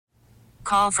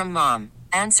Call from mom.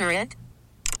 Answer it.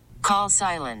 Call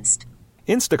silenced.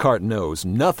 Instacart knows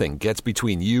nothing gets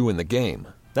between you and the game.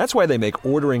 That's why they make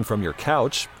ordering from your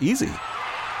couch easy.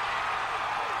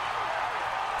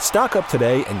 Stock up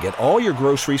today and get all your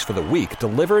groceries for the week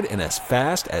delivered in as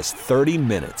fast as 30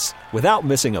 minutes without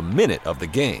missing a minute of the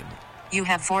game. You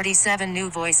have 47 new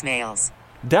voicemails.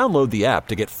 Download the app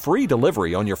to get free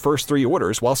delivery on your first 3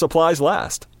 orders while supplies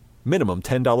last. Minimum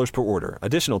 $10 per order.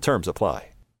 Additional terms apply.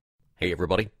 Hey,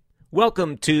 everybody.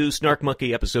 Welcome to Snark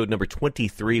Monkey episode number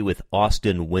 23 with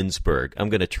Austin Winsberg. I'm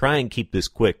going to try and keep this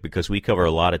quick because we cover a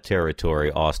lot of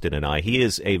territory, Austin and I. He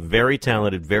is a very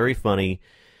talented, very funny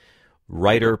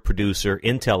writer, producer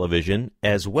in television,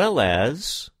 as well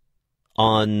as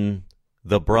on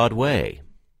the Broadway.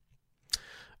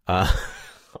 On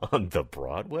the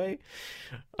Broadway?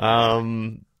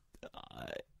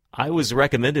 I was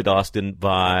recommended, Austin,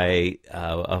 by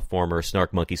a former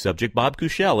Snark Monkey subject, Bob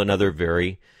Kuchel, another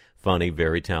very funny,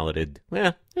 very talented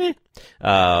writer,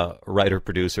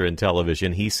 producer in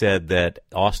television. He said that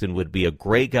Austin would be a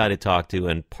great guy to talk to,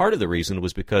 and part of the reason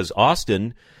was because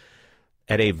Austin,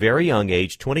 at a very young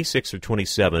age, 26 or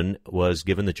 27, was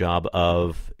given the job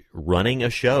of running a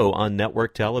show on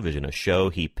network television, a show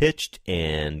he pitched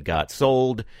and got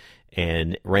sold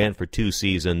and ran for 2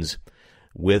 seasons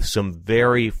with some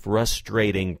very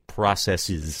frustrating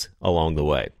processes along the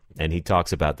way. And he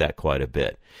talks about that quite a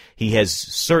bit. He has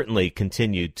certainly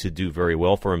continued to do very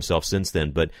well for himself since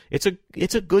then, but it's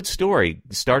a good story,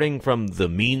 starting from the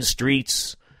mean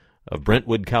streets of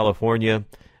Brentwood, California,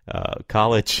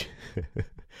 college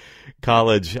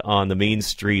on the mean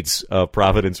streets of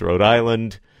Providence, Rhode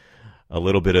Island, a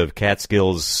little bit of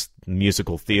Catskills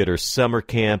musical theater summer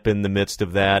camp in the midst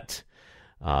of that,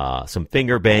 some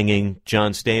finger banging.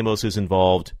 John Stamos is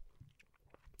involved.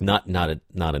 Not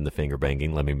in the finger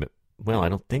banging. I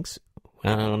don't think so.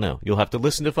 I don't know. You'll have to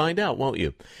listen to find out, won't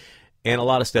you? And a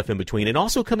lot of stuff in between. And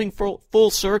also coming full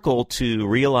circle to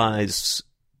realize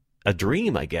a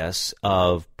dream, I guess,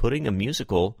 of putting a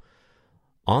musical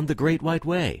on the Great White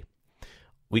Way.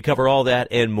 We cover all that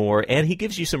and more, and he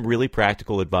gives you some really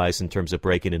practical advice in terms of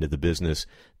breaking into the business,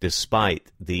 despite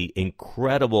the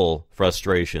incredible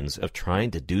frustrations of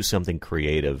trying to do something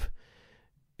creative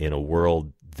in a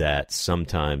world that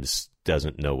sometimes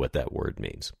doesn't know what that word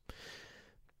means.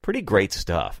 Pretty great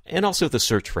stuff. And also the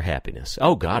search for happiness.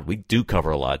 Oh, God, we do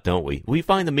cover a lot, don't we? We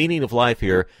find the meaning of life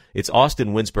here. It's Austin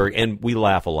Winsberg, and we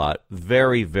laugh a lot.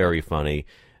 Very, very funny.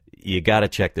 You got to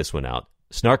check this one out.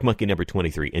 Snark Monkey number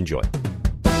 23. Enjoy.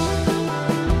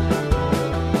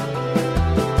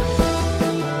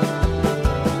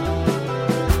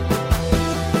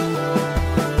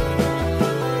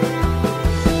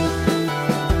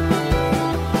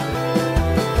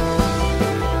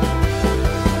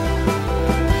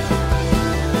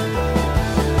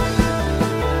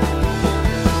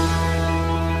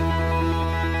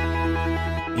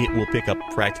 It will pick up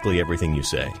practically everything you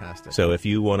say. Fantastic. So if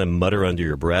you want to mutter under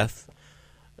your breath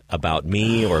about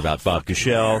me or about Bob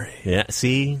Kuchel, yeah,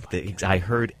 see, I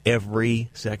heard every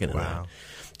second of that.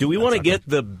 Do we want to get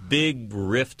the big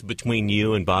rift between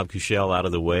you and Bob Kuchel out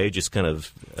of the way? Just kind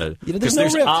of there's no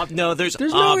rift.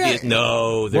 There's obvious.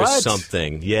 No, there's What?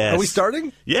 something. Yes. Are we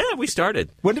starting? Yeah, we started.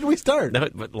 When did we start? No,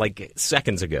 but like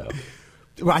seconds ago.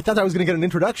 Well, I thought I was going to get an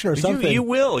introduction or something. You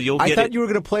will. You'll get I thought it. you were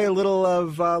going to play a little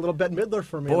of little Bette Midler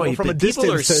for me. Boy, from a people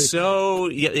distance. are so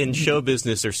in show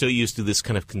business. They're so used to this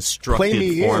kind of Play constructed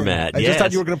me format. in. I just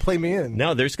thought you were going to play me in.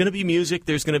 No, there's going to be music.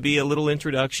 There's going to be a little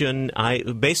introduction.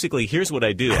 Basically, here's what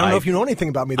I do. I don't know if you know anything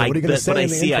about me, though. What are you going to say in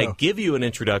the intro? I give you an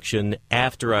introduction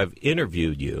after I've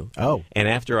interviewed you. Oh. And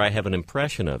after I have an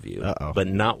impression of you. Uh-oh. But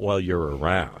not while you're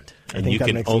around. And think you that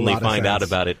can makes a only lot of find out sense.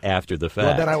 about it after the fact.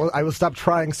 Well, then I will stop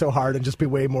trying so hard and just be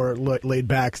way more laid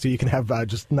back so you can have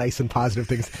just nice and positive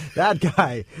things. That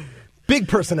guy, big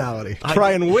personality,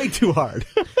 trying way too hard.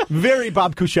 Very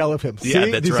Bob Kuchel of him. See? Yeah,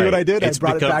 that's Do you see what I did? It's I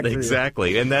brought become, it back for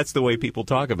exactly, and that's the way people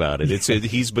talk about it.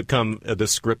 He's become a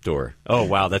descriptor. Oh,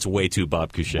 wow, that's way too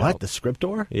Bob Kuchel. you. What, the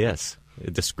scriptor? Yes,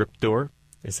 a descriptor.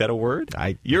 Is that a word?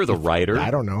 I- You're the writer.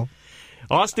 I don't know.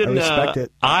 Austin, I respect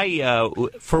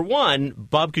it. For one,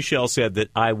 Bob Kuchel said that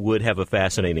I would have a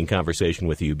fascinating conversation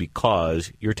with you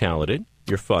because you're talented,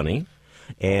 you're funny,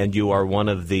 and you are one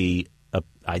of the,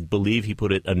 I believe he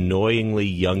put it, annoyingly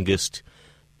youngest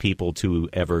people to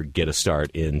ever get a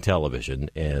start in television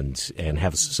and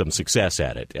have some success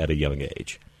at it at a young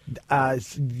age.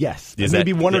 Yes. Is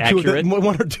Maybe that one or two accurate?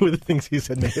 one or two of the things he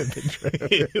said may have been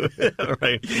true.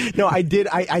 Right. No, I did.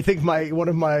 I think one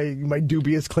of my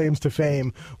dubious claims to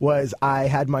fame was I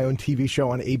had my own TV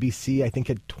show on ABC. I think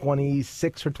at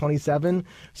 26 or 27.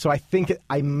 So I think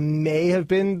I may have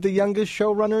been the youngest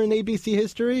showrunner in ABC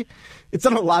history. It's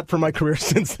done a lot for my career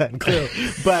since then, clearly.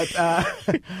 But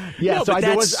yeah, No, so but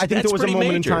there was that's a moment pretty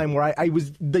in major. time where I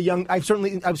was the young. I was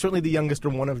certainly the youngest or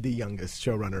one of the youngest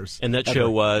showrunners. And that ever. show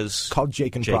was Called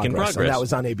Jake and Progress, and that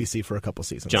was on ABC for a couple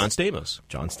seasons. John Stamos.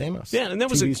 John Stamos. Yeah, and that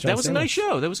was TV's John a Stamos. nice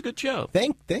show. That was a good show.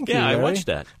 Thank you. Yeah, I Larry. watched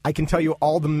that. I can tell you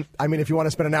all the. I mean, if you want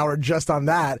to spend an hour just on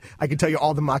that, I can tell you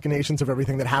all the machinations of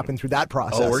everything that happened through that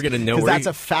process. Oh, we're gonna know because where that's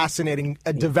a fascinating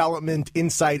development,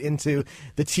 insight into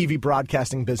the TV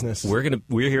broadcasting business.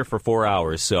 We're here for 4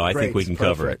 hours, so I think Great. we can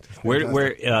cover it. Perfect.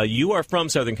 Where you are from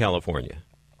Southern California.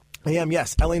 I am,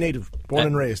 yes, LA native, born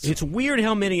and raised. It's weird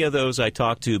how many of those I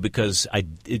talk to because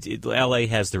LA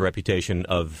has the reputation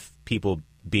of people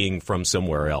being from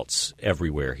somewhere else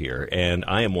everywhere here, and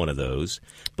I am one of those.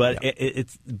 But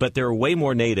but there are way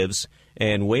more natives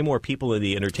and way more people in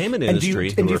the entertainment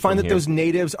industry. And do you find that here. those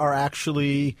natives are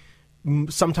actually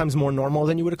sometimes more normal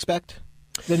than you would expect?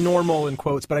 The normal in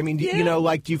quotes, but I mean, you know,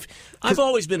 like I've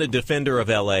always been a defender of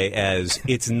LA as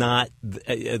it's not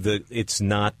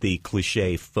the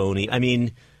cliche phony. I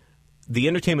mean, the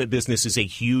entertainment business is a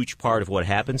huge part of what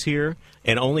happens here,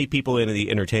 and only people in the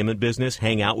entertainment business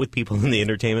hang out with people in the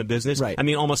entertainment business. Right. I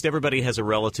mean, almost everybody has a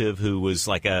relative who was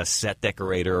like a set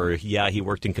decorator, or he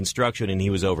worked in construction and he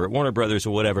was over at Warner Brothers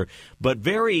or whatever. But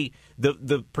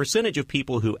the percentage of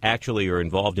people who actually are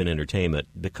involved in entertainment,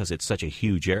 because it's such a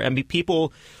huge area. I mean,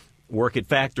 people work at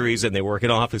factories and they work in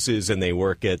offices and they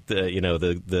work at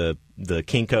the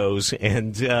Kinkos,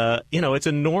 and it's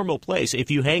a normal place. If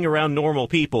you hang around normal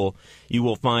people, you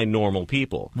will find normal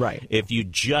people. Right. If you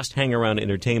just hang around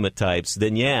entertainment types,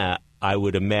 then I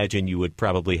would imagine you would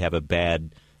probably have a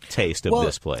bad taste of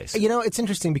this place. You know, it's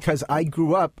interesting because I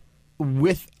grew up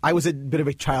I was a bit of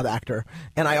a child actor,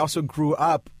 and I also grew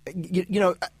up,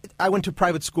 I went to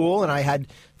private school, and I had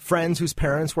friends whose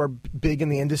parents were big in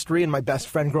the industry, and my best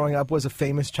friend growing up was a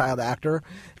famous child actor.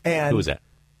 And Who was that?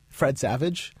 Fred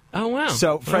Savage. Oh, wow.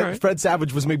 So All right. Fred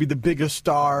Savage was maybe the biggest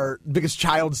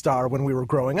child star when we were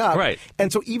growing up. Right.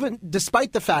 And so even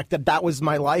despite the fact that was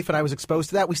my life and I was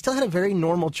exposed to that, we still had a very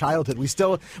normal childhood.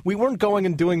 We weren't going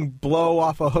and doing blow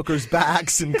off of hookers'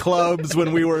 backs in clubs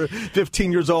when we were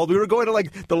 15 years old. We were going to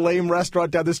like the lame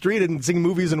restaurant down the street and seeing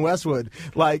movies in Westwood.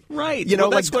 Like, right. You know,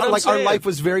 Well, that's what I'm our saying. life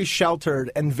was very sheltered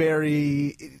and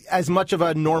very as much of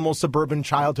a normal suburban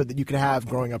childhood that you could have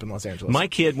growing up in Los Angeles. My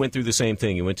kid went through the same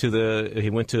thing. He went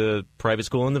to private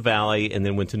school in the Valley and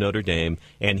then went to Notre Dame.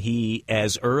 And he,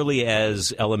 as early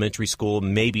as elementary school,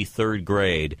 maybe third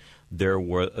grade, there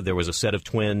was a set of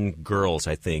twin girls,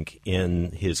 I think,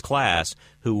 in his class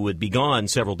who would be gone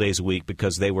several days a week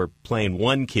because they were playing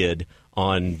one kid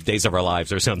on Days of Our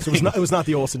Lives or something. It was not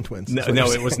the Olsen twins.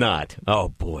 No, it was not. Oh,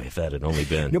 boy, if that had only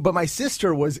been. No, but my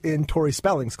sister was in Tori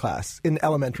Spelling's class in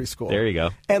elementary school. There you go.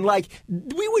 And,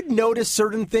 we would notice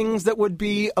certain things that would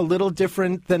be a little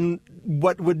different than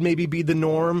what would maybe be the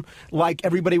norm. Like,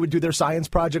 everybody would do their science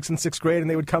projects in 6th grade, and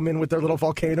they would come in with their little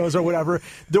volcanoes or whatever.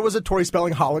 There was a Tori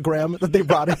Spelling hologram that they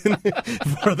brought in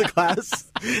for the class.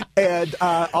 And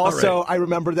also, right. I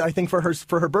remember that I think for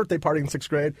her birthday party in 6th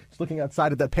grade, just looking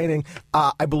outside at that painting,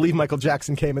 I believe Michael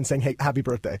Jackson came and sang, "Hey, happy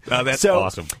birthday." Oh, that's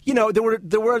awesome. You know, there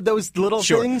were those little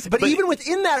Sure. things, but even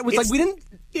within that, it was like we didn't.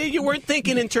 Yeah, you weren't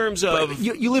thinking in terms of.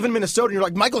 You live in Minnesota, and you're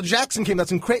like, Michael Jackson came.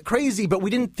 That's crazy, but we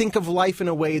didn't think of life in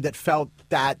a way that felt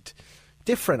that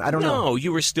different. I don't know. No,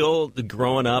 you were still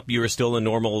growing up. You were still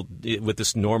with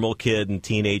this normal kid and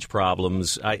teenage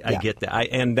problems. I get that.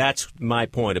 And that's my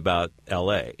point about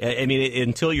L.A. I mean,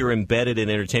 until you're embedded in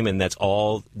entertainment, and that's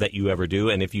all that you ever do.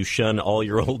 And if you shun all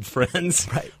your old friends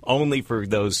only for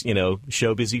those,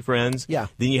 show busy friends, then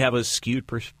you have a skewed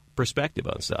perspective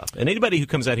on stuff. And anybody who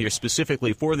comes out here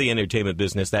specifically for the entertainment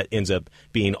business, that ends up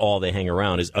being all they hang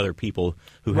around is other people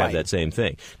who have that same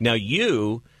thing. Now,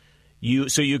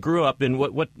 so you grew up in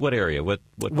what area? What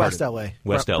West LA.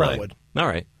 West LA. Brentwood. All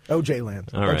right. OJ land.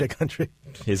 All right. OJ country.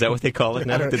 Is that what they call it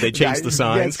now? Did they change the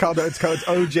signs? Yeah, it's called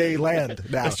OJ land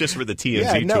now. That's just for the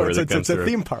TMZ tour it's that comes a through.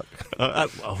 theme park.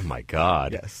 Oh my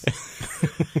God. Yes.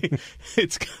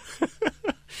 It's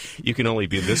you can only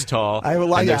be this tall. I have a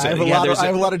lot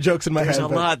of jokes in my head. There's a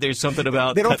lot. There's something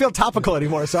about they don't feel topical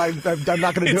anymore, so I'm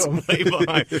not going to do them. Way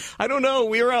behind. I don't know.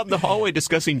 We were out in the hallway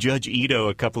discussing Judge Ito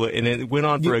and it went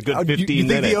on for a good 15 you think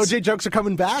minutes. the OJ jokes are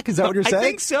coming back? Is that what you're saying? I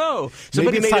think so.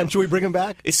 Maybe it's time. Should we bring them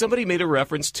back? Somebody made a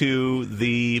reference to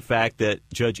the fact that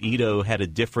Judge Ito had a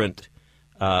different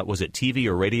was it TV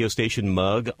or radio station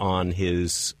mug on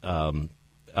his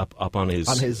up on his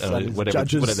whatever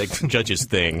judges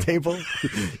thing table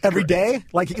every day,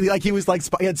 like he was like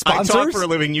he had sponsors. I talk for a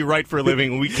living, you write for a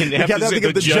living. We can have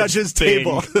the judges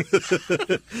table,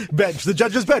 bench, the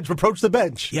judges bench. Approach the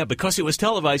bench. Yeah, because it was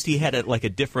televised, he had a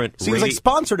different. So he was like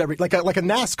sponsored like a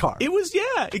NASCAR. It was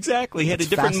exactly. He had a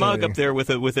different mug up there with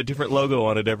a different logo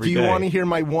on it every day. Do you want to hear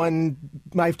my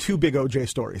I have 2 big OJ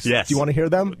stories. Yes. Do you want to hear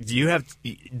them? You have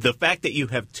the fact that you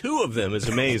have 2 of them is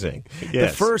amazing.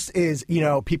 Yes. The first is,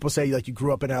 people say like you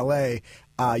grew up in L.A.,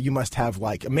 you must have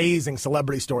like amazing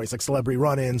celebrity stories, like celebrity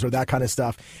run-ins or that kind of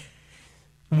stuff.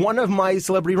 One of my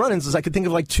celebrity run-ins is I could think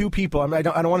of like 2 people. I mean, I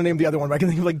don't want to name the other one, but I can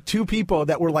think of like 2 people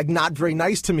that were like not very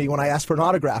nice to me when I asked for an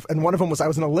autograph. And one of them was I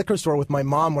was in a liquor store with my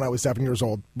mom when I was 7 years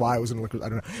old. Why I was in a liquor store, I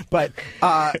don't know. But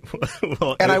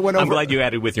well, and I went over. I'm glad you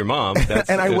added with your mom.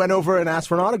 I went over and asked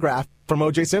for an autograph from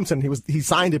O.J. Simpson. He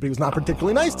signed it, but he was not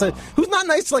particularly nice to. Who's not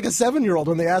nice to like a 7-year-old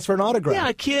when they ask for an autograph? Yeah,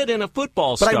 a kid and a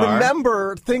football star. But I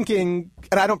remember thinking,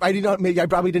 and I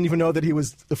probably didn't even know that he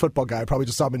was a football guy. I probably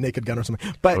just saw him in Naked Gun or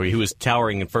something. But he was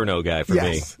towering Inferno guy for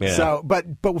me. Yeah. So, but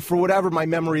for whatever my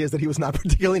memory is that he was not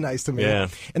particularly nice to me. Yeah.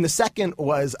 And the second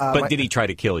was. But did he try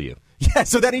to kill you? Yeah,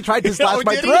 so then he tried to slash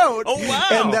my throat. Oh, wow.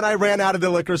 And then I ran out of the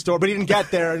liquor store, but he didn't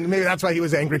get there, and maybe that's why he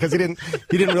was angry, because he didn't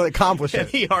really accomplish it.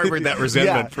 He harbored that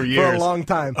resentment for years. For a long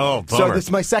time. Oh, bummer. So this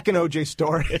is my second OJ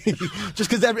story.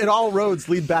 Just because all roads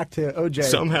lead back to OJ.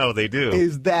 Somehow they do.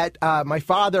 Is that my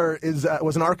father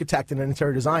was an architect and an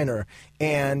interior designer,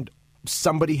 and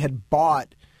somebody had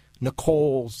bought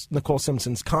Nicole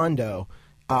Simpson's condo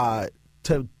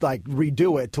to like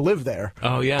redo it to live there.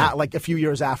 Oh yeah, like a few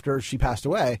years after she passed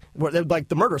away, like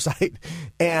the murder site,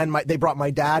 and they brought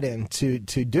my dad in to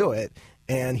do it,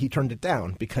 and he turned it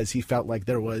down because he felt like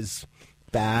there was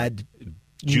bad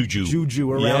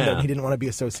juju around it. And he didn't want to be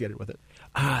associated with it.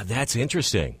 Ah, that's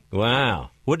interesting. Wow.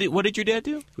 What did your dad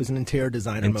do? He was an interior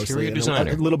designer mostly. A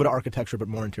little bit of architecture, but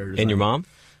more interior design. And your mom?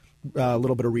 A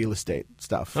little bit of real estate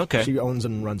stuff. Okay. She owns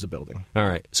and runs a building. All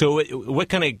right. So what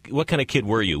kind of kid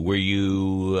were you? Were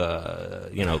you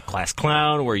class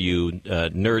clown? Were you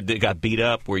nerd that got beat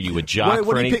up? Were you a jock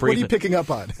for any reason? What are you picking up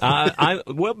on?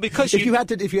 Because if you had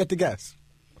to guess.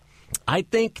 I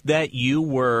think that you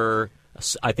were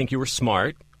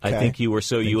smart. Okay. I think you were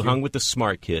you hung with the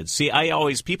smart kids. See,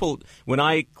 when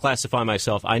I classify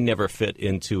myself, I never fit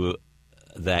into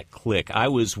that clique. I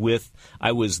was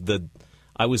the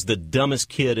dumbest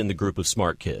kid in the group of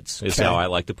smart kids, is how I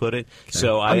like to put it. Okay.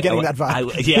 So I'm getting that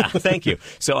vibe. Yeah, thank you.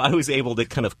 So I was able to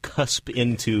kind of cusp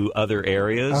into other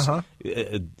areas. Uh-huh.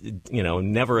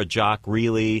 Never a jock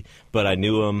really, but I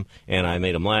knew him and I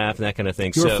made him laugh and that kind of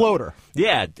thing. You're a floater.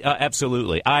 Yeah,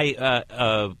 absolutely.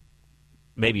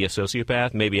 Maybe a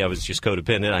sociopath. Maybe I was just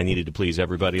codependent. I needed to please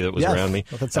everybody that was around me.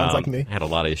 Well, that sounds like me. I had a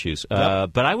lot of issues.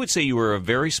 Yep. But I would say you were a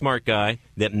very smart guy,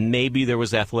 that maybe there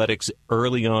was athletics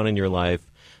early on in your life,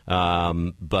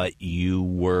 but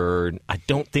I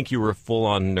don't think you were a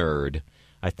full-on nerd.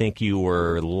 I think you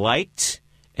were liked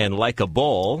and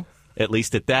likable, at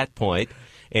least at that point.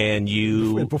 And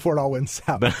you before it all went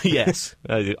south. Yes,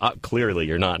 clearly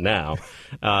you're not now.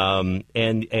 But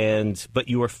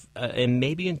you were and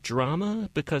maybe in drama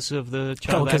because of the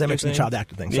child actor because I mentioned the child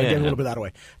actor thing. So I gave a little bit of that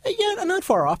away. Yeah, not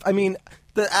far off. I mean,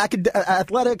 the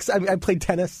athletics. I played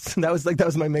tennis. That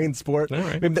was my main sport. All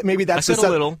right. Maybe that's a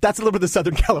little. That's a little bit of the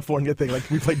Southern California thing. Like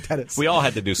we played tennis. We all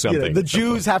had to do something. The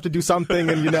Jews have to do something,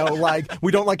 and like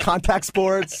we don't like contact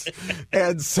sports,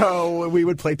 and so we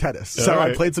would play tennis. So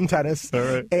I played some tennis. All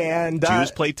right. And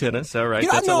Jews play tennis. All right.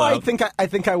 That's allowed. I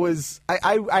think I was.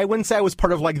 I wouldn't say I was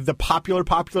part of like the popular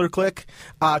clique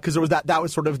because there was that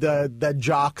was sort of the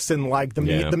jocks and like the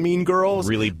mean girls.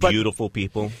 Really beautiful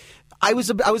people. I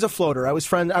was a floater. I was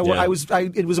friend.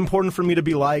 It was important for me to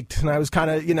be liked, and I was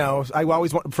kind of I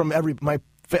always want from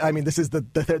this is the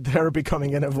therapy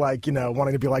coming in of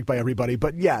wanting to be liked by everybody.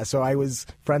 But yeah, so I was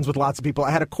friends with lots of people.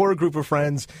 I had a core group of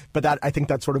friends, but I think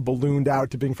that sort of ballooned out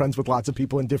to being friends with lots of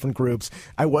people in different groups.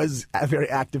 I was very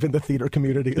active in the theater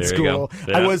community at school.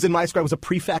 Yeah. I was in my school. I was a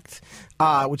prefect,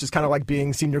 which is kind of like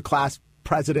being senior class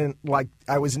president.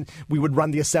 We would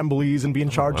run the assemblies and be in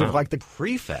charge of the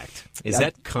prefect. Is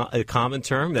that a common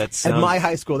term? At my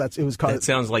high school, it was called. That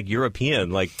sounds like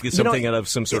European, like something out of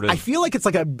some sort of. I feel like it's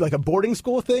like a boarding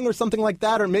school thing or something like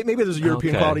that, or maybe there's a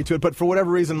European quality to it. But for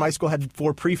whatever reason, my school had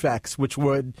 4 prefects, which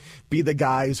would be the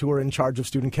guys who were in charge of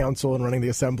student council and running the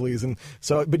assemblies, and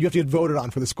so. But you have to get voted on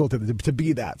for the school to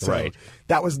be that. So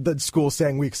that was the school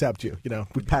saying, "We accept you."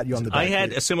 We pat you on the back. I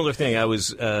had a similar thing. I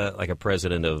was like a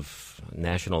president of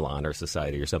National Honor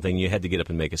Society or something. You had to get up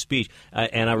and make a speech,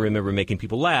 and I remember making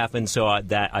people laugh, and so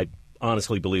I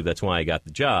honestly believe that's why I got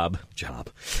the job,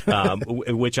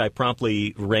 which I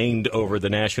promptly reigned over the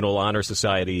National Honor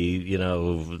Society,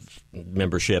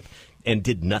 membership. And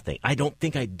did nothing. I don't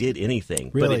think I did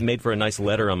anything, really? But it made for a nice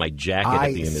letter on my jacket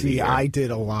at the end of the year. I did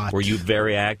a lot. Were you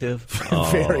very active?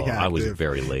 Very active. I was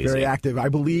very lazy. Very active. I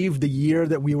believe the year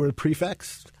that we were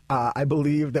prefects, I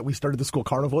believe that we started the school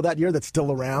carnival that year that's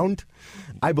still around.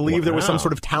 I believe there was some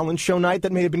sort of talent show night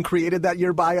that may have been created that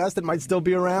year by us that might still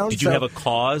be around. Did you have a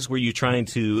cause? Were you trying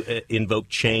to invoke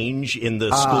change in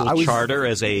the school charter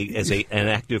as an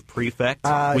active prefect?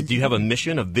 Do you have a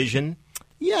mission, a vision?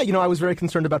 Yeah, I was very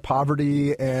concerned about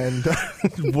poverty and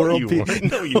world peace.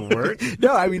 No, you weren't.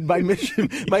 No, I mean, my mission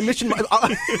of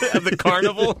the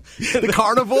carnival? The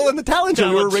carnival and the talent show.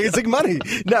 We were raising money.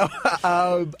 No,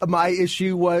 my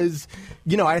issue was,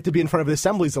 I had to be in front of the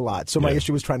assemblies a lot. So my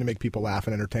issue was trying to make people laugh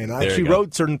and entertain. I actually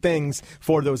wrote certain things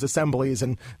for those assemblies,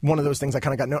 and one of those things I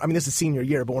kind of got known. I mean, this is senior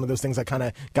year, but one of those things I kind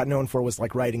of got known for was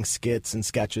like writing skits and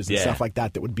sketches and stuff like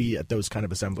that would be at those kind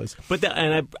of assemblies. But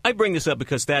I bring this up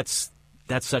because that's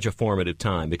such a formative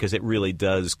time, because it really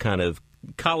does kind of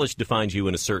college defines you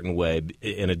in a certain way,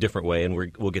 in a different way, and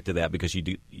we'll get to that because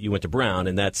you went to Brown,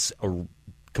 and that's a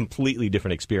completely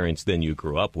different experience than you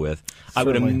grew up with. Certainly. I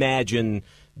would imagine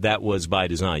that was by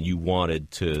design. You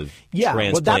wanted to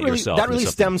transplant yourself. That really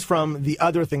stems from the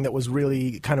other thing that was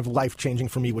really kind of life-changing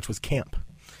for me, which was camp.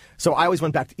 So I always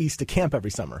went back east to camp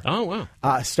every summer. Oh,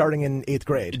 wow. Starting in 8th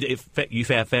grade. You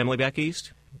have family back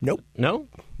east? Nope. No?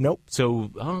 Nope. So,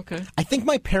 okay. I think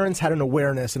my parents had an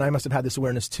awareness, and I must have had this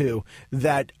awareness too,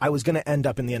 that I was going to end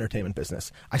up in the entertainment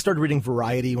business. I started reading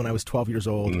Variety when I was 12 years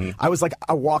old. Mm-hmm. I was like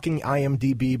a walking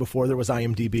IMDb before there was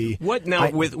IMDb. What now,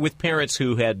 with parents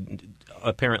who had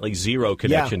apparently zero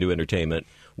connection to entertainment,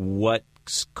 what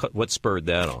spurred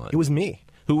that on? It was me.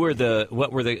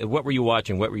 What were you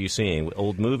watching? What were you seeing?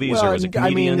 Old movies, or was it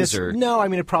comedians? I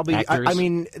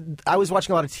was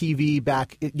watching a lot of TV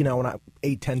back, when I was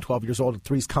 8, 10, 12 years old.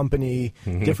 Three's Company,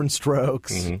 Different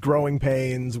Strokes, Growing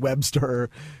Pains, Webster,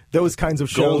 those kinds of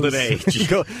shows. Golden Age.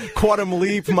 Quantum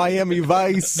Leap, Miami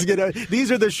Vice.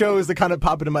 These are the shows that kind of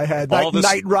pop into my head. Like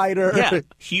Knight Rider. Yeah,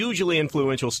 hugely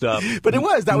influential stuff. But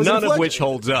that was none of which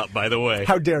holds up, by the way.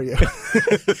 How dare you?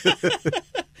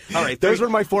 All right, those were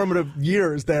my formative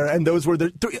years there, and those were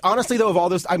honestly though, of all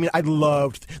those, I mean, I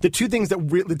loved the two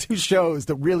shows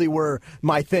that really were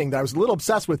my thing that I was a little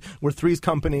obsessed with were Three's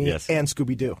Company and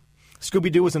Scooby-Doo.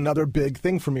 Scooby-Doo was another big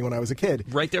thing for me when I was a kid.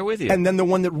 Right there with you. And then the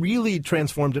one that really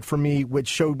transformed it for me, which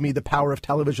showed me the power of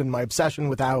television, my obsession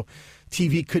with how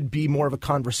TV could be more of a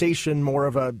conversation, more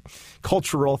of a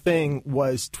cultural thing,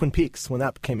 was Twin Peaks when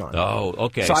that came on. Oh,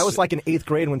 okay. So I was like in 8th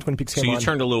grade when Twin Peaks came on. So you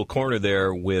turned a little corner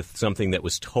there with something that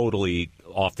was totally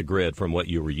off the grid from what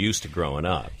you were used to growing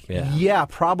up. Yeah,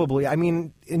 probably. I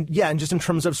mean, and just in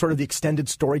terms of sort of the extended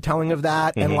storytelling of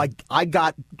that, and like I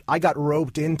got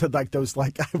roped into like those,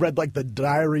 like I read like the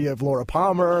Diary of Laura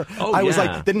Palmer. I was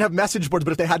like, they didn't have message boards,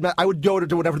 but if they had, I would go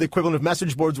to whatever the equivalent of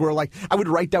message boards were. Like I would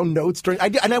write down notes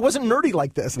and I wasn't nerdy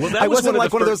like this. Well, I wasn't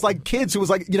like one of those like kids who was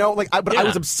like, I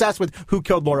was obsessed with Who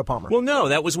Killed Laura Palmer. Well, no,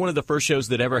 that was one of the first shows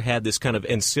that ever had this kind of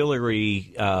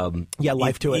ancillary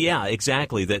life to it. Yeah,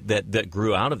 exactly. That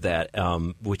grew out of that,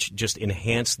 which just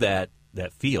enhanced that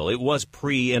feel. It was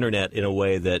pre-internet in a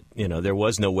way that, there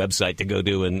was no website to go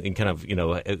to and kind of,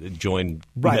 join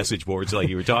message boards like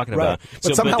you were talking about.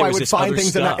 But somehow I would find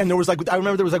things, and there was like, I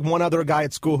remember there was like one other guy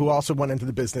at school who also went into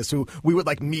the business who we would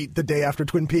like meet the day after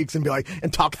Twin Peaks and be like,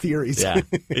 and talk theories.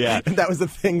 Yeah. And that was the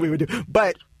thing we would do.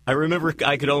 But I remember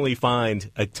I could only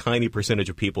find a tiny percentage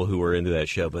of people who were into that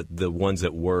show, but the ones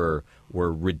that were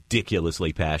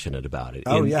ridiculously passionate about it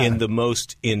in the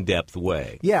most in-depth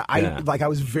way. Yeah, I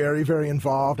was very, very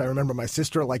involved. I remember my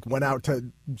sister went out to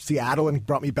Seattle and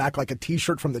brought me back like a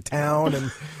T-shirt from the town.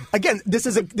 And again,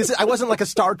 I wasn't like a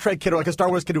Star Trek kid or like a Star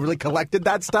Wars kid who really collected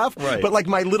that stuff. Right. But like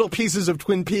my little pieces of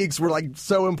Twin Peaks were like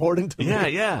so important to me.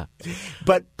 Yeah.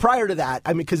 But prior to that,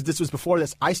 I mean, because this was before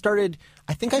this, I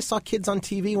think I saw kids on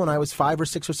TV when I was 5 or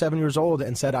 6 or 7 years old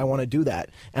and said, I want to do that.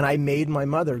 And I made my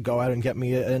mother go out and get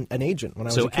me an agent when I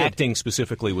was a kid. So acting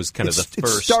specifically was kind of the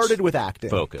first It started with acting.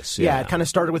 Focus. Yeah, it kind of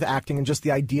started with acting and just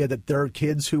the idea that there are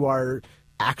kids who are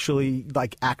actually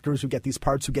like actors who get these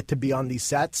parts, who get to be on these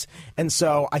sets. And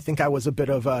so I think I was a bit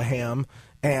of a ham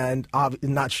and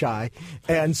not shy.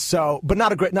 And so, but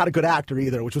not a good actor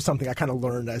either, which was something I kind of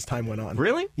learned as time went on.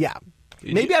 Really? Yeah.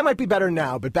 Maybe I might be better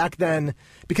now, but back then,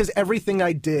 because everything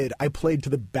I did, I played to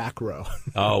the back row.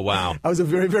 Oh, wow. I was a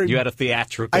very, very... You had a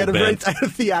theatrical I had a bent.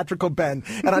 theatrical bend.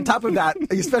 And on top of that,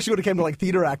 especially when it came to like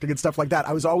theater acting and stuff like that,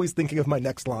 I was always thinking of my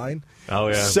next line. Oh,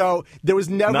 yeah. So there was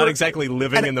never... Not exactly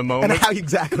living in the moment.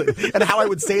 And how I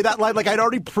would say that line. Like, I'd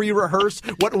already pre-rehearsed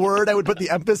what word I would put the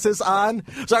emphasis on.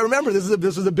 So I remember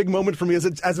this was a big moment for me as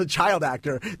a child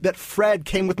actor, that Fred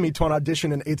came with me to an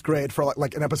audition in 8th grade for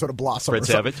like an episode of Blossom. Fred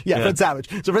Savage? Yeah, Fred Savage.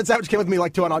 So Fred Savage came with me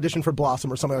like to an audition for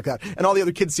Blossom or something like that. And all the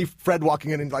other kids see Fred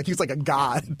walking in and like he's like a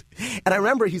god. And I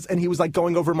remember he was like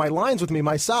going over my lines with me,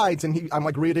 my sides, and I'm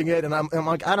like reading it, and I'm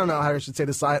like, I don't know how I should say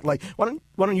this side. Like, why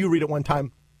don't you read it one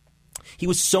time? He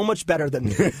was so much better than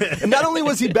me. And not only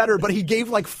was he better, but he gave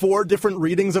like 4 different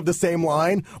readings of the same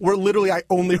line where literally I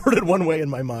only heard it one way in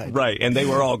my mind. Right, and they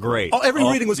were all great. Every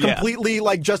reading was completely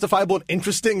like justifiable and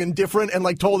interesting and different and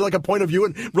like told like a point of view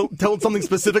and told something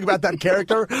specific about that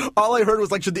character. All I heard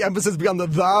was like, should the emphasis be on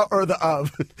the or the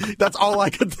of? That's all I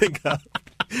could think of.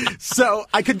 So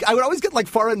I would always get like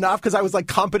far enough because I was like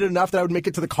competent enough that I would make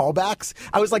it to the callbacks.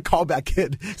 I was like callback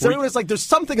kid. So everyone was like, there's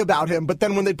something about him. But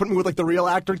then when they put me with like the real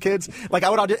actor kids, like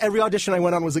every audition I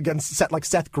went on was against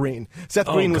Seth Green. Seth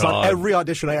Green was on every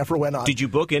audition I ever went on. Did you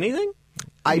book anything?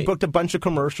 I booked a bunch of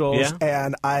commercials,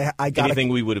 and I got anything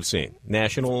we would have seen.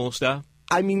 National stuff?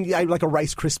 I mean, like a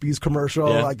Rice Krispies commercial.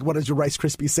 Yeah. Like, what does your Rice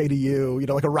Krispies say to you? You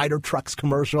know, like a Ryder Trucks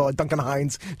commercial, a Duncan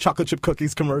Hines chocolate chip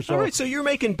cookies commercial. All right, so you're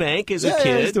making bank as a kid.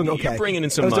 Yeah, I was doing okay. You're bringing in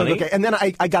some doing money. okay. And then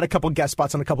I got a couple guest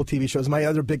spots on a couple TV shows. My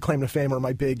other big claim to fame, or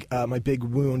my big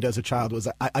wound as a child, was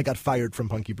I got fired from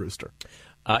Punky Brewster.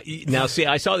 Now, see,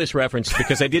 I saw this reference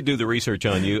because I did do the research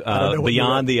on you.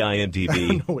 Beyond the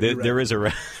IMDb, there is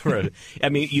a. I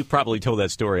mean, you've probably told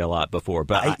that story a lot before,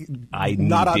 but I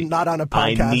not on a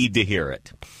podcast. I need to hear it.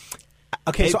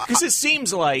 Okay, so because it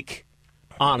seems like,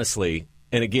 honestly,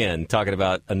 and again, talking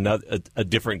about a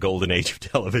different golden age of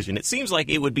television, it seems like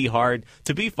it would be hard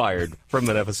to be fired from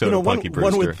an episode of Punky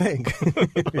Brewster. One would think.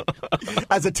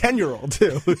 As a 10-year-old,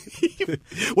 too.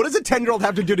 What does a 10-year-old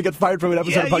have to do to get fired from an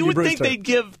episode of Punky Brewster? You would think they'd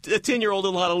give a 10-year-old a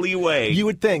lot of leeway. You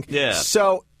would think. Yeah.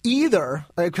 So either,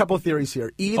 a couple of theories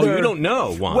here. You don't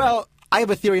know why. Well, I have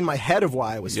a theory in my head of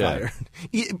why I was fired.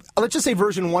 Let's just say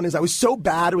version 1 is I was so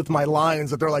bad with my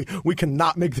lines that they're like, we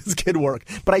cannot make this kid work.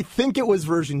 But I think it was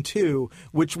version 2,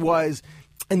 which was,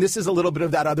 and this is a little bit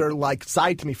of that other like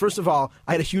side to me. First of all,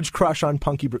 I had a huge crush on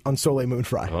Soleil Moon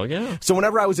Frye. Oh yeah. So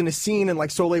whenever I was in a scene and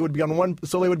like Soleil would be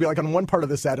like on one part of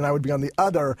the set and I would be on the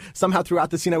other, somehow throughout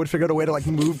the scene I would figure out a way to like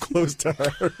move close to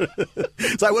her.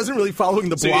 So I wasn't really following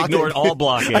the blocking. So you ignored all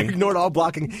blocking. I ignored all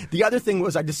blocking. The other thing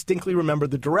was I distinctly remember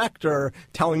the director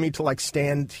telling me to like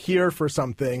stand here for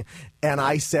something, and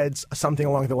I said something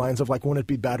along the lines of like, wouldn't it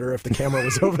be better if the camera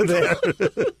was over there?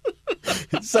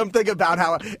 Something about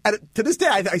how, and to this day,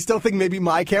 I still think maybe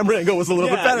my camera angle was a little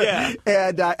bit better. Yeah.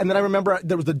 And then I remember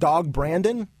there was the dog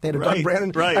Brandon. They had a dog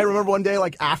Brandon. Right. I remember one day,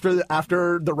 like after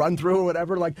the run through or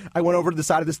whatever, like I went over to the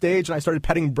side of the stage and I started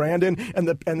petting Brandon,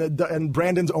 and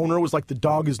Brandon's owner was like, "The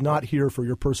dog is not here for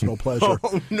your personal pleasure."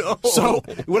 Oh no! So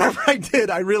whatever I did,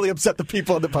 I really upset the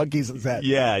people in the Punkies set.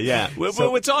 Yeah.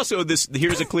 Well, it's also this.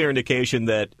 Here's a clear indication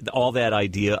that all that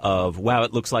idea of wow,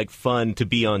 it looks like fun to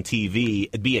be on TV,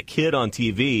 be a kid on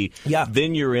TV. Yeah.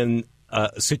 Then you're in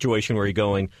a situation where you're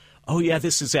going, oh, yeah,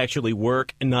 this is actually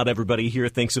work, and not everybody here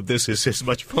thinks of this as as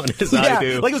much fun as I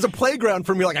do. Like it was a playground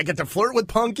for me. Like I get to flirt with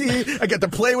Punky, I get to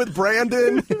play with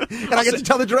Brandon, and I get to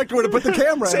tell the director where to put the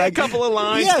camera. Say a couple of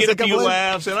lines, get a few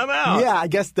laughs, and I'm out. Yeah, I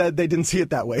guess that they didn't see it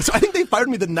that way. So I think they fired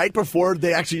me the night before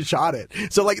they actually shot it.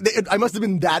 So like I must have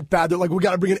been that bad. They're like, we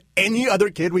got to bring in any other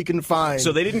kid we can find.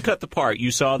 So they didn't cut the part.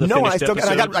 You saw the finished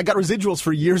episode? And I got residuals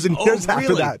for years and years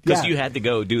after that. Because you had to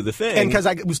go do the thing. And because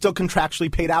I was still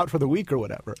contractually paid out for the week or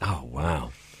whatever. Oh,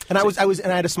 wow. And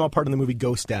I had a small part in the movie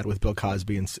Ghost Dad with Bill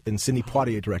Cosby, and Sidney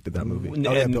Poitier directed that movie.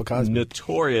 Bill Cosby.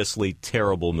 Notoriously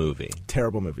terrible movie.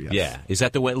 Terrible movie. Yes. Yeah, is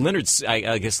that the way Leonard's?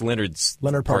 I guess Leonard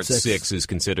Part 6 is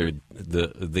considered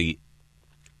the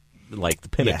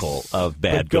pinnacle of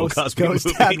bad Bill Cosby Ghost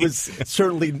movies. Dad was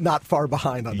certainly not far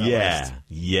behind on that list.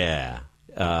 Yeah.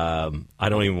 I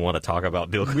don't even want to talk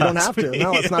about Bill Cosby. We don't have to.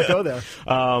 No, let's not go there.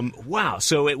 Wow.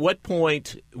 So at what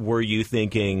point were you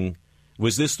thinking?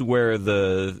 Was this where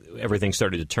everything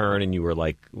started to turn and you were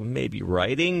like, maybe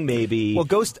writing, maybe? Well,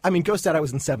 Ghost Dad, I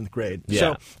was in 7th grade. Yeah.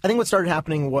 So I think what started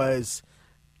happening was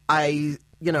my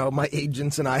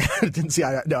agents and I didn't see.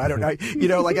 I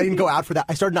didn't go out for that.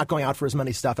 I started not going out for as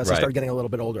many stuff as I started getting a little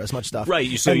bit older, as much stuff.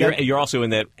 Right. So you're also in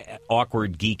that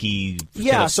awkward, geeky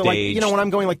kind of so stage. when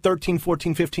I'm going like 13,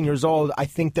 14, 15 years old, I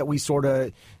think that we sort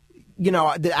of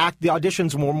the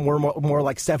auditions were more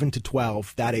like 7 to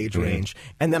 12, that age range.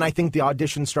 And then I think the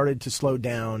auditions started to slow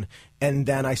down. And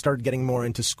then I started getting more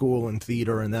into school and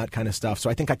theater and that kind of stuff. So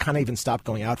I think I kind of even stopped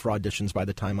going out for auditions by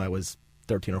the time I was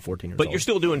 13 or 14 years old. But you're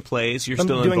still doing plays. You're I'm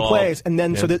still doing involved. plays. And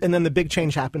then, and then the big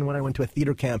change happened when I went to a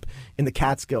theater camp in the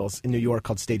Catskills in New York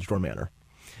called Stage Door Manor.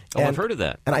 Oh, I've heard of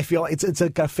that. And I feel it's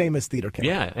a famous theater camp.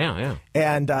 Yeah.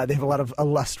 And they have a lot of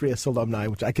illustrious alumni,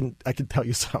 which I can tell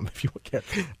you some if you care.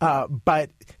 But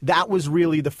that was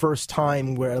really the first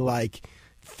time where like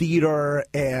theater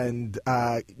and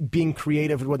being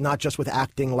creative, not just with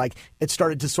acting, like it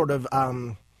started to sort of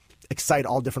excite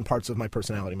all different parts of my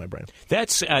personality, my brain.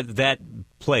 That's that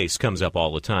place comes up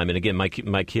all the time. And again, my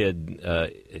kid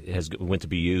went to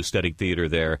BU, studied theater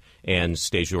there, and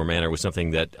Stage Door Manor was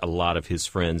something that a lot of his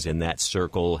friends in that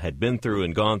circle had been through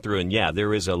and gone through. And yeah,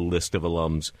 there is a list of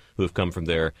alums who have come from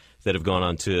there that have gone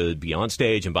on to be on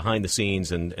stage and behind the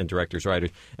scenes and directors, writers.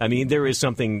 I mean, there is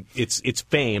something. It's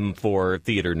fame for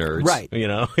theater nerds, right? You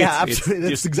know, yeah, absolutely.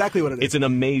 That's exactly what it is. It's an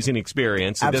amazing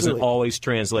experience. Absolutely. It doesn't always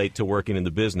translate to working in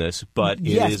the business, but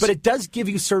but it does give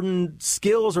you certain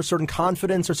skills or certain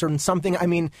confidence or certain something. I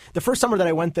mean, the first summer that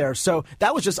I went there, so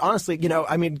that was just honestly,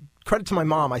 I mean, credit to my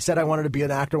mom. I said I wanted to be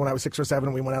an actor when I was 6 or 7,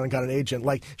 and we went out and got an agent.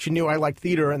 Like, she knew I liked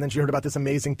theater, and then she heard about this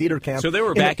amazing theater camp. So they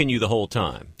were backing you the whole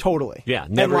time. Totally. Yeah,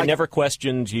 never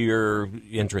questioned your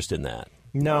interest in that.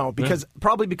 No,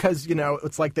 probably because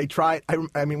it's like they tried.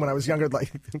 I mean, when I was younger,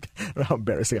 like I don't know how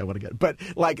embarrassing I want to get, but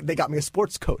like they got me a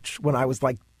sports coach when I was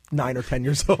like 9 or 10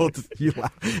 years old, you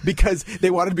laugh, because they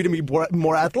wanted me to be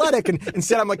more athletic, and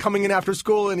instead I'm like coming in after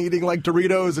school and eating like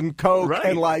Doritos and Coke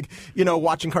and like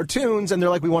watching cartoons, and they're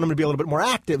like, we want them to be a little bit more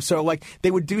active, so like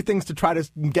they would do things to try to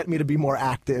get me to be more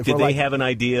active. Did they have an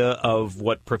idea of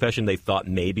what profession they thought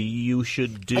maybe you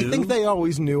should do? I think they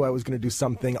always knew I was going to do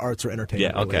something arts or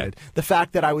entertainment related. The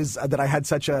fact that I was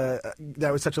such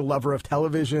a lover of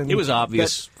television, it was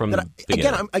obvious from the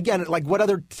beginning. Again, like what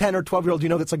other 10 or 12-year-old do you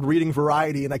know that's like reading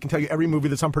Variety, and I can tell you every movie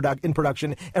that's in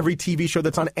production, every TV show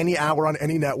that's on any hour on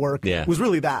any network was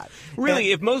really that.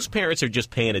 Really, if most parents are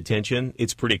just paying attention,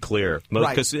 it's pretty clear.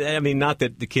 Because, I mean, not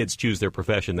that the kids choose their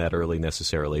profession that early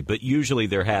necessarily, but usually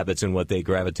their habits and what they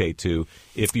gravitate to,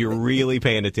 if you're really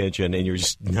paying attention and you're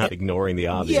just not ignoring the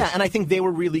obvious. Yeah, and I think they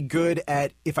were really good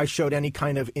at, if I showed any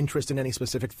kind of interest in any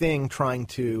specific thing, trying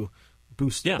to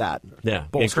boost that. Yeah,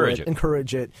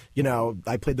 encourage it.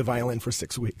 I played the violin for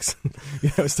 6 weeks.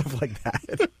 Stuff like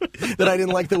that. That I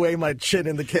didn't like the way my chin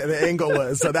and the angle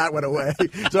was, so that went away.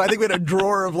 So I think we had a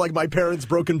drawer of like my parents'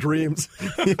 broken dreams.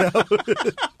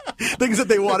 Things that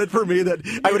they wanted for me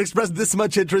that I would express this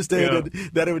much interest in, and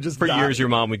that it would just for years. Your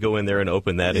mom would go in there and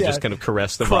open that and just kind of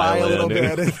caress the violin. A little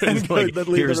bit, and like,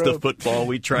 here's the football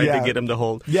we tried to get him to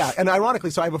hold. Yeah, and ironically,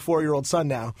 so I have a 4-year-old son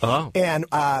now, and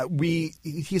he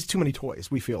has too many toys.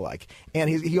 We feel like, and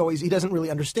he doesn't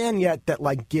really understand yet that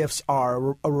like gifts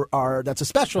are that's a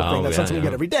special thing. That's something you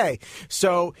get every day.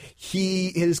 So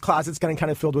his closet's getting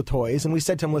kind of filled with toys, and we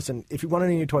said to him, listen, if you want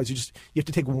any new toys, you have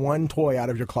to take one toy out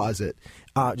of your closet,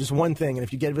 just one thing, and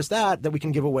if you give us that we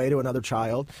can give away to another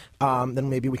child, then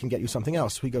maybe we can get you something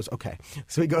else. So he goes, okay.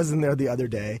 So he goes in there the other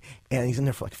day, and he's in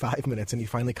there for like 5 minutes, and he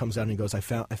finally comes out and he goes, I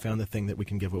found the thing that we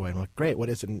can give away. And I'm like, great, what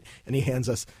is it? And he hands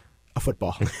us a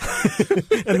football. And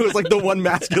it was like the one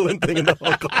masculine thing in the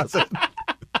whole closet.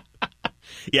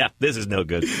 Yeah, this is no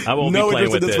good. I won't be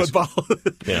playing with this football.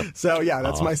 Yeah. So yeah,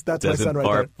 that's my son right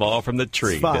there. Fall from the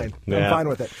tree. It's fine. Yeah. I'm fine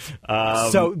with it.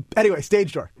 So anyway,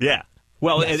 Stage Door. Yeah.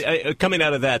 Well, coming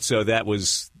out of that, so that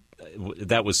was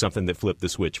something that flipped the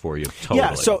switch for you. Totally.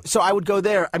 Yeah. So I would go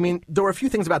there. I mean, there were a few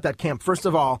things about that camp. First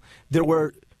of all, there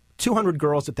were 200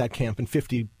 girls at that camp and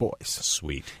 50 boys.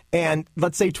 Sweet. And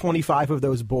let's say 25 of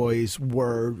those boys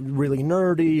were really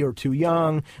nerdy or too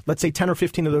young. Let's say 10 or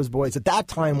 15 of those boys at that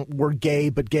time were gay,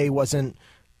 but gay wasn't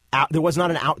out. There was not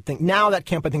an out thing. Now that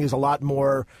camp, I think, is a lot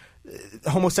more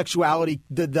homosexuality.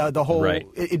 The whole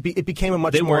it became a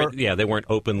much more. They weren't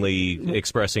openly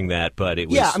expressing that, but it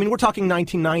was. Yeah, I mean, we're talking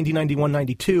 1990, 91,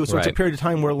 92. So it's a period of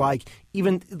time where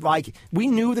we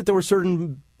knew that there were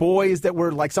certain boys that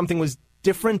were like something was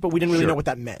different, but we didn't really know what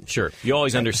that meant. Sure. You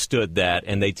always understood that,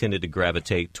 and they tended to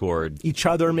gravitate toward each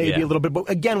other maybe a little bit. But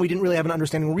again, we didn't really have an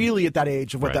understanding really at that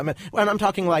age of what that meant. And I'm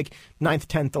talking like 9th,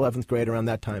 10th, 11th grade, around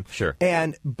that time. Sure.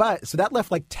 So that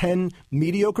left like 10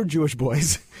 mediocre Jewish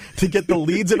boys to get the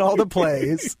leads in all the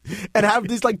plays, and have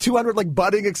these like 200 like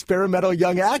budding experimental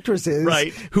young actresses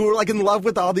who are like in love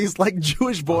with all these like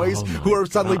Jewish boys who are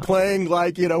suddenly playing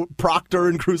like, Proctor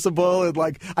and Crucible, and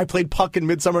like I played Puck in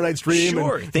Midsummer Night's Dream,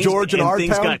 and George and Bard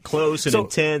things Pound. got close and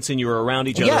intense, and you were around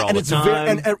each other all and the it's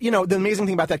time. the amazing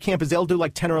thing about that camp is they'll do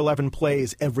like 10 or 11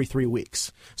 plays every 3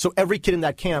 weeks. So every kid in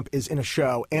that camp is in a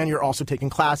show, and you're also taking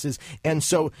classes. And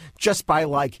so just by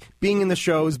like being in the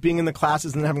shows, being in the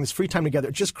classes, and then having this free time together,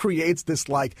 it just creates this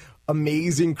like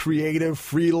amazing, creative,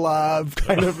 free love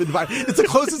kind of environment. It's the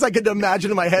closest I could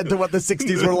imagine in my head to what the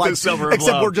 60s were like, summer of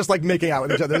except love. we're just like making out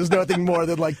with each other. There's nothing more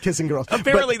than like kissing girls.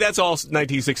 Apparently, that's all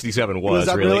 1967 was.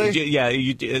 that really? Yeah,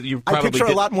 you probably I picture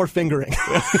a lot more fingering.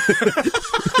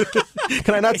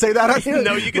 Can I not say that on here?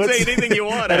 No, you can say anything you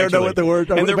want. I don't know what the word.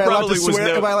 And there probably was swear?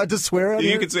 no. Am I allowed to swear? On You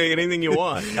here? can say anything you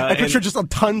want. I picture just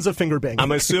tons of finger banging.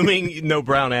 I'm assuming no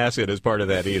brown acid is part of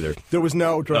that either. There was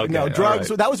no drug. Okay, no drugs.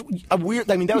 all right. That was a weird.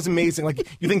 I mean, that was amazing. Like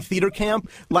you think theater camp?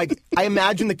 Like I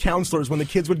imagine the counselors when the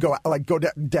kids would go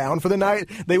down for the night,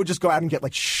 they would just go out and get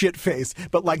like shit faced.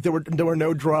 But like there were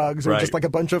no drugs. It was Right. just like a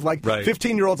bunch of like Right.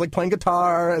 15-year-olds like playing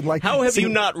guitar and like. How have you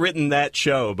singing. not written that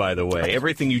show, by the way?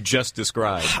 Everything you just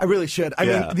described. I really should. I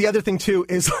mean, the other thing too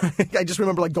is I just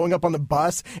remember like going up on the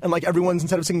bus and like everyone's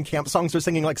instead of singing camp songs, they're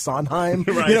singing like Sondheim.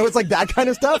 Right. You know, it's like that kind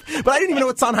of stuff. But I didn't even know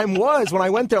what Sondheim was when I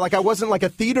went there. Like I wasn't like a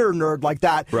theater nerd like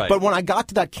that. Right. But when I got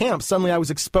to that camp, suddenly I was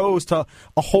exposed to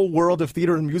a whole world of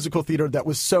theater and musical theater that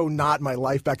was so not my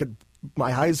life back at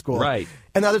my high school. Right.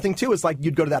 And the other thing too is like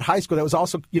you'd go to that high school that was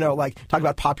also, like talk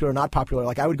about popular or not popular.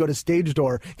 Like I would go to Stage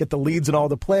Door, get the leads in all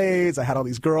the plays. I had all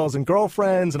these girls and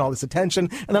girlfriends and all this attention.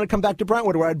 And then I'd come back to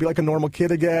Brentwood where I'd be like a normal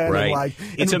kid again. Right. And like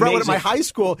It's in Brentwood at amazing. my high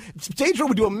school, Stage Door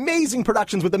would do amazing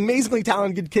productions with amazingly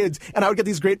talented kids. And I would get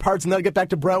these great parts and then I'd get back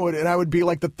to Brentwood and I would be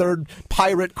like the third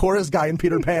pirate chorus guy in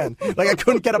Peter Pan. Like I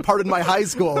couldn't get a part in my high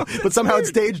school, but somehow at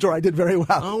Stage Door I did very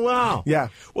well. Oh wow! Yeah.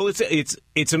 Well,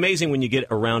 it's amazing when you get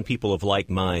around people of like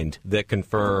mind that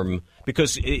confirm,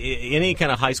 because any kind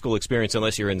of high school experience,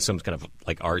 unless you're in some kind of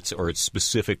like arts or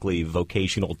specifically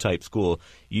vocational type school,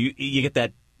 you get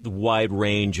that wide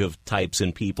range of types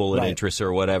and people and Right. interests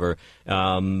or whatever.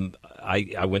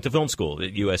 I went to film school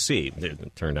at USC.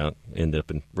 It turned out ended up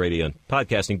in radio and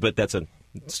podcasting, but that's a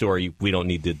story we don't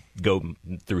need to go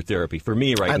through therapy for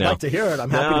me right I'd now. like to hear it. I'm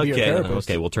happy to be your therapist.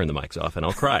 Okay, we'll turn the mics off and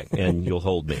I'll cry and you'll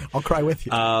hold me. I'll cry with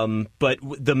you. But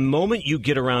the moment you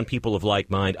get around people of like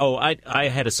mind, I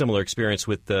had a similar experience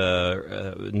with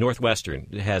Northwestern.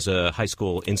 It has a high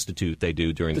school institute they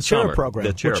do during the Cherub summer. program,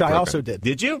 The Cherub which I program. also did.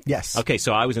 Did you? Yes. Okay,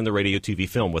 so I was in the radio, TV,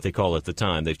 film, what they call it at the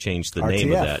time. They've changed the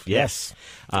name of RTF, that. yes.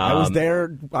 I was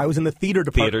there. I was in the theater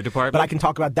department. But I can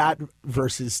talk about that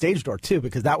versus Stage Door too,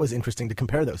 because that was interesting to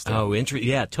compare those two. Oh,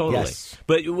 yeah, totally. Yes.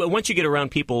 But once you get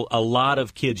around people, a lot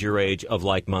of kids your age of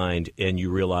like mind, and you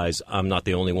realize I'm not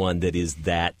the only one that is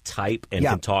that type and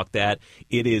Yeah. can talk that,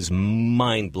 it is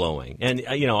mind blowing. And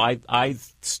I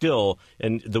still,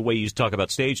 and the way you talk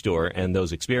about Stage Door and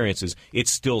those experiences,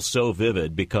 it's still so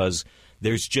vivid because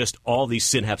there's just all these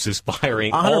synapses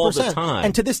firing 100%. all the time.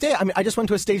 And to this day, I mean, I just went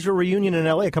to a Stage Door reunion in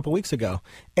LA a couple weeks ago,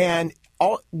 and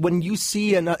when you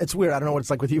see, it's weird. I don't know what it's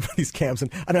like with you for these camps,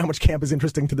 and I don't know how much camp is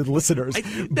interesting to the listeners.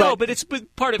 but it's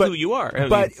part of who you are. I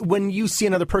But mean, when you see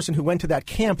another person who went to that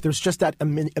camp, there's just that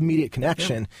immediate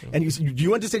connection. Yeah. And you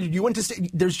went to Stage. You went to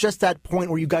Stage. There's just that point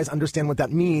where you guys understand what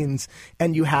that means,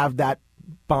 and you have that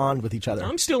bond with each other.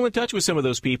 I'm still in touch with some of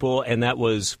those people, and that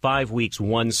was 5 weeks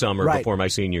one summer Right. before my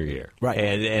senior year. Right.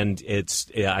 And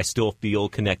I still feel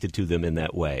connected to them in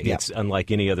that way. Yeah. It's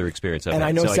unlike any other experience I've And had.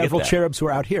 I know So get several that. cherubs who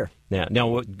are out here.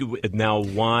 Now,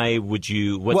 why would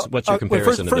you? What's your Well,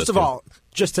 comparison? First to of those all,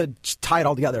 just to tie it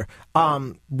all together,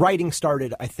 writing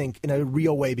started, I think, in a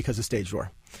real way because of Stage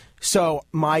Door. So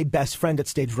my best friend at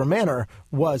Stage Door Manor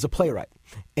was a playwright,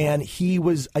 and he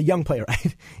was a young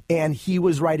playwright, and he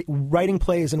was writing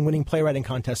plays and winning playwriting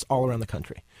contests all around the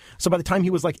country. So by the time he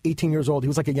was like 18 years old, he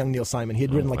was like a young Neil Simon. He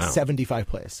had written like 75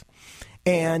 plays.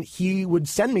 And he would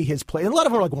send me his play. And a lot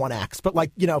of them were like one acts, but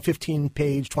like,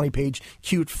 15-page, 20-page,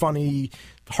 cute, funny,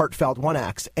 heartfelt one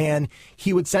acts. And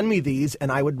he would send me these,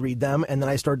 and I would read them. And then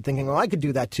I started thinking, well, I could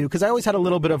do that too, because I always had a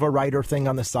little bit of a writer thing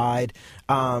on the side,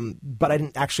 but I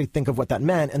didn't actually think of what that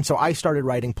meant. And so I started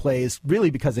writing plays really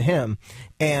because of him,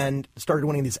 and started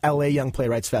winning this LA Young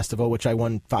Playwrights Festival, which I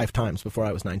won 5 times before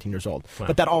I was 19 years old. Wow.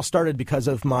 But that all started because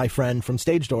of my friend from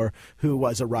Stage Door, who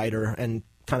was a writer and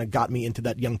kind of got me into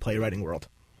that young playwriting world.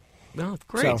 Oh,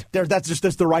 great. So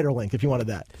that's the writer link if you wanted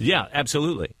that. Yeah,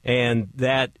 absolutely. And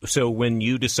so when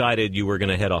you decided you were going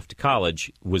to head off to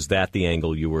college, was that the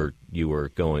angle you were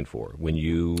going for?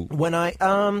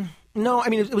 No, I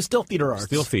mean, it was still theater arts.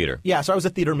 Still theater. Yeah, so I was a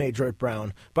theater major at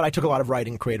Brown, but I took a lot of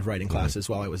creative writing classes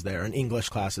while I was there, and English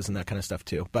classes and that kind of stuff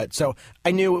too. But so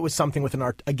I knew it was something with an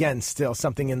art, again, still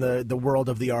something in the world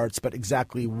of the arts, but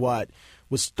exactly what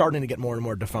was starting to get more and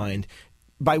more defined.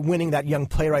 by winning that Young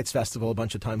Playwrights Festival a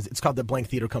bunch of times. It's called the Blank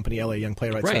Theater Company LA Young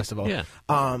Playwrights Festival. Yeah.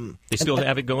 They still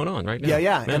have it going on right now.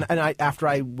 Yeah. And after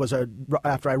I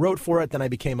wrote for it, then I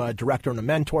became a director and a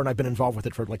mentor, and I've been involved with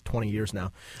it for like 20 years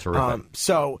now. Terrific.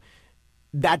 So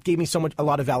that gave me a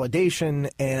lot of validation,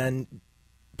 and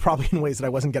probably in ways that I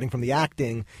wasn't getting from the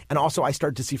acting. And also I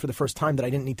started to see for the first time that I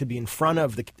didn't need to be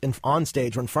on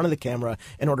stage or in front of the camera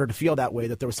in order to feel that way,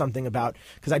 that there was something about,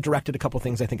 because I directed a couple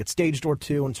things, I think, at Stage Door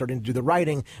too, and starting to do the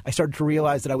writing, I started to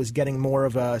realize that I was getting more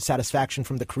of a satisfaction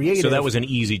from the creative. So that was an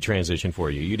easy transition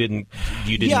for you. You didn't.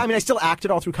 Yeah, I mean, I still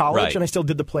acted all through college, Right. and I still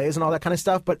did the plays and all that kind of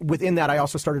stuff. But within that, I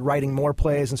also started writing more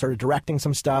plays and started directing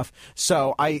some stuff.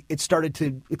 So it started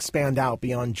to expand out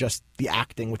beyond just the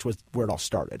acting, which was where it all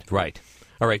started. Right.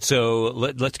 All right, so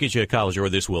let's get you to college, or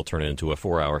this will turn into a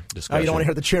 4-hour discussion. You don't want to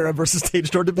hear the Chair versus Stage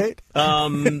Door debate?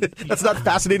 That's not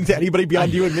fascinating to anybody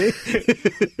beyond you and me.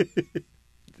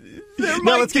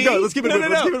 No, let's keep going. Let's keep it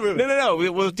moving. No.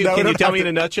 Can you tell me in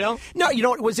a nutshell? No,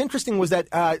 what was interesting was that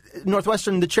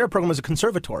Northwestern, the chair program was a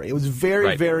conservatory. It was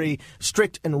very, very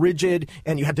strict and rigid,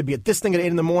 and you had to be at this thing at 8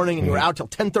 in the morning, and you were out till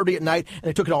 10:30 at night, and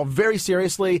they took it all very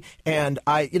seriously. And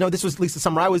this was at least the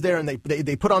summer I was there, and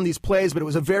they put on these plays, but it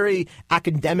was a very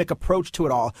academic approach to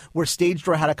it all, where Stage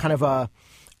Door had a kind of a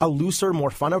looser, more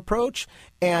fun approach.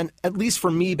 And at least for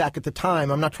me back at the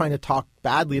time, I'm not trying to talk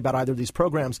badly about either of these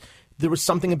programs, there was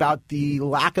something about the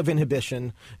lack of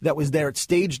inhibition that was there at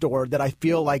Stage Door that I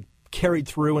feel like carried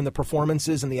through in the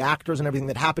performances and the actors and everything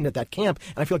that happened at that camp.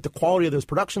 And I feel like the quality of those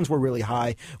productions were really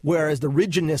high, whereas the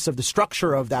rigidness of the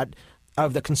structure of that,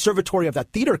 of the conservatory of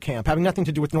that theater camp, having nothing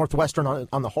to do with Northwestern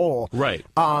on the whole, right,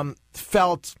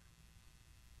 felt,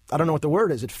 I don't know what the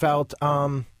word is, it felt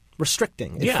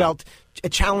restricting. It felt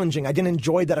challenging. I didn't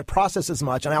enjoy that process as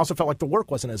much, and I also felt like the work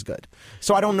wasn't as good.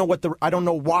 So I don't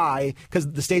know why,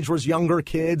 because the stage was younger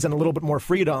kids and a little bit more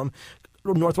freedom.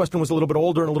 Northwestern was a little bit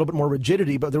older and a little bit more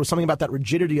rigidity, but there was something about that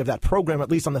rigidity of that program, at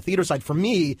least on the theater side, for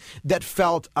me, that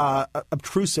felt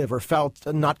obtrusive or felt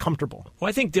not comfortable. Well,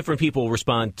 I think different people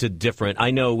respond to different.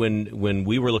 I know when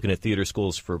we were looking at theater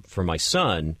schools for my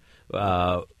son,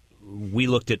 we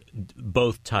looked at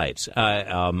both types.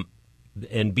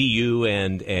 And BU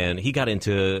and he got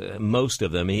into most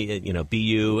of them.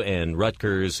 BU and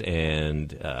Rutgers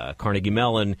and Carnegie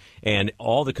Mellon and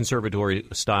all the conservatory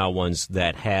style ones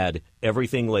that had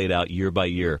everything laid out year by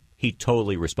year. He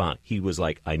totally responded. He was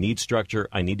like, I need structure.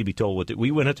 I need to be told what to. We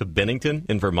went up to Bennington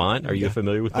in Vermont. Are you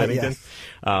familiar with Bennington?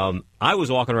 Yes. I was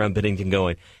walking around Bennington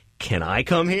going, can I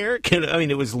come here?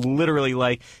 It was literally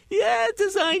like,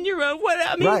 design your own.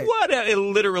 Whatever.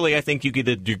 Literally, I think you get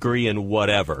a degree in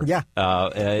whatever. Yeah.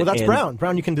 Well, that's Brown.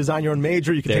 Brown, you can design your own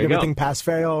major. You can take everything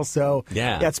pass-fail. So,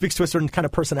 it speaks to a certain kind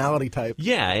of personality type.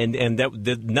 Yeah, and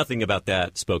nothing about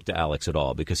that spoke to Alex at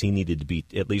all, because he needed to be,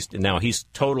 at least now he's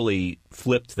totally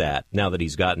flipped that now that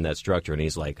he's gotten that structure, and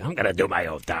he's like, I'm going to do my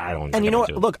own style. And you know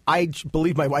what? Look, I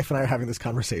believe my wife and I are having this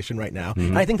conversation right now. Mm-hmm.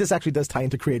 And I think this actually does tie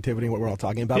into creativity and what we're all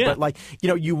talking about. Yeah. But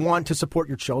you want to support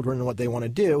your children and what they want to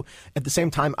do. At the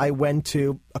same time, I went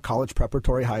to a college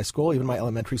preparatory high school. Even my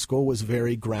elementary school was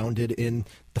very grounded in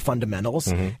the fundamentals.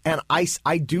 Mm-hmm. And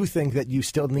I do think that you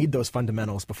still need those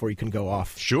fundamentals before you can go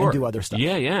off and do other stuff.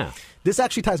 Yeah. This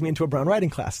actually ties me into a Brown writing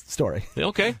class story.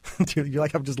 Okay. You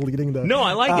like I'm just leading the... No,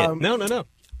 I like it. No.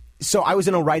 So I was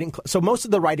in a writing so most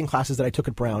of the writing classes that I took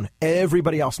at Brown,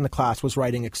 everybody else in the class was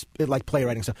writing like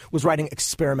playwriting stuff, was writing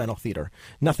experimental theater.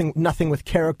 Nothing with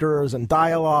characters and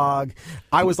dialogue.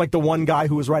 I was like the one guy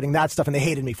who was writing that stuff, and they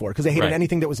hated me for it because they hated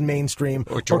anything that was mainstream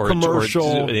or commercial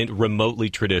or remotely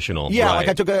traditional. Yeah, right. like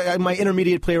I took my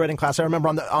intermediate playwriting class. I remember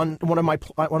on one of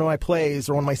my plays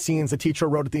or one of my scenes, the teacher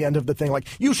wrote at the end of the thing like,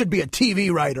 "You should be a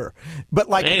TV writer," but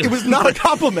it was not a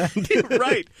compliment.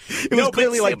 Right. It was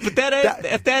clearly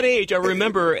at that age, I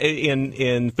remember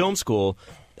in film school,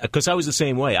 because I was the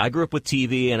same way. I grew up with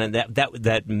TV, and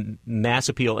that mass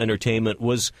appeal entertainment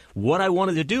was what I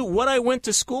wanted to do, what I went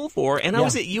to school for, and I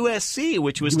was at USC,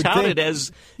 which was touted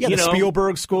as the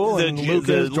Spielberg School and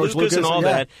George Lucas and all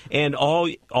that, and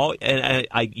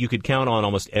you could count on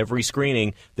almost every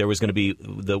screening. There was going to be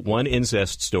the one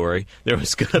incest story. There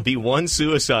was going to be one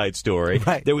suicide story.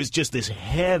 Right. There was just this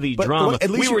heavy drama. Look,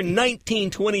 we were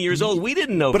 19, 20 years old. We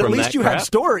didn't know. But from at least that you crap. had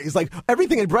stories. Like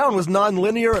everything in Brown was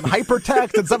non-linear and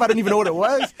hypertext and stuff I didn't even know what it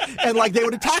was. And they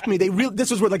would attack me.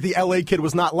 This was what the LA kid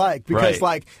was not like, because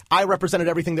I represented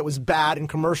everything that was bad and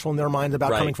commercial in their minds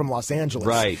about coming from Los Angeles.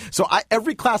 Right. So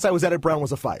every class I was at Brown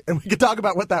was a fight, and we could talk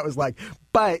about what that was like.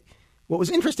 But what was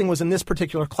interesting was in this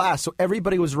particular class, so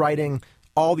everybody was writing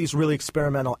all these really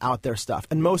experimental out there stuff.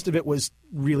 And most of it was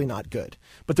really not good.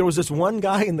 But there was this one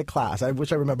guy in the class, I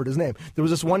wish I remembered his name. There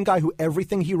was this one guy who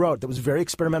everything he wrote that was very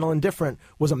experimental and different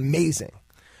was amazing.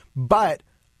 But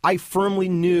I firmly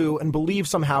knew and believed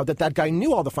somehow that guy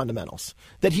knew all the fundamentals,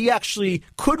 that he actually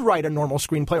could write a normal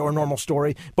screenplay or a normal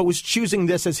story, but was choosing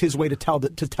this as his way to tell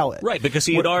it. Right, because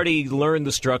he had already learned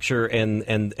the structure and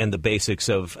the basics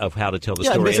of how to tell the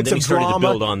story, and then he started drama.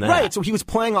 to build on that. Right, so he was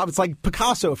playing off. It's like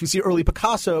Picasso. If you see early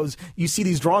Picassos, you see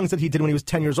these drawings that he did when he was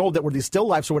 10 years old that were these still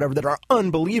lifes or whatever that are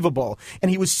unbelievable.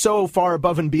 And he was so far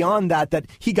above and beyond that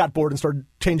he got bored and started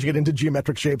changing it into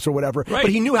geometric shapes or whatever. Right.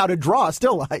 But he knew how to draw a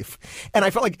still life. And I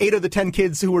felt like 8 of the 10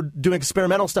 kids who were doing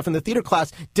experimental stuff in the theater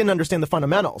class didn't understand the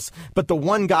fundamentals. But the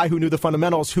one guy who knew the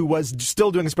fundamentals, who was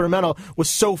still doing experimental, was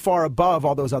so far above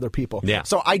all those other people. Yeah.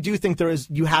 So I do think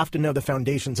you have to know the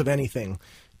foundations of anything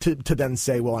to then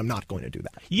say, well, I'm not going to do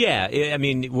that. Yeah, I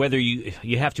mean, whether you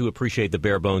have to appreciate the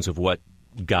bare bones of what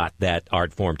got that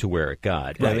art form to where it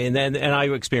got. Right. I mean, and I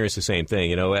experienced the same thing.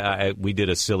 You know, we did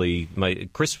a silly.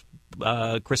 Chris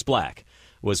Black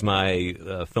was my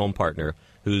film partner,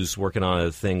 who's working on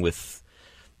a thing with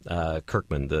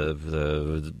Kirkman,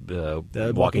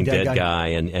 the Walking Dead guy,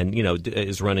 and you know,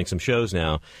 is running some shows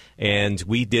now. And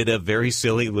we did a very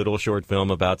silly little short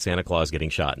film about Santa Claus getting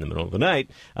shot in the middle of the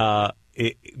night.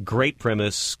 Great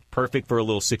premise, perfect for a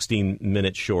little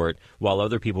 16-minute short, while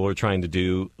other people are trying to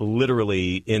do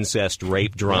literally incest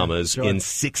rape dramas in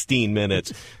 16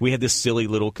 minutes. We had this silly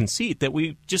little conceit that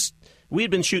we had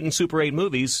been shooting Super 8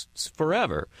 movies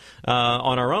forever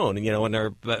on our own. You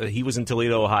know, he was in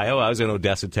Toledo, Ohio. I was in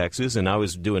Odessa, Texas, and I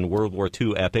was doing World War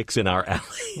II epics in our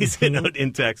alleys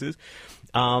in Texas.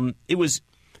 It was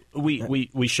we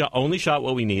only shot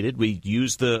what we needed. We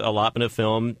used the allotment of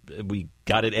film. We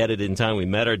got it edited in time. We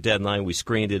met our deadline. We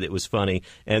screened it. It was funny,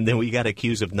 and then we got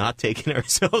accused of not taking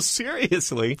ourselves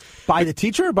seriously by the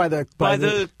teacher, or by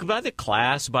the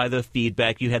class, by the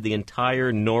feedback. You had the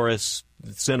entire Norris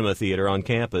Cinema Theater on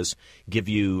campus give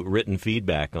you written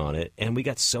feedback on it, and we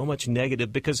got so much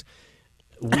negative because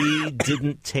we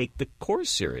didn't take the course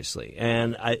seriously.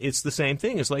 And it's the same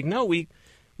thing. It's like, no, we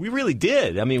really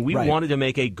did. I mean, we wanted to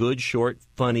make a good, short,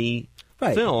 funny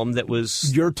film that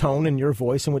was your tone and your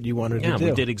voice and what you wanted to do.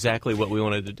 Yeah, we did exactly what we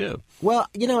wanted to do. Well,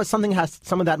 you know, some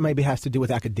of that maybe has to do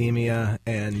with academia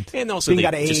and also being the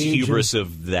that age just hubris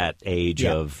of that age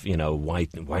of, you know, why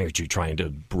aren't you trying to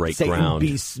break ground?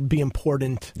 Be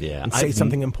important. Yeah, and say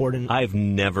something important. I've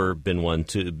never been one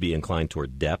to be inclined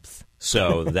toward depth.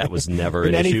 So that was never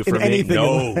an issue for me. Anything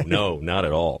No, not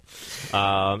at all.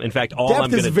 In fact,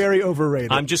 depth is very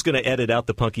overrated. I'm just going to edit out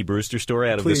the Punky Brewster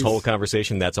story out of this whole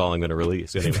conversation. That's all I'm going to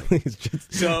release anyway.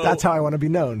 That's how I want to be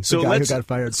known. So the guy who got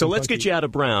fired. So let's get you out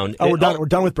of Brown. Oh, we're done. We're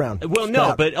done with Brown. Well,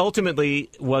 no, but ultimately,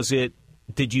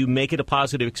 did you make it a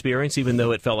positive experience, even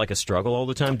though it felt like a struggle all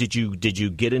the time? Did you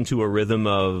get into a rhythm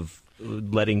of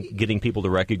getting people to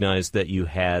recognize that you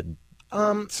had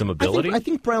some ability? I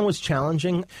think Brown was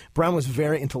challenging. Brown was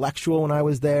very intellectual when I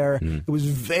was there. It was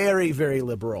very, very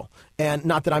liberal. And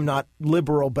not that I'm not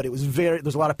liberal, but it was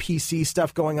there's a lot of PC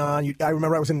stuff going on. I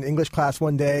remember I was in an English class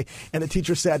one day, and the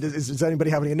teacher said, does anybody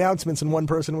have any announcements? And one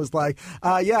person was like,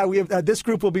 yeah, we have this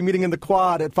group will be meeting in the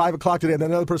quad at 5 o'clock today. And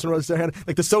then another person raised their hand,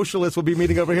 like the socialists will be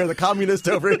meeting over here, the communists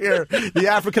over here, the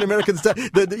African Americans,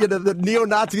 the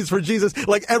neo-Nazis for Jesus.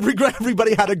 Like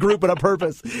everybody had a group and a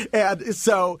purpose. And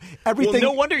so everything. Well,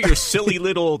 no wonder your silly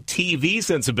little TV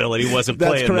sensibility wasn't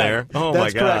playing correct. there. Oh,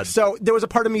 That's my God. Correct. So there was a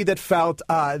part of me that felt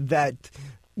that,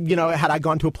 you know, had I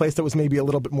gone to a place that was maybe a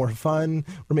little bit more fun,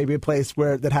 or maybe a place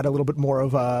that had a little bit more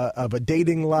of a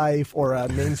dating life or a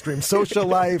mainstream social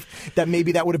life, that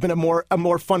maybe that would have been a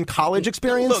more fun college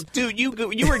experience. Look, dude, you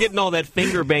were getting all that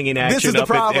finger banging action. This is the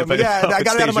problem. I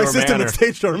got it out of my system at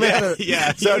Stage Door Manor.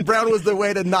 Yeah. So Brown was the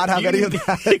way to not have any of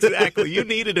that. Exactly. You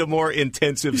needed a more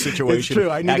intensive situation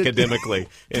academically.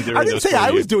 I didn't say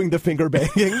I was doing the finger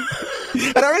banging.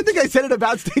 And I don't think I said it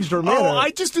about Stage Door Manor. Oh,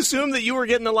 I just assumed that you were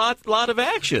getting a lot of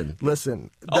action. Listen,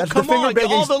 come on,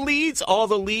 all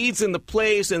the leads in the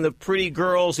plays and the pretty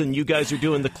girls, and you guys are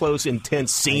doing the close,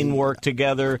 intense scene work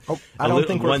together. I don't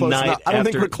think we're close enough. I don't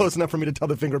think we're close enough for me to tell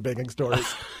the finger banging stories.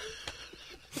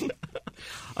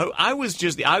 I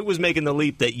was making the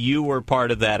leap that you were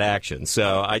part of that action,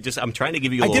 so I'm trying to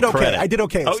give you a little credit. I did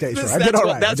okay at Stage Door. I did all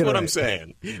right. That's what I'm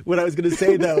saying. What I was going to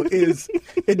say, though, is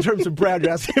in terms of Brown,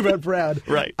 you're asking about Brown.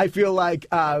 Right. I feel like,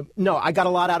 no, I got a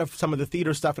lot out of some of the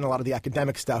theater stuff and a lot of the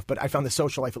academic stuff, but I found the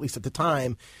social life, at least at the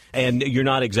time. And you're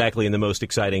not exactly in the most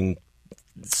exciting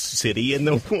city in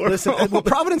the world. Listen, well,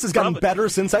 Providence has gotten better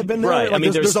since I've been there. Right. Like, I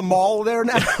mean, there's a mall there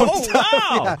now. Oh,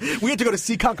 wow. Yeah. We had to go to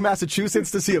Seacock,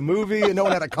 Massachusetts to see a movie, and no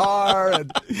one had a car.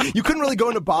 And you couldn't really go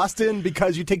into Boston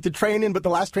because you take the train in, but the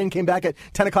last train came back at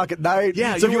 10 o'clock at night.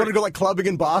 Yeah, so if you wanted to go like clubbing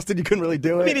in Boston, you couldn't really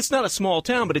do it. I mean, it's not a small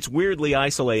town, but it's weirdly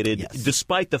isolated, Yes.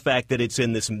 despite the fact that it's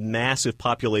in this massive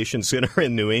population center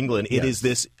in New England. It is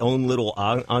this own little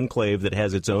enclave that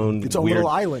has its own Its own weird, little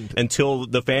island. Until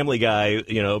the Family Guy,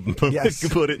 Yes.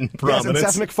 put it in Yes, prominence. and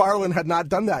Seth MacFarlane had not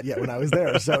done that yet when I was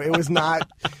there, so it was not.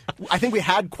 I think we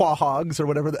had quahogs or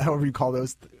whatever, however you call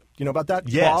those. You know about that?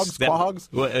 Yes, Quahogs?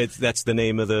 Well, that's the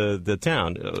name of the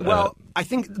town. Well, I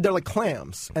think they're like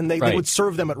clams, and they Right. would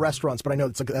serve them at restaurants. But I know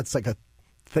that's like a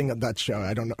thing of that show.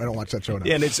 I don't watch that show enough.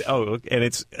 and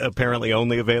it's apparently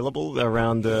only available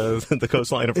around the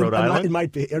coastline of Rhode Island. It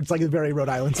might be. It's like a very Rhode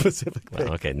Island specific thing.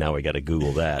 Well, okay, now we got to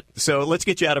Google that. So let's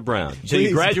get you out of Brown. So you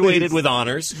Please, graduated please. with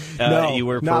honors. No, you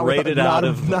were not with- paraded out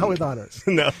of. not with honors.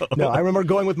 No. No, I remember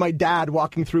going with my dad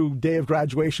walking through day of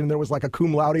graduation. There was like a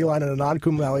cum laude line and a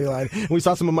non-cum laude line. And we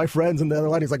saw some of my friends in the other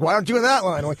line. He's like, "Why aren't you in that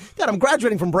line?" I'm like, "Dad, I'm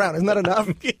graduating from Brown. Isn't that enough?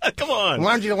 Yeah, come on.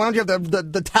 Why don't you have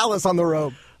the talus on the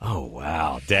robe?" Oh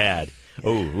wow, Dad.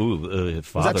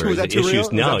 Father. true? Is that too real? Issues?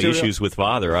 Is No, that too real? issues with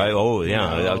father.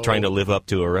 I'm trying to live up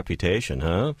to a reputation,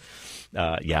 huh?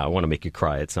 I want to make you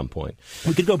cry at some point.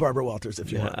 We could go Barbara Walters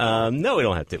if you want. No, we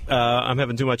don't have to. I'm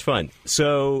having too much fun.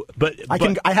 So,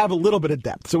 I have a little bit of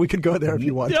depth, so we could go there if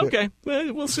you want to. Okay,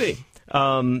 well, we'll see.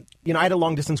 I had a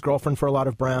long distance girlfriend for a lot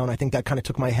of Brown. I think that kind of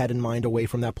took my head and mind away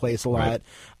from that place a lot.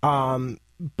 Right.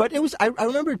 But it was, I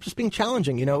remember it just being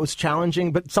challenging. It was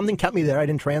challenging, but something kept me there. I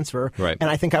didn't transfer. Right. And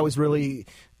I think I was really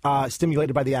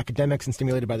stimulated by the academics and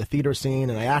stimulated by the theater scene.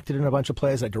 And I acted in a bunch of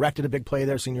plays. I directed a big play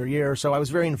there senior year. So I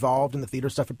was very involved in the theater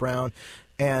stuff at Brown.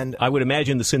 And I would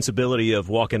imagine the sensibility of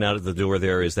walking out of the door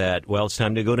there is that, well, it's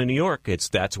time to go to New York.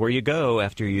 That's where you go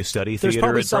after you study theater at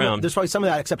Brown. There's probably some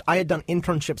of that, except I had done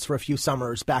internships for a few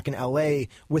summers back in L.A.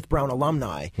 with Brown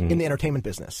alumni in the entertainment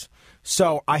business.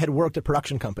 So I had worked at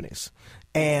production companies.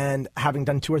 And having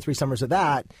done 2 or 3 summers of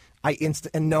that,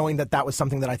 and knowing that was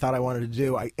something that I thought I wanted to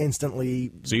do, I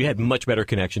instantly... So you had much better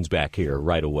connections back here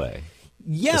right away.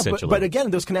 Yeah, but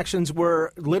again, those connections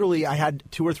were literally, I had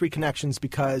 2 or 3 connections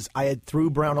because I had, through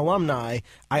Brown alumni,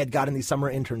 I had gotten these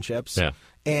summer internships. Yeah.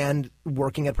 And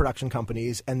working at production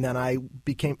companies, and then I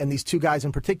became, and these 2 guys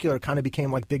in particular kind of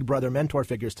became like big brother mentor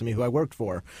figures to me who I worked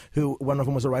for, who one of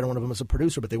them was a writer, one of them was a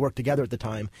producer, but they worked together at the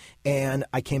time. And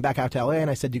I came back out to LA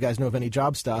and I said, "Do you guys know of any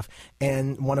job stuff?"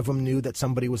 And one of them knew that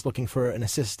somebody was looking for an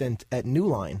assistant at New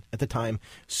Line at the time.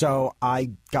 So I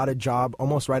got a job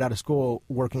almost right out of school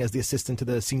working as the assistant to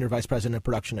the senior vice president of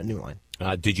production at New Line.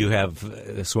 Did you have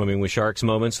swimming with sharks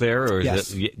moments there? Or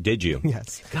Yes. Did you?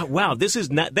 Yes. God, wow,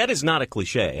 that is not a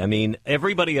cliche. I mean,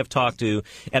 everybody I've talked to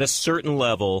at a certain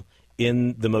level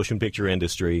in the motion picture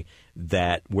industry,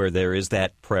 that where there is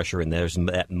that pressure and there's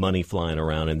that money flying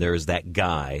around and there's that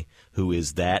guy who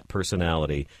is that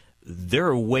personality, there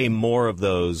are way more of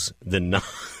those than not.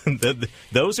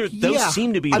 Those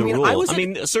seem to be the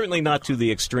rule. Certainly not to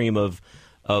the extreme of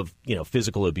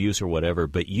physical abuse or whatever,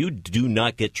 but you do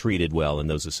not get treated well in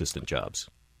those assistant jobs.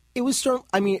 It was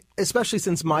especially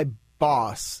since my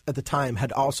boss at the time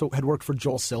had worked for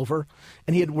Joel Silver,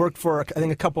 and he had worked for, I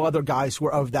think, a couple other guys who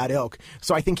were of that ilk.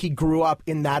 So I think he grew up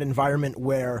in that environment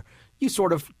where you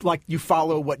sort of you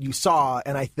follow what you saw,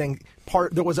 and I think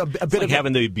there was a bit like of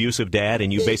having the abusive dad,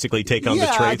 and you basically take on the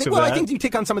traits of that. I think you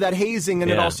take on some of that hazing,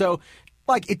 and it also.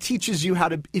 It teaches you how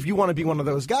to, if you want to be one of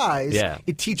those guys,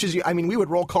 it teaches you, we would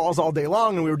roll calls all day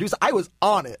long and we would do, I was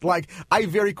on it. I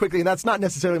very quickly, and that's not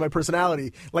necessarily my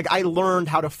personality, I learned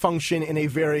how to function in a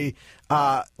very,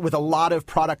 with a lot of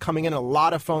product coming in, a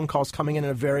lot of phone calls coming in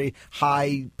a very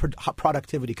high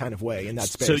productivity kind of way in that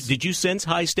space. So did you sense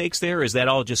high stakes there, or is that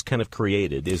all just kind of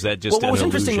created? Is that just what was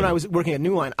interesting illusion? when I was working at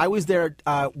New Line, I was there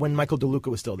when Michael DeLuca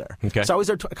was still there. Okay. So I was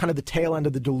there kind of the tail end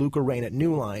of the DeLuca reign at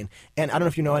New Line, and I don't know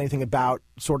if you know anything about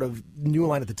sort of New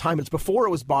Line at the time. It's before it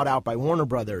was bought out by Warner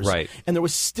Brothers. Right. And there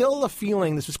was still a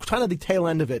feeling, this was kind of the tail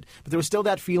end of it, but there was still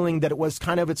that feeling that it was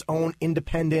kind of its own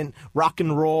independent rock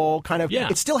and roll kind of,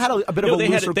 it still had a bit of a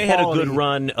looser They quality. had a good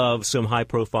run of some high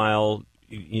profile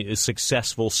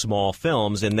successful small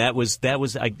films, and that was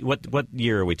what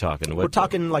year are we talking? We're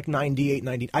talking like 98,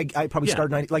 90. I probably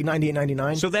started 98,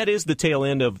 99. So that is the tail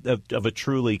end of a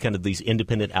truly kind of these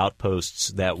independent outposts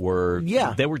that were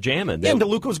jamming. And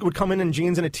DeLuca would come in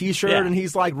jeans and a T-shirt, and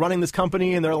he's running this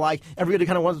company, and they're everybody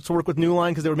kind of wants to work with New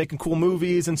Line because they were making cool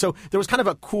movies, and so there was kind of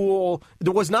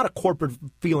there was not a corporate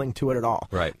feeling to it at all.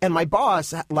 Right. And my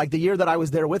boss, the year that I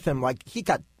was there with him, he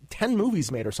got 10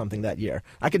 movies made or something that year.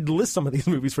 I could list some of these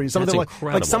movies for you. Some That's of them,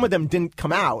 incredible. like some of them didn't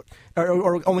come out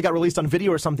or only got released on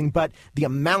video or something. But the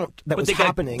amount that was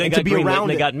happening, they and got to be greenlit around and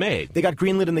they it, got made. they got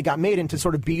greenlit and they got made, and to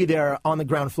sort of be there on the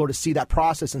ground floor to see that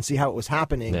process and see how it was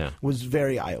happening was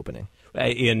very eye-opening.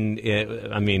 In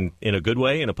a good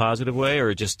way, in a positive way,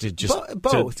 or just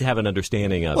both. to have an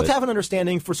understanding of Well, it. to have an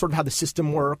understanding for sort of how the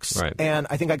system works. Right. And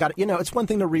I think I got, it's one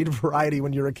thing to read Variety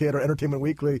when you're a kid or Entertainment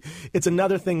Weekly. It's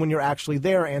another thing when you're actually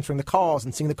there answering the calls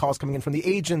and seeing the calls coming in from the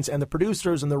agents and the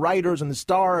producers and the writers and the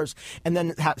stars. And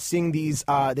then seeing these,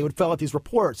 they would fill out these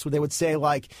reports where they would say,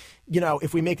 like,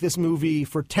 if we make this movie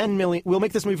for $10 million, we'll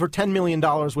make this movie for $10 million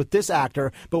with this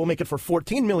actor, but we'll make it for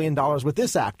 $14 million with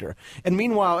this actor. And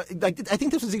meanwhile, like, I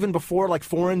think this was even before like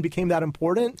Foreign became that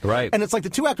important. Right. And it's like the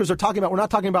two actors are talking about, we're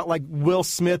not talking about like Will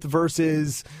Smith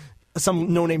versus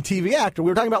some no-name TV actor.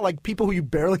 We were talking about like people who you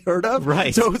barely heard of.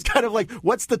 Right. So it was kind of like,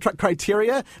 what's the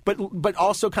criteria? But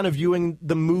also kind of viewing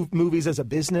the movies as a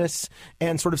business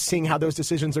and sort of seeing how those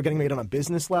decisions are getting made on a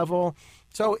business level.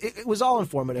 So it was all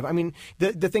informative. I mean,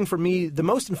 the thing for me, the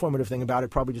most informative thing about it,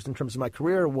 probably just in terms of my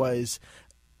career, was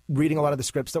reading a lot of the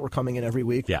scripts that were coming in every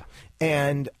week. Yeah.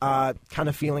 And kind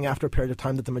of feeling after a period of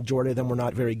time that the majority of them were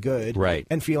not very good. Right.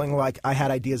 And feeling like I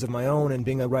had ideas of my own and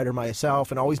being a writer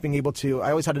myself and always being able to,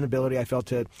 I always had an ability, I felt,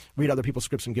 to read other people's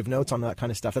scripts and give notes on that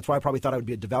kind of stuff. That's why I probably thought I would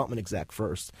be a development exec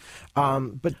first.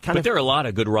 But there are a lot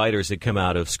of good writers that come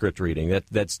out of script reading.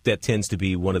 That tends to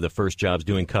be one of the first jobs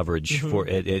doing coverage for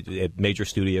at major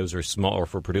studios or small or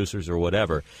for producers or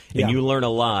whatever. And you learn a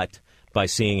lot by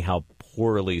seeing how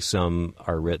poorly some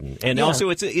are written. And also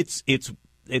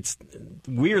it's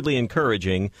weirdly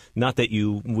encouraging, not that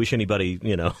you wish anybody,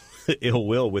 ill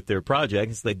will with their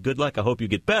project. It's like, good luck, I hope you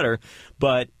get better,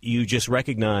 but you just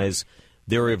recognize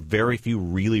there are very few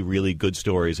really, really good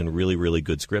stories and really, really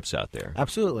good scripts out there.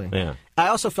 Absolutely. Yeah. I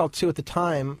also felt, too, at the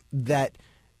time that,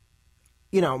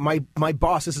 my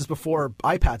boss, this is before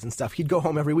iPads and stuff, he'd go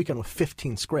home every weekend with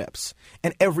 15 scripts.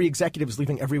 And every executive is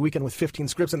leaving every weekend with 15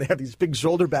 scripts, and they have these big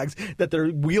shoulder bags that they're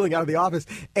wheeling out of the office.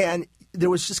 And there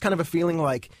was just kind of a feeling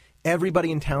like everybody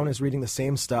in town is reading the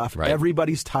same stuff. Right.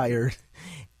 Everybody's tired.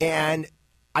 And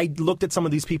I looked at some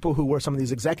of these people who were some of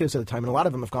these executives at the time, and a lot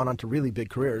of them have gone on to really big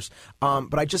careers.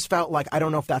 But I just felt like I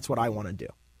don't know if that's what I want to do.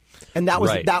 And that was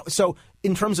that. So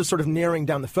in terms of sort of narrowing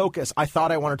down the focus, I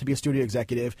thought I wanted to be a studio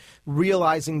executive,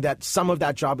 realizing that some of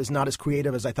that job is not as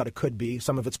creative as I thought it could be.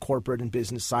 Some of it's corporate and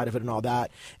business side of it and all that.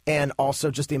 And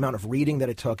also just the amount of reading that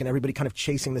it took and everybody kind of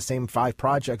chasing the same 5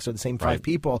 projects or the same 5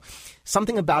 people.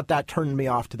 Something about that turned me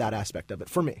off to that aspect of it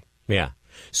for me. Yeah.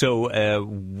 So at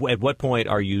what point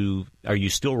are you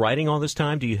still writing all this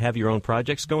time? Do you have your own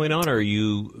projects going on, or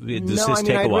does this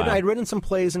take a while? I'd written some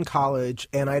plays in college,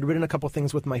 and I'd written a couple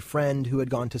things with my friend who had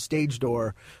gone to Stage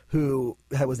Door, who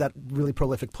was that really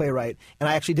prolific playwright. And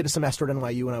I actually did a semester at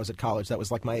NYU when I was at college. That was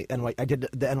like I did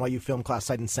the NYU film class,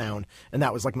 Sight and Sound, and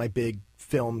that was like my big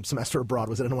film semester abroad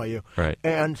was at NYU. Right.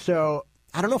 And so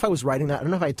I don't know if I was writing that. I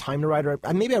don't know if I had time to write it.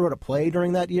 Maybe I wrote a play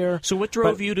during that year. So what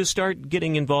drove you to start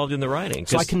getting involved in the writing?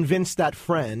 So I convinced that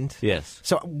friend. Yes.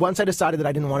 So once I decided that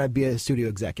I didn't want to be a studio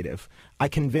executive, I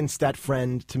convinced that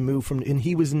friend to move and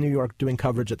he was in New York doing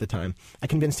coverage at the time. I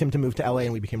convinced him to move to LA,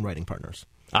 and we became writing partners.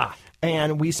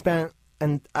 And we spent,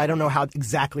 and I don't know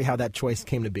exactly how that choice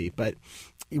came to be, but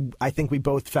I think we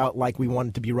both felt like we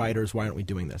wanted to be writers. Why aren't we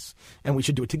doing this? And we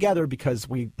should do it together because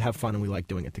we have fun and we like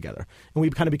doing it together. And we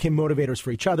kind of became motivators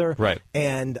for each other. Right.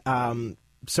 And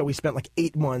so we spent like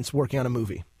 8 months working on a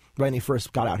movie right when he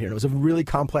first got out here. And it was a really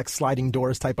complex sliding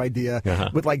doors type idea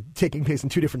with like taking place in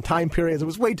 2 different time periods. It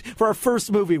was for our first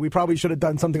movie, we probably should have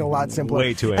done something a lot simpler.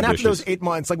 Way too ambitious. And after those 8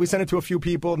 months, like we sent it to a few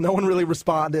people, no one really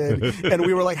responded. And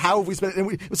we were like, how have we spent it?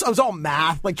 And it was all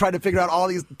math, like trying to figure out all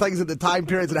these things in the time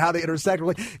periods and how they intersect. We're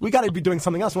like, we got to be doing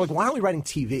something else. We're like, why aren't we writing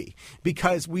TV?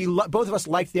 Because both of us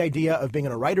liked the idea of being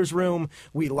in a writer's room.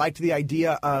 We liked the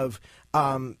idea of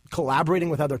collaborating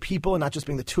with other people and not just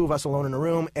being the 2 of us alone in a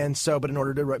room. And so, but in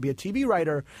order to be a TV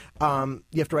writer,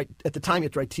 you have to write, at the time, you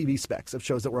have to write TV specs of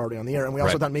shows that were already on the air. And we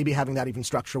also thought maybe having that even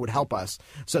structure would help us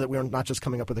so that we're not just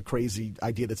coming up with a crazy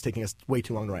idea that's taking us way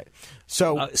too long to write.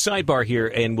 So, sidebar here,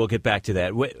 and we'll get back to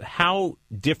that. How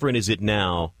different is it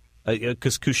now?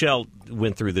 Because Kushel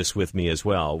went through this with me as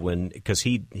well, because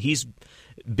he's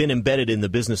been embedded in the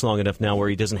business long enough now where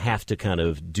he doesn't have to kind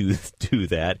of do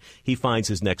that. He finds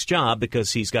his next job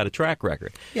because he's got a track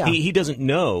record. Yeah. He doesn't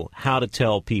know how to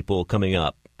tell people coming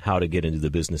up how to get into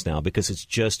the business now because it's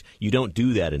just, you don't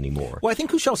do that anymore. Well, I think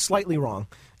Kushel's slightly wrong.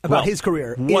 about his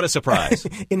career. What a surprise.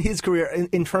 In his career,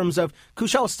 in terms of,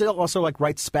 Kuchel still also like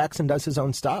writes specs and does his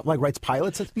own stuff, like writes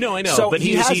pilots. No, I know, so but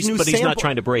he's not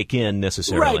trying to break in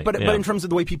necessarily. Right, but in terms of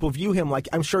the way people view him, like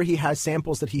I'm sure he has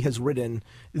samples that he has written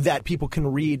that people can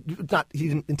read. Not he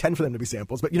didn't intend for them to be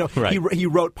samples, but right. he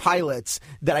wrote pilots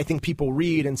that I think people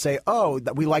read and say, oh,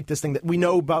 that we like this thing that we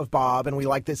know about Bob, and we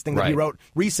like this thing that he wrote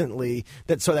recently.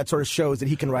 That sort of shows that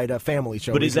he can write a family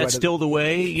show. But is that still the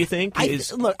way you think?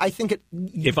 Look, I think it.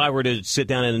 If I were to sit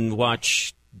down and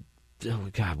watch, oh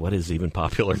God, what is even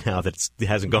popular now that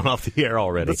hasn't gone off the air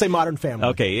already? Let's say Modern Family.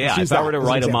 Okay, yeah. If I were to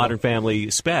write a Modern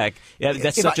Family spec,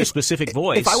 that's such a specific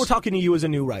voice. If I were talking to you as a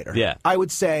new writer, I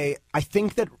would say I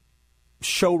think that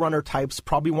showrunner types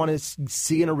probably want to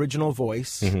see an original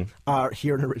voice,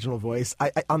 hear an original voice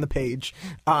on the page.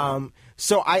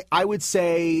 So I would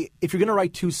say if you're going to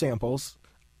write 2 samples,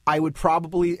 I would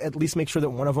probably at least make sure that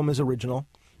one of them is original.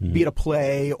 Be it a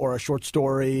play or a short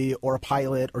story or a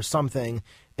pilot or something,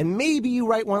 and maybe you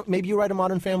write one. Maybe you write a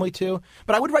Modern Family too.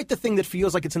 But I would write the thing that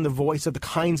feels like it's in the voice of the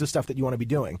kinds of stuff that you want to be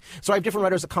doing. So I have different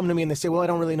writers that come to me and they say, "Well, I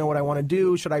don't really know what I want to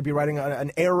do. Should I be writing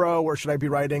an Arrow, or should I be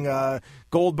writing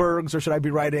Goldbergs, or should I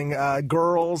be writing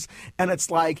Girls?" And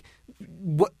it's like,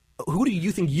 what? Who do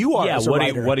you think you are as a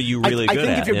writer? What are you really good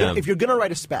at? I think if you're going to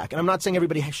write a spec, and I'm not saying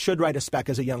everybody should write a spec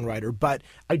as a young writer, but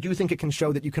I do think it can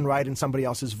show that you can write in somebody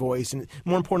else's voice, and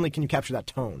more importantly, can you capture that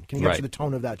tone? Can you capture the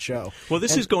tone of that show? Well,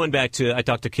 this is going back to, I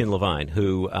talked to Ken Levine,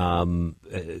 who,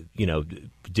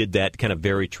 did that kind of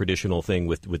very traditional thing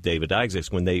with David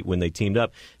Isaacs when they teamed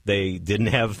up. They didn't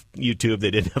have YouTube. They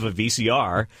didn't have a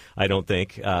VCR, I don't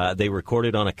think. They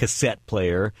recorded on a cassette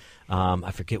player.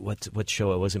 I forget what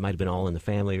show it was. It might have been All in the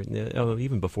Family.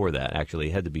 Even before that, actually.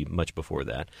 It had to be much before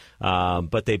that.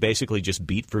 But they basically just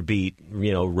beat for beat,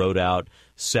 wrote out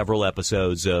several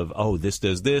episodes of, this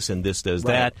does this and this does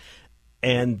that.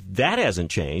 And that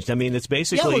hasn't changed. I mean, it's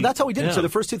basically... Yeah, well, that's how we did it. So the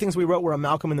first 2 things we wrote were a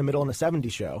Malcolm in the Middle and a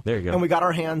 70s show. There you go. And we got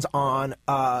our hands on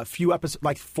a few episodes,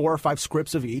 like 4 or 5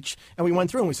 scripts of each, and we went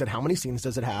through and we said, how many scenes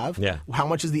does it have? Yeah. How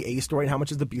much is the A story and how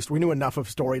much is the B story? We knew enough of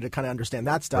story to kind of understand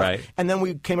that stuff. Right. And then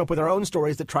we came up with our own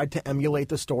stories that tried to emulate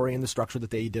the story and the structure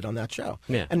that they did on that show.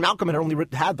 Yeah. And Malcolm had only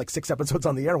had like 6 episodes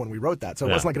on the air when we wrote that, so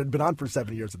it wasn't like it had been on for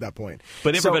 7 years at that point.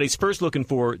 But everybody's first looking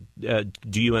for,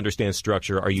 do you understand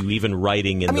structure? Are you even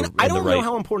writing in the right... I don't know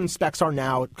how important specs are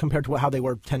now compared to how they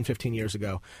were 10, 15 years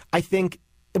ago. I think,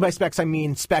 by specs, I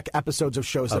mean spec episodes of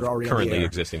shows that are already currently on the air.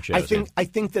 Existing shows. I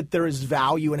think that there is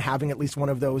value in having at least one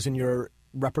of those in your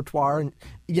repertoire, and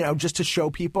just to show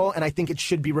people, and I think it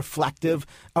should be reflective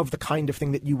of the kind of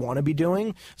thing that you want to be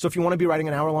doing. So if you want to be writing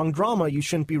an hour-long drama, you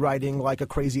shouldn't be writing like a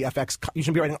crazy FX. You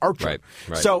shouldn't be writing Archer.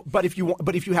 Right. So, but if you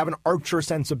have an Archer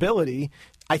sensibility,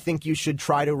 I think you should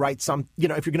try to write some.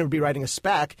 If you're going to be writing a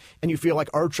spec and you feel like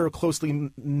Archer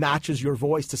closely matches your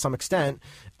voice to some extent,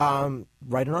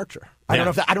 write an Archer. I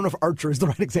don't know if Archer is the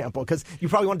right example, because you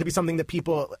probably want it to be something that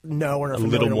people know or are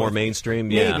familiar with. A little more mainstream,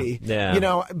 maybe.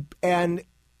 Yeah.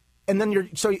 And then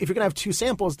if you're going to have 2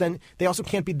 samples, then they also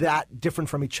can't be that different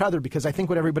from each other, because I think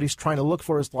what everybody's trying to look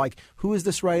for is like, who is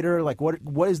this writer? Like,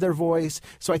 what is their voice?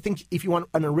 So I think if you want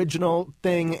an original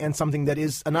thing and something that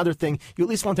is another thing, you at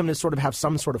least want them to sort of have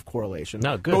some sort of correlation.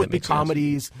 No, good. Both be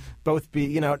comedies, both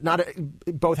be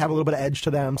both have a little bit of edge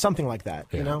to them, something like that.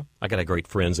 Yeah. I got a great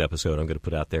Friends episode I'm going to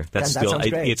put out there. That's that sounds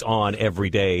great. It's on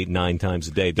every day, 9 times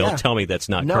a day. Don't tell me that's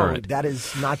not current. No, that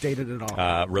is not dated at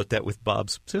all. Wrote that with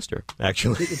Bob's sister,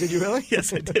 actually. Did you really?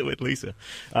 Yes, I did with Lisa.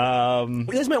 You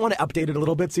guys might want to update it a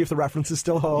little bit, see if the references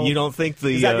still hold. You don't think the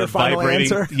is that your final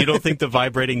vibrating? Answer? You don't think the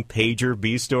vibrating pager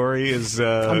B story is?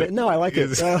 No, I like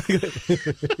it.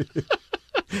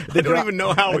 I don't even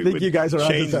know how I think you guys are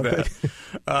change onto that.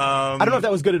 I don't know if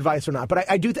that was good advice or not,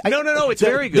 but I do. No, it's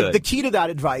very good. The key to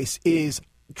that advice is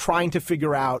trying to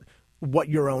figure out what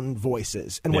your own voice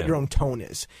is and what your own tone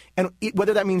is, and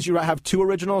whether that means you have 2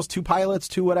 originals, 2 pilots,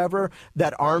 2 whatever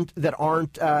that aren't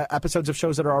episodes of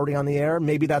shows that are already on the air.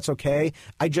 Maybe that's okay.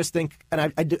 I just think,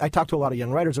 and I talk to a lot of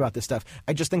young writers about this stuff.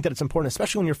 I just think that it's important,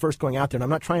 especially when you're first going out there. And I'm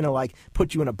not trying to like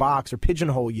put you in a box or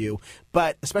pigeonhole you,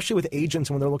 but especially with agents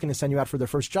when they're looking to send you out for their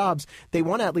first jobs, they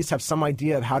want to at least have some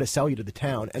idea of how to sell you to the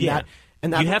town. And that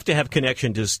you have to have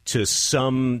connection to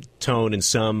some tone and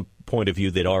some point of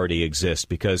view that already exists,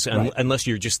 because unless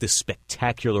you're just this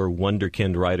spectacular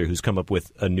wonderkind writer who's come up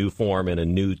with a new form and a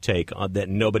new take that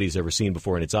nobody's ever seen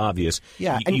before and it's obvious, you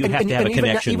have to have a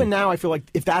connection. Even now, I feel like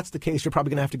if that's the case, you're probably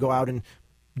going to have to go out and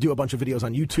do a bunch of videos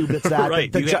on YouTube that's that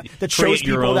Right. that shows create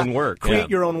your people own that work. create Yeah.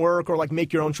 your own work, or like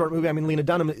make your own short movie. I mean, Lena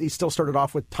Dunham, he still started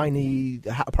off with tiny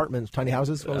apartments, tiny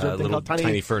houses. What was that thing Little called?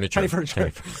 tiny furniture. Tiny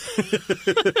furniture.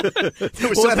 There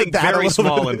was We'll something edit that a very little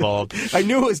small bit. involved. I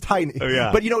knew it was tiny. Oh,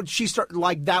 yeah. But, she started,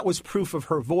 like, that was proof of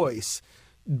her voice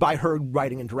by her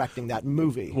writing and directing that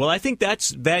movie. Well, I think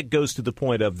that goes to the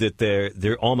point of that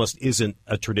there almost isn't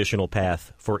a traditional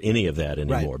path for any of that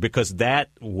anymore, Right. because that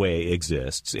way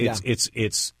exists.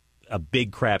 It's a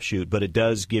big crapshoot, but it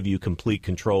does give you complete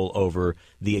control over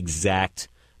the exact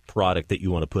product that you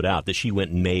want to put out. That she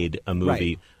went and made a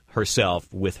movie Right. herself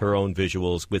with her own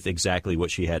visuals, with exactly what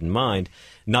she had in mind.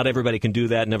 Not everybody can do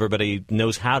that, and everybody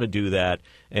knows how to do that.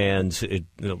 And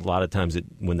a lot of times,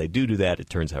 when they do that, it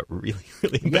turns out really,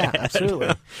 really bad. Yeah,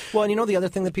 absolutely. Well, and the other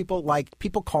thing that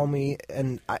people call me,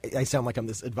 and I sound like I'm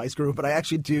this advice guru, but I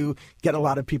actually do get a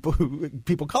lot of people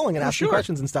calling and asking sure.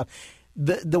 questions and stuff.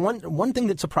 The one thing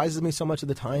that surprises me so much of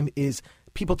the time is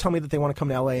people tell me that they want to come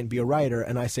to LA and be a writer,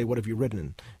 and I say, "What have you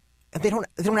written?" And they don't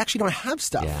have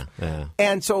stuff. Yeah.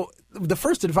 And so the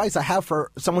first advice I have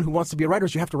for someone who wants to be a writer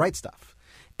is you have to write stuff.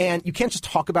 And you can't just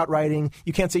talk about writing.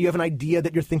 You can't say you have an idea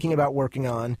that you're thinking about working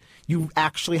on. You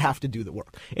actually have to do the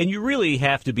work. And you really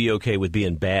have to be okay with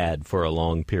being bad for a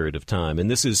long period of time.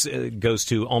 And this goes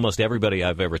to almost everybody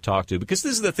I've ever talked to, because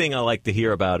this is the thing I like to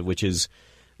hear about, which is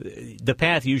the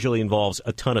path usually involves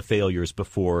a ton of failures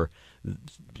before,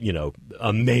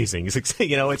 amazing. It's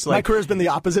like My career's been the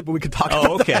opposite, but we could talk about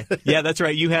Oh, okay. that. Yeah, that's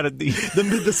right. You had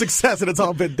the success, and it's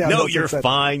all been downhill. No, you're success.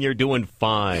 fine. You're doing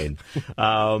fine.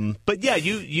 But yeah,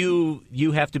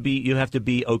 you have to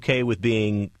be okay with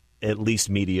being at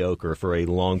least mediocre for a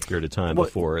long period of time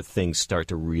before things start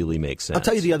to really make sense. I'll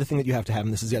tell you the other thing that you have to have,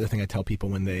 and this is the other thing I tell people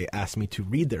when they ask me to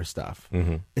read their stuff,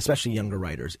 especially younger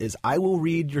writers, is I will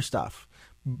read your stuff,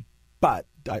 but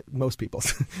most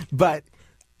people's, but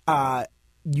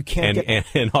you can't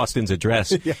and Austin's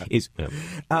address is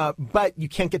but you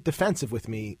can't get defensive with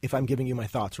me if I'm giving you my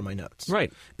thoughts or my notes.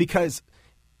 Right. Because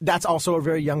that's also a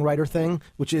very young writer thing,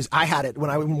 which is I had it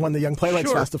when I won the Young Playwrights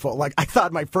Sure. Festival. Like, I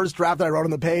thought my first draft that I wrote on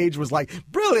the page was like,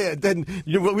 brilliant, and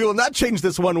we will not change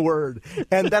this one word.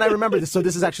 And then I remember this. So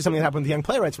this is actually something that happened with the Young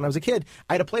Playwrights. When I was a kid,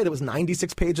 I had a play that was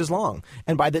 96 pages long.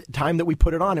 And by the time that we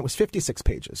put it on, it was 56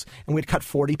 pages. And we'd cut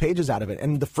 40 pages out of it.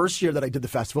 And the first year that I did the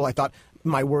festival, I thought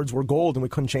my words were gold and we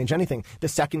couldn't change anything. The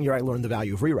second year, I learned the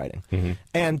value of rewriting.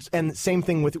 And same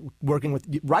thing with working with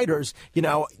writers.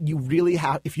 You really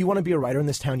have, if you want to be a writer in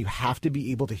this town, you have to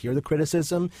be able to hear the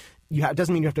criticism. It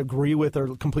doesn't mean you have to agree with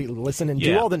or completely listen and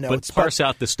do all the notes. But parse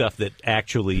out the stuff that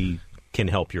actually can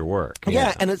help your work.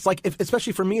 Yeah, and it's like,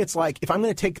 especially for me, it's like if I'm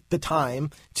going to take the time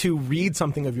to read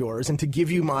something of yours and to give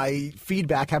you my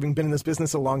feedback, having been in this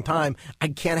business a long time, I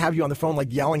can't have you on the phone like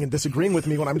yelling and disagreeing with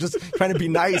me when I'm just trying to be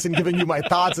nice and giving you my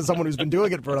thoughts as someone who's been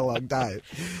doing it for a long time.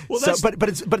 Well, but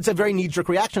it's a very knee-jerk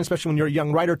reaction, especially when you're a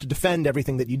young writer, to defend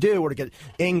everything that you do or to get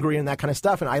angry and that kind of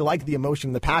stuff. And I like the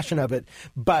emotion, the passion of it.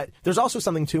 But there's also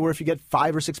something too where if you get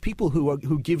 5 or 6 people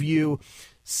who give you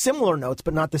similar notes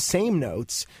but not the same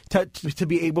notes, to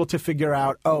be able to figure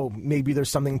out, maybe there's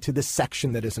something to this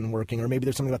section that isn't working, or maybe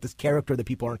there's something about this character that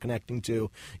people aren't connecting to,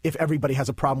 if everybody has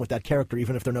a problem with that character,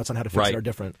 even if their notes on how to fix it are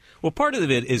different. Well, part of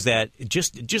it is that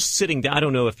just sitting down, I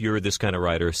don't know if you're this kind of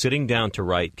writer, sitting down to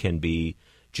write can be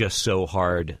just so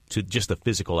hard, to just the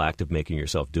physical act of making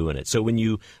yourself doing it. So when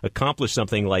you accomplish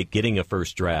something like getting a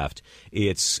first draft,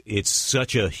 it's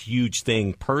such a huge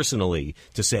thing personally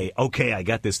to say, okay, I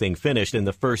got this thing finished, and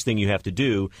the first thing you have to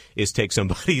do is take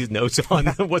somebody's notes on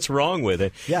what's wrong with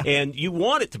it. Yeah. And you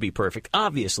want it to be perfect,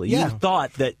 obviously. Yeah. You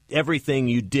thought that everything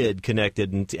you did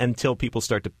connected until people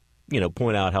start to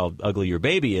point out how ugly your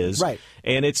baby is. Right.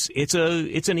 And it's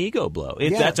an ego blow.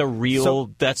 Yeah.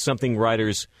 That's something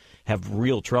writers have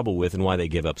real trouble with, and why they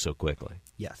give up so quickly.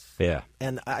 Yes. Yeah.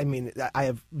 And I mean, I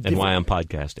have... And why I'm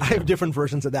podcasting. I have different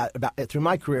versions of that through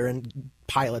my career, and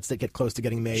pilots that get close to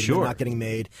getting made Sure. and not getting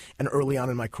made. And early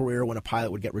on in my career, when a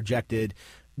pilot would get rejected,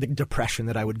 the depression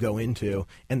that I would go into,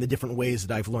 and the different ways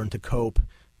that I've learned to cope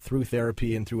through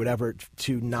therapy and through whatever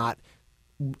to not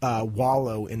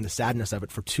wallow in the sadness of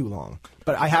it for too long.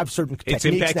 But I have certain techniques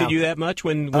It's impacted now. you that much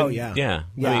when Oh, yeah. Yeah.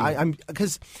 Yeah, I mean,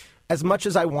 because as much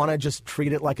as I want to just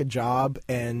treat it like a job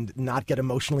and not get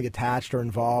emotionally attached or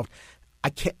involved, I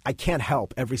can't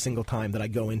help every single time that I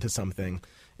go into something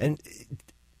and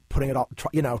putting it all,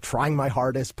 trying my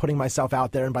hardest, putting myself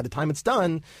out there, and by the time it's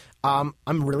done, I'm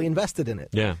really invested in it.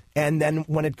 Yeah. And then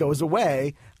when it goes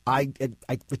away, I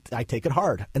take it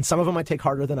hard. And some of them I take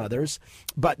harder than others.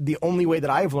 But the only way that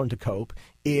I've learned to cope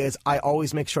is I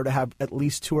always make sure to have at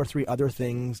least 2 or 3 other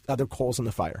coals in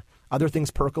the fire, other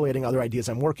things percolating, other ideas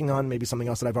I'm working on, maybe something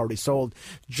else that I've already sold,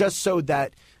 just so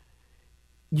that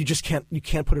you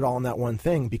can't put it all in that one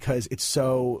thing, because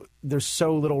there's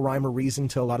so little rhyme or reason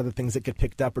to a lot of the things that get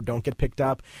picked up or don't get picked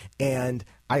up. And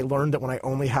I learned that when I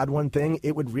only had one thing,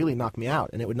 it would really knock me out,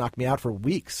 and it would knock me out for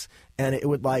weeks. And it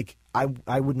would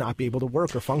I would not be able to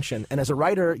work or function. And as a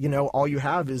writer, all you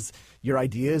have is your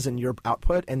ideas and your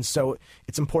output. And so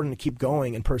it's important to keep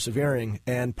going and persevering.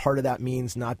 And part of that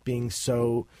means not being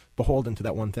so beholden to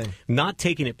that one thing. Not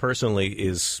taking it personally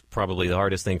is probably the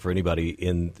hardest thing for anybody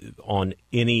in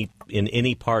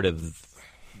any part of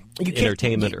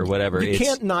entertainment or whatever. You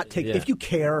can't not take it. If you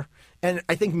care, and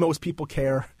I think most people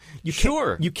care, you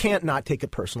can't not take it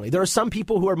personally. There are some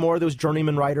people who are more those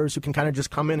journeyman writers who can kind of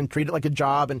just come in and treat it like a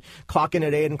job and clock in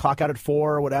at 8 and clock out at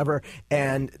 4 or whatever,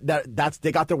 and that's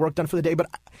they got their work done for the day.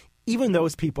 But even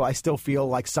those people, I still feel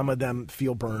like some of them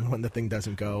feel burned when the thing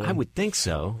doesn't go. I would think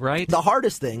so, right? The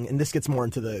hardest thing, and this gets more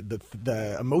into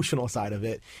the emotional side of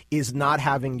it, is not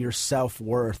having your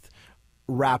self-worth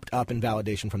wrapped up in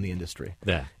validation from the industry.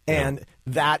 Yeah. And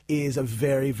that is a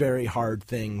very, very hard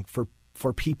thing for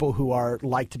people who are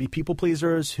like to be people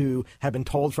pleasers, who have been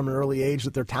told from an early age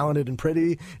that they're talented and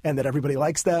pretty and that everybody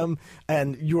likes them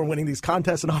and you are winning these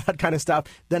contests and all that kind of stuff.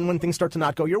 Then when things start to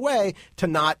not go your way, to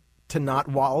not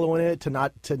wallow in it, to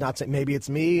not say maybe it's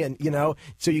me, and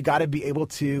so you got to be able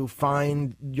to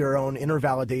find your own inner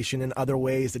validation in other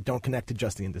ways that don't connect to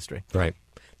just the industry. Right.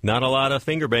 Not a lot of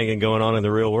finger banging going on in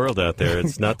the real world out there.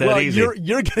 It's not that easy.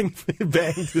 You're getting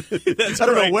banged. I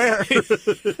don't know where.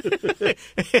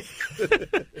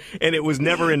 And it was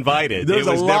never invited. There's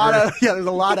a lot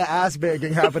of ass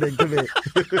banging happening to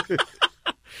me.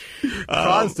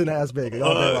 Constant ass banging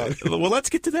all day long. Well, let's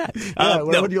get to that.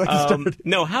 Where would you like to start?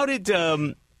 No, how did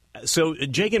so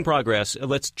Jake in Progress?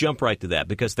 Let's jump right to that,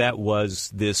 because that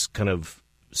was this kind of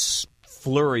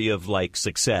flurry of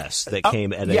success that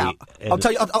came at I'll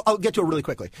tell you. I'll get to it really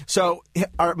quickly. So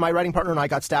my writing partner and I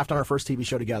got staffed on our first TV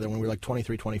show together when we were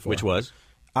 23, 24. Which was?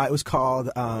 It was called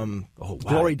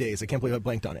Glory Days. I can't believe I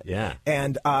blanked on it. Yeah.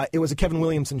 And it was a Kevin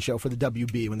Williamson show for the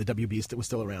WB when the WB was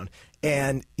still around.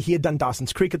 And he had done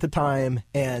Dawson's Creek at the time,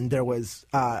 and there was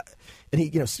and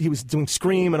he was doing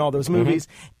Scream and all those movies,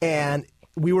 and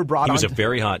we were brought on. He was a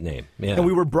very hot name. Yeah. And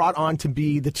we were brought on to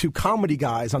be the 2 comedy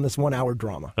guys on this 1-hour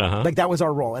drama. That was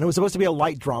our role. And it was supposed to be a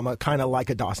light drama, kind of like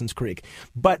a Dawson's Creek.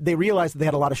 But they realized that they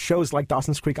had a lot of shows like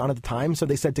Dawson's Creek on at the time. So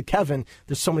they said to Kevin,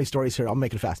 there's so many stories here, I'll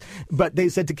make it fast. But they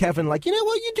said to Kevin,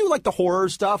 you do the horror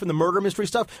stuff and the murder mystery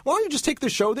stuff. Why don't you just take the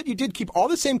show that you did, keep all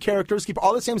the same characters, keep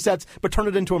all the same sets, but turn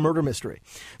it into a murder mystery?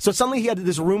 So suddenly he had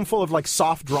this room full of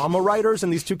soft drama writers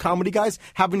and these 2 comedy guys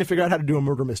having to figure out how to do a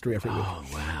murder mystery every week. Oh,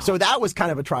 wow. So that was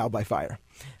kind of a trial by fire.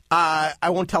 I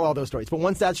won't tell all those stories, but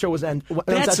once that show was ended...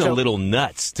 That's a little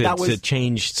nuts to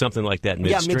change something like that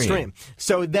midstream. Yeah, midstream.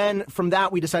 So then from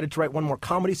that, we decided to write one more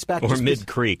comedy spec. Or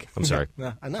mid-creek. I'm sorry.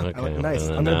 I know. Okay. Nice.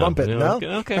 I'm going to bump it. No?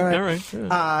 Okay. All right.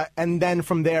 Yeah. And then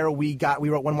from there, we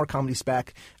wrote one more comedy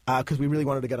spec because we really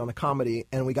wanted to get on a comedy,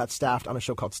 and we got staffed on a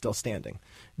show called Still Standing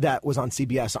that was on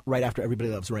CBS right after Everybody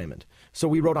Loves Raymond. So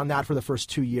we wrote on that for the first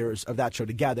 2 years of that show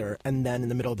together, and then in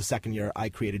the middle of the second year, I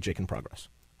created Jake in Progress.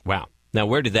 Wow. Now,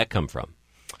 where did that come from?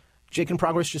 Jake in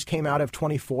Progress just came out of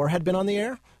 24, had been on the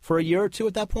air for a year or two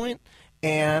at that point,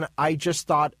 and I just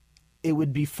thought it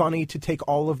would be funny to take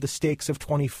all of the stakes of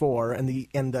 24 and the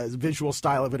visual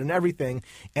style of it and everything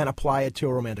and apply it to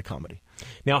a romantic comedy.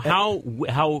 Now,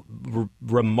 how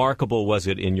remarkable was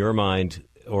it in your mind,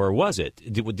 or was it?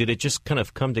 Did it just kind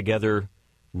of come together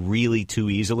really too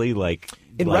easily,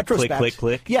 in retrospect?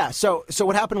 Click. Yeah. So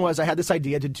what happened was I had this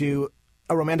idea to do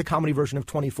a romantic comedy version of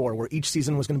 24, where each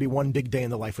season was going to be one big day in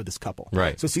the life of this couple.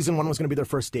 Right. So season 1 was going to be their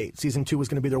first date. Season 2 was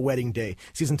going to be their wedding day.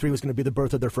 Season 3 was going to be the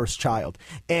birth of their first child.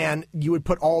 And you would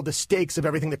put all the stakes of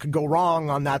everything that could go wrong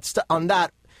on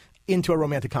that into a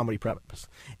romantic comedy premise.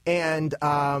 And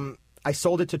I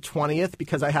sold it to 20th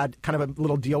because I had kind of a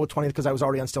little deal with 20th because I was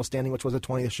already on Still Standing, which was a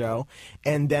 20th show.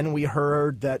 And then we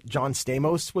heard that John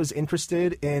Stamos was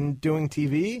interested in doing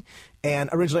TV.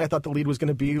 And originally I thought the lead was going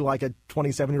to be a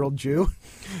 27-year-old Jew.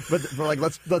 But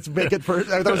let's make it for,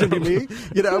 I thought it was going to be me,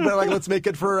 but let's make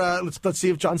it for, let's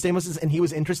see if John Stamos is, and he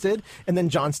was interested. And then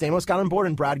John Stamos got on board,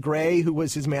 and Brad Gray, who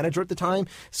was his manager at the time.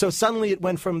 So suddenly it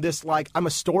went from this, I'm a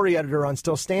story editor on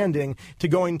Still Standing, to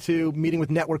going to meeting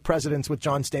with network presidents with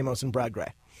John Stamos and Brad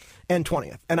Gray and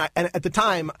 20th. And at the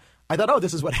time, I thought, oh,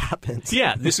 this is what happens.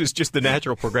 Yeah, this is just the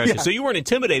natural progression. Yeah. So you weren't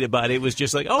intimidated by it. It was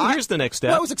just like, here's the next step.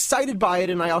 Well, I was excited by it,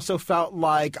 and I also felt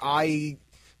like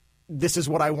this is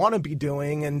what I want to be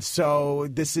doing, and so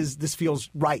this feels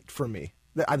right for me.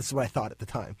 This is what I thought at the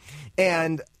time.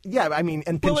 And yeah, I mean,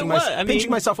 and pinching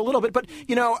myself a little bit, but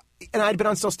and I'd been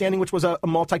on Still Standing, which was a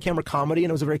multi-camera comedy,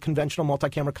 and it was a very conventional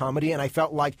multi-camera comedy, and I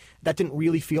felt like that didn't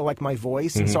really feel like my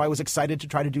voice, and so I was excited to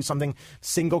try to do something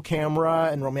single camera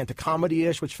and romantic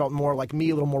comedy-ish, which felt more like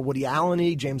me, a little more Woody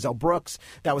Allen-y, James L. Brooks.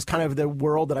 That was kind of the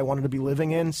world that I wanted to be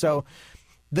living in. So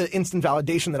the instant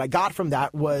validation that I got from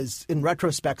that was, in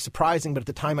retrospect, surprising, but at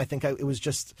the time, I think it was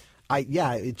just... it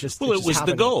was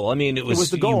the goal. I mean, it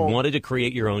was the goal. You wanted to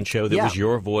create your own show that was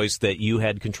your voice that you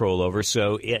had control over.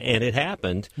 So, and it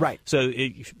happened. Right. So,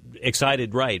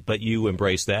 excited, right? But you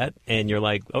embraced that, and you're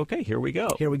like, okay, here we go.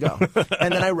 Here we go.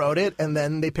 And then I wrote it, and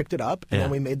then they picked it up, and then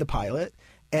we made the pilot,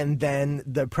 and then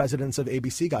the presidents of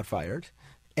ABC got fired.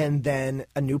 And then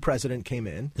a new president came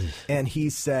in, and he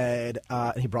said,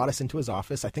 he brought us into his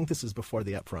office. I think this is before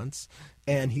the upfronts.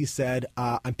 And he said,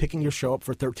 I'm picking your show up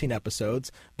for 13 episodes,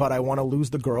 but I want to lose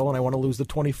the girl and I want to lose the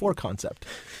 24 concept.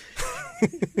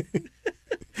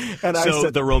 And I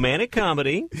said, the romantic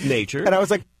comedy nature. And I was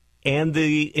like, and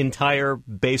the entire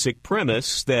basic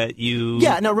premise that you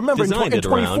now remember, in designed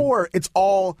 24, it's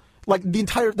all... Like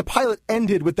the pilot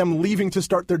ended with them leaving to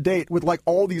start their date with like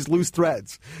all these loose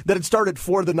threads that had started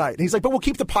for the night. And he's like, but we'll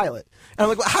keep the pilot. And I'm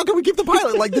like, well, how can we keep the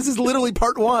pilot? Like, this is literally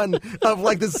part one of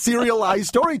like this serialized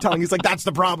storytelling. He's like, that's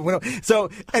the problem.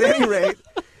 So at any rate,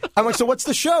 I'm like, so what's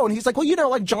the show? And he's like, well,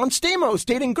 like John Stamos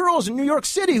dating girls in New York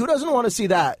City. Who doesn't want to see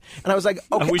that? And I was like,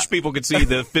 okay. I wish people could see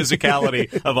the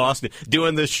physicality of Austin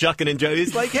doing the shucking and jiving.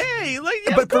 He's like, hey,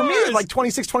 but for me, like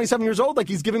 26, 27 years old, like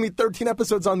he's giving me 13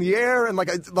 episodes on the air, and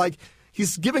he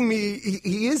is giving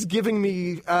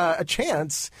me a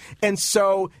chance. And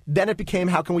so then it became,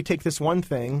 how can we take this one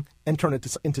thing and turn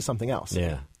it into something else?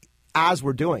 Yeah. As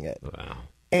we're doing it. Wow.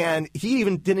 And he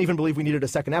didn't even believe we needed a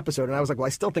second episode. And I was like, well, I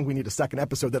still think we need a second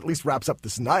episode that at least wraps up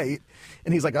this night.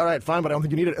 And he's like, all right, fine, but I don't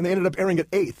think you need it. And they ended up airing it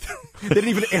 8th. They didn't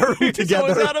even air them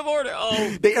together. So it's out of order.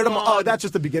 Oh, they aired them. Oh, that's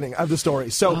just the beginning of the story.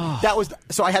 So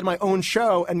so I had my own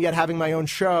show, and yet having my own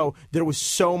show, there was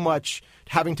so much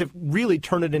having to really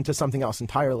turn it into something else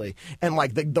entirely. And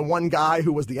like the one guy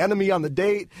who was the enemy on the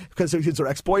date because he was her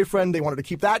ex-boyfriend, they wanted to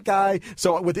keep that guy.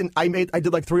 So I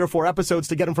did like 3 or 4 episodes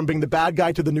to get him from being the bad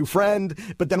guy to the new friend.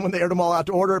 But then when they aired them all out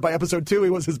to order, by episode 2, he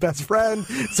was his best friend.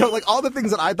 So like all the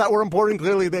things that I thought were important,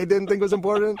 clearly they didn't think was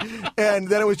important. And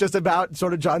then it was just about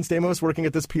sort of John Stamos working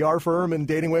at this PR firm and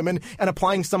dating women and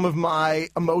applying some of my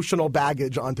emotional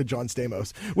baggage onto John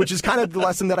Stamos, which is kind of the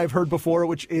lesson that I've heard before,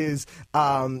 which is,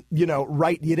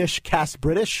 write Yiddish, cast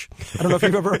British. I don't know if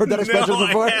you've ever heard that expression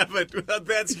before. No, I haven't.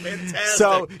 That's fantastic.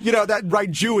 So, that write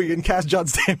Jewy and cast John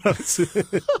Stamos.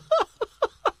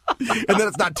 And then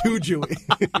it's not too Jewy.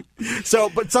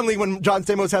 But suddenly when John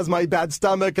Stamos has my bad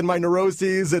stomach and my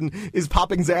neuroses and is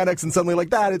popping Xanax and suddenly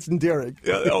like that, it's endearing.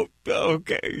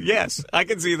 Okay. Yes, I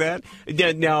can see that.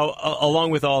 Now, along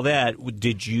with all that,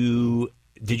 did you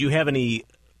have any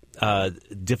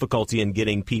difficulty in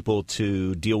getting people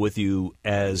to deal with you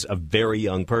as a very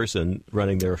young person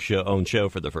running their own show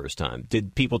for the first time?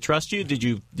 Did people trust you?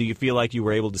 Do you feel like you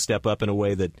were able to step up in a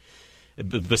way that,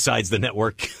 besides the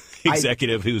network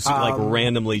executive who's like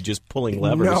randomly just pulling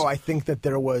levers? No, I think that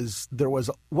there was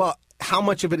how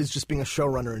much of it is just being a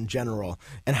showrunner in general,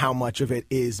 and how much of it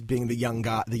is being the young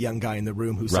guy in the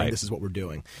room who's saying this is what we're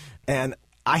doing. And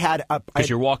I had because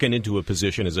you're walking into a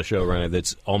position as a showrunner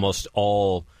that's almost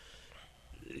all.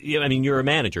 I mean, you're a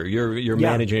manager. You're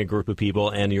managing a group of people,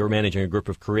 and you're managing a group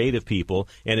of creative people,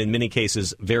 and in many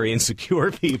cases, very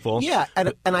insecure people. Yeah,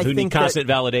 and I who think need constant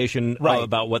validation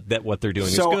about what they're doing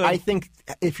is good. So I think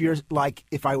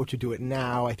if I were to do it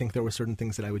now, I think there were certain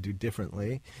things that I would do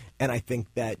differently, and I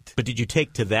think that. But did you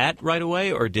take to that right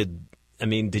away, or did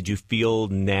you feel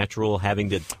natural having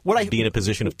to be in a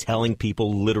position of telling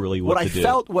people literally what to do? What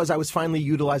I felt was I was finally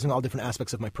utilizing all different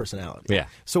aspects of my personality. Yeah.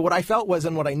 So what I felt was,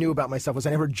 and what I knew about myself was I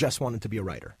never just wanted to be a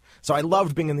writer. So I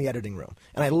loved being in the editing room,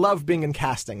 and I loved being in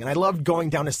casting, and I loved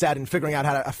going down a set and figuring out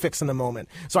how to fix in the moment.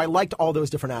 So I liked all those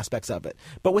different aspects of it.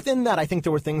 But within that, I think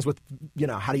there were things with,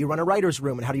 how do you run a writer's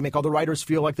room, and how do you make all the writers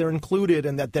feel like they're included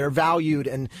and that they're valued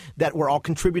and that we're all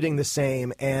contributing the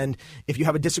same. And if you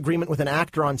have a disagreement with an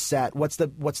actor on set, what's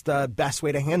the best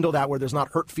way to handle that where there's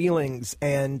not hurt feelings?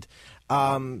 And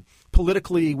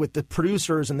politically with the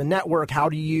producers and the network, how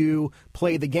do you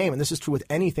play the game? And this is true with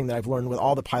anything that I've learned with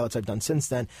all the pilots I've done since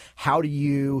then. How do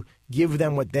you give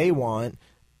them what they want,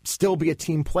 still be a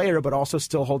team player, but also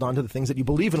still hold on to the things that you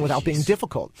believe in without being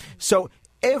difficult? So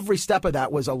every step of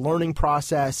that was a learning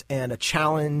process and a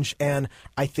challenge, and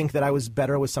I think that I was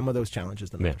better with some of those challenges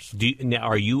than others. Now,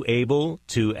 are you able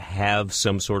to have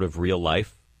some sort of real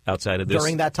life outside of this?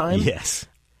 During that time? Yes.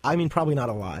 I mean, probably not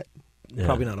a lot. Yeah.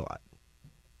 Probably not a lot.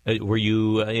 Were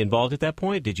you involved at that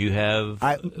point? Did you have?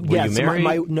 Were yes, you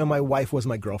married? my wife was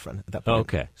my girlfriend at that point.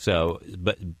 Okay, so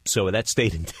that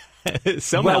stayed in.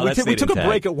 Somehow well, we took a intact.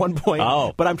 break at one point,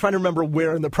 but I'm trying to remember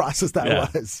where in the process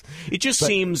that was. It just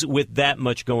seems with that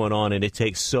much going on, and it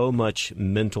takes so much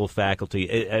mental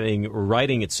faculty. I mean,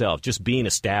 writing itself, just being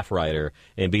a staff writer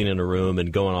and being in a room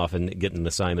and going off and getting an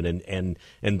assignment, and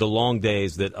the long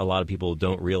days that a lot of people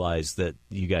don't realize that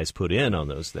you guys put in on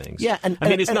those things. Yeah, I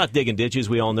mean, it's not digging ditches.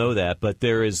 We all know that, but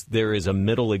there is a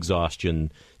mental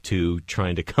exhaustion to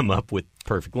trying to come up with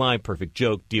perfect line, perfect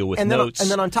joke, deal with notes. And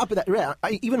then on top of that,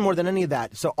 even more than any of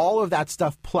that, so all of that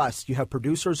stuff plus you have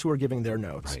producers who are giving their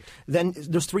notes. Right. Then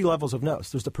there's 3 levels of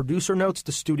notes. There's the producer notes,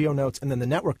 the studio notes, and then the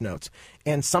network notes.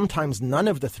 And sometimes none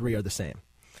of the 3 are the same.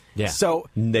 Yeah. So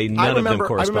none I of them remember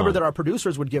correspond. that our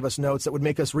producers would give us notes that would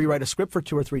make us rewrite a script for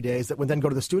 2 or 3 days that would then go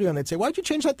to the studio and they'd say, why'd you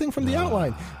change that thing from the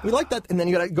outline? We like that. And then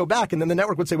you got to go back. And then the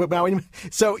network would say, well, now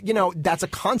so, that's a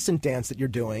constant dance that you're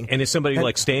doing. And is somebody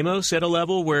like Stamos at a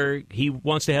level where he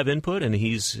wants to have input and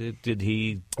did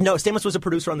he? No, Stamos was a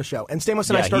producer on the show. And Stamos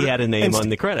and I started. He had a name on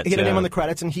the credits. He had a name on the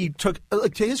credits and he took,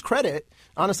 to his credit,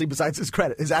 honestly, besides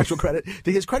his actual credit,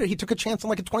 to his credit, he took a chance on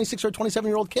like a 26 or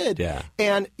 27-year-old kid. Yeah.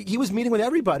 And he was meeting with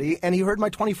everybody and he heard my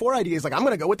 24 idea. He's like, I'm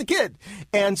going to go with the kid.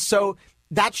 And so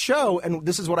that show, and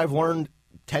this is what I've learned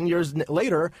 10 years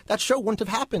later, that show wouldn't have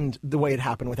happened the way it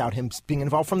happened without him being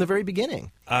involved from the very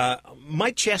beginning. My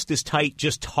chest is tight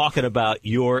just talking about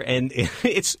and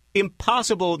it's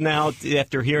impossible now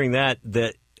after hearing that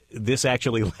this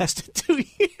actually lasted 2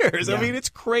 years. Yeah. I mean, it's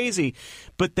crazy,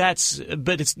 but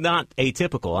it's not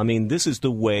atypical. I mean, this is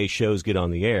the way shows get on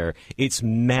the air. It's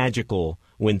magical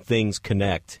when things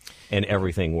connect and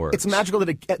everything works. It's magical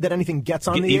that anything gets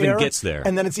on the air. Even gets there.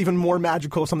 And then it's even more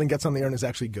magical if something gets on the air and is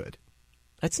actually good.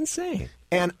 That's insane.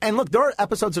 And look, there are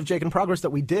episodes of Jake in Progress that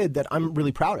we did that I'm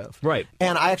really proud of. Right.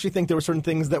 And I actually think there were certain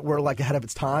things that were like ahead of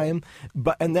its time.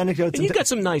 And then it goes. And you got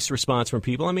some nice response from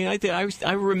people. I mean,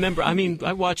 I remember. I mean,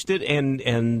 I watched it,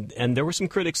 and there were some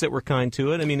critics that were kind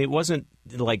to it. I mean, it wasn't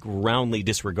like roundly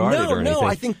disregarded or anything.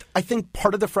 No. I think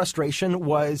part of the frustration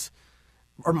was,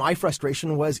 or my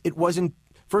frustration was, it wasn't.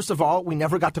 First of all, we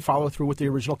never got to follow through with the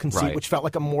original conceit, Right. which felt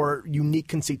like a more unique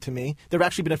conceit to me. There have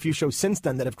actually been a few shows since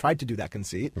then that have tried to do that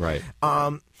conceit. Right.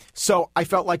 So I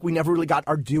felt like we never really got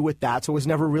our due with that. So it was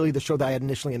never really the show that I had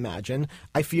initially imagined.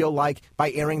 I feel like by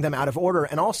airing them out of order,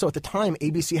 and also at the time,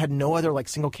 ABC had no other like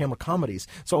single camera comedies.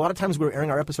 So a lot of times we were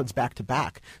airing our episodes back to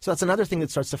back. So that's another thing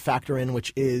that starts to factor in,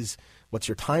 which is what's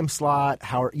your time slot?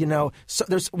 So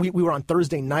we were on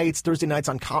Thursday nights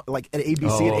on like at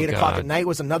ABC at 8 o'clock at night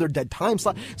was another dead time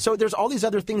slot. So there's all these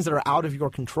other things that are out of your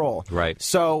control. Right.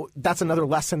 So that's another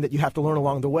lesson that you have to learn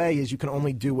along the way is you can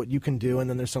only do what you can do, and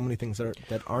then there's so many things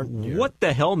that aren't. Your... What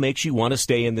the hell makes you want to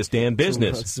stay in this damn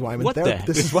business? This is why I'm in therapy.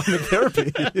 This is why I'm in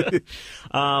therapy.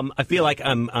 I feel like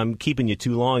I'm keeping you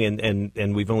too long,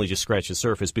 and we've only just scratched the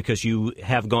surface because you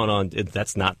have gone on.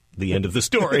 That's not the end of the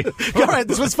story. All right,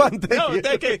 this was fun.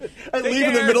 Thank you. I leave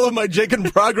in the middle of my Jake in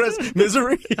Progress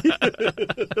misery.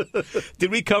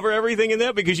 Did we cover everything in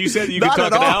that? Because you said you could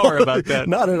talk an hour about that.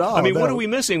 Not at all. I mean, no. what are we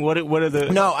missing? What are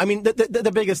the? No, I mean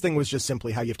the biggest thing was just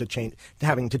simply how you have to change,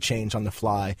 having to change on the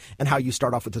fly, and how you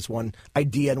start off with this one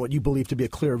idea and what you believe to be a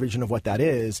clear vision of what that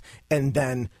is, and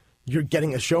then you're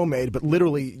getting a show made, but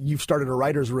literally you've started a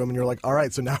writer's room and you're like, all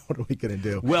right, so now what are we going to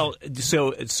do? Well,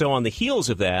 so on the heels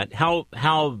of that,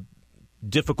 how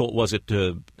difficult was it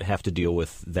to have to deal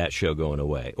with that show going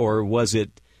away? Or was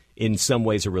it in some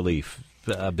ways a relief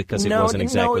because it wasn't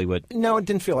exactly what... No, it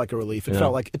didn't feel like a relief. It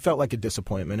felt like a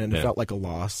disappointment, and it felt like a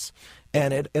loss.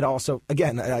 And it also,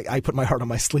 again, I put my heart on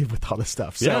my sleeve with all this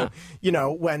stuff. So,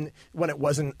 when it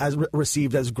wasn't as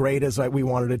received as great as we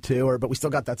wanted it to, but we still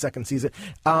got that second season.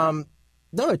 No,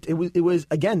 it was,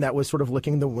 again, that was sort of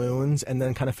licking the wounds and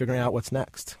then kind of figuring out what's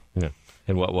next. Yeah.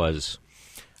 And what was?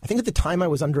 I think at the time I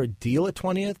was under a deal at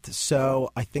 20th,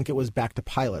 so I think it was back to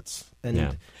pilots.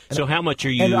 So how much are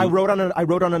you? And I wrote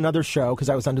on another show because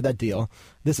I was under that deal.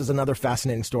 This is another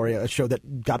fascinating story, a show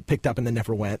that got picked up and then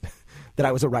never went, that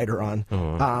I was a writer on.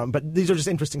 Uh-huh. But these are just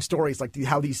interesting stories, like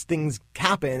how these things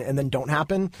happen and then don't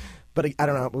happen. But I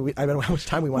don't know. I don't know how much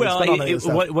time we want to spend on this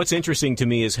stuff. What's interesting to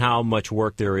me is how much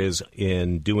work there is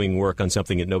in doing work on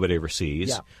something that nobody ever sees.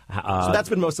 Yeah. So that's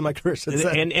been most of my career.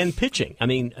 And pitching. I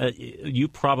mean, you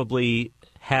probably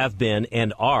have been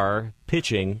and are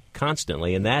pitching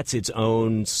constantly, and that's its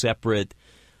own separate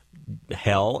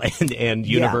hell and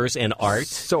universe and art.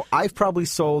 So I've probably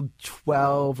sold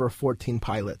 12 or 14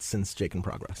 pilots since Jake in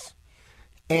Progress.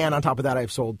 And on top of that,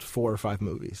 I've sold 4 or 5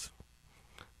 movies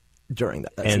during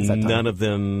that. And none of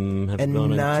them have and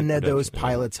gone none into of those production.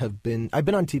 pilots have been. I've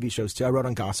been on TV shows too. I wrote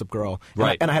on Gossip Girl,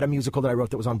 Right. And I had a musical that I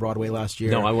wrote that was on Broadway last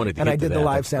year. No, I wanted to and get I to did that. the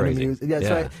live That's sound and crazy. music. Yeah,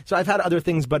 Yeah. So I've had other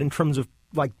things, but in terms of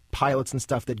like pilots and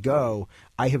stuff that go,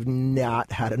 I have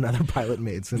not had another pilot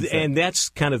made since. then. And that's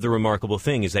kind of the remarkable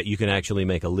thing, is that you can actually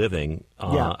make a living,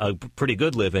 a pretty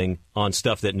good living, on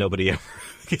stuff that nobody ever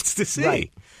gets to see,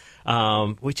 Right.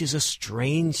 Which is a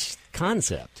strange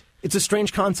concept. It's a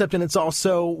strange concept, and it's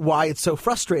also why it's so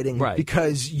frustrating. Right.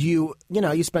 Because you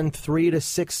spend 3 to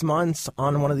 6 months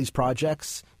on one of these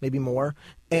projects, maybe more,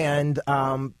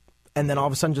 and then all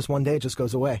of a sudden, just one day, it just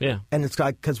goes away. Yeah. And it's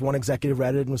like because one executive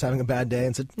read it and was having a bad day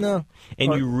and said no.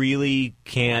 And you really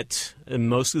can't,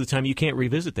 most of the time, you can't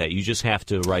revisit that. You just have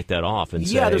to write that off and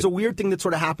say... Yeah, there's a weird thing that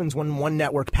sort of happens when one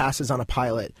network passes on a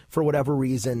pilot for whatever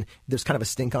reason. There's kind of a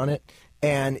stink on it,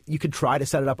 and you could try to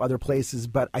set it up other places,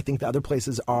 but I think the other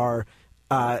places are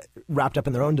wrapped up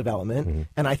in their own development,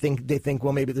 and I think they think,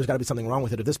 well, maybe there's got to be something wrong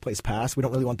with it if this place passed. We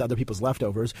don't really want the other people's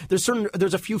leftovers.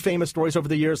 There's a few famous stories over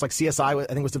the years, like CSI, I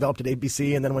think was developed at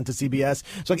ABC and then went to CBS.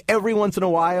 So like every once in a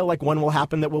while, like one will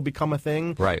happen that will become a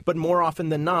thing. Right. But more often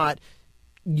than not,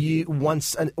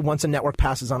 once a network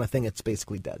passes on a thing, it's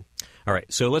basically dead. All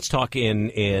right, so let's talk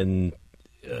in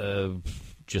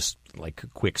just like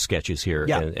quick sketches here.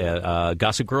 Yeah.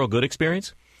 Gossip Girl, good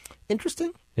experience?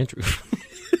 Interesting.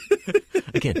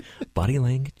 Again, body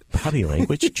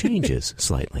language changes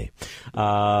slightly.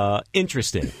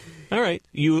 Interesting. All right,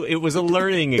 it was a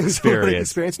learning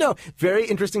experience. No, very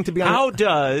interesting to be honest. How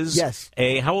does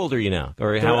how old are you now?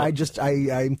 Or how?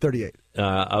 I'm 38.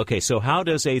 Okay, so how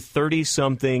does a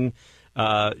 30-something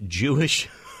Jewish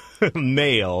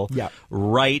male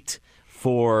write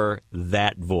for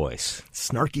that voice?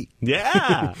 Snarky.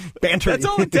 Yeah. Bantery. That's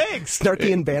all it takes.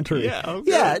 Snarky and bantery. Yeah, okay.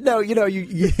 Yeah, no,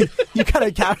 you kind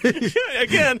of capture.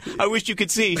 Again, I wish you could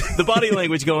see the body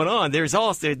language going on. There's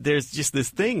just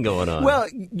this thing going on. Well,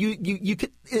 you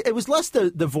could. It was less the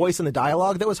voice and the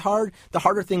dialogue that was hard. The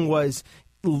harder thing was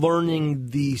learning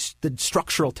the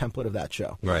structural template of that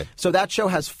show. Right. So that show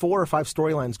has 4 or 5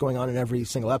 storylines going on in every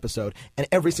single episode, and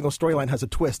every single storyline has a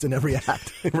twist in every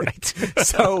act. Right.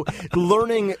 So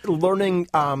learning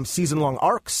season-long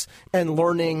arcs and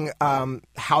learning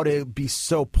how to be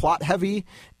so plot-heavy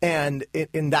and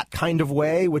in that kind of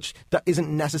way, which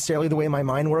isn't necessarily the way my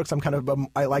mind works. I'm kind of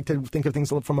I like to think of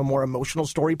things from a more emotional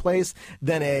story place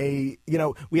than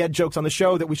we had jokes on the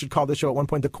show that we should call the show at one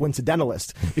point The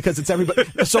Coincidentalist, because it's everybody.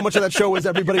 So much of that show was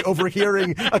everybody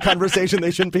overhearing a conversation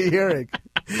they shouldn't be hearing.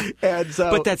 And so,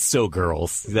 but that's so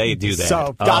girls. They do that.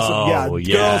 So gossip,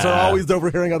 yeah. Girls are always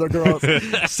overhearing other girls.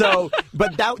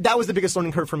 But that was the biggest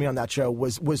learning curve for me on that show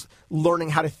was learning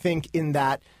how to think in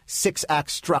that 6-act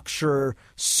structure,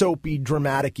 soapy,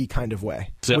 dramatic-y kind of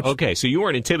way. So you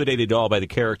weren't intimidated at all by the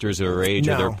characters or age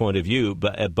or their point of view,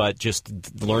 but just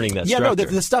learning that structure. Yeah, no,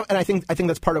 the stuff, and I think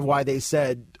that's part of why they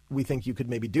said we think you could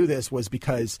maybe do this was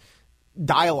because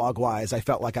dialogue-wise, I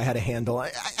felt like I had a handle.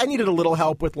 I needed a little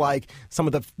help with like some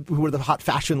of who are the hot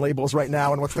fashion labels right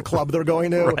now and what's the club they're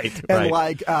going to, right.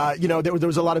 There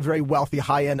was a lot of very wealthy,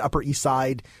 high-end Upper East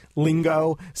Side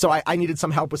lingo. So I needed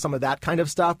some help with some of that kind of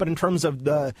stuff. But in terms of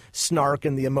the snark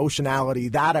and the emotionality,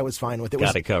 that I was fine with.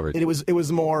 Got it covered. It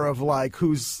was more of like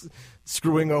who's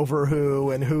screwing over who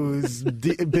and whose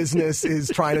business is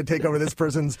trying to take over this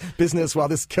person's business while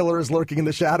this killer is lurking in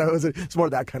the shadows. It's more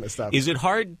that kind of stuff. Is it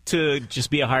hard to just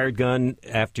be a hired gun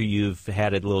after you've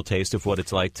had a little taste of what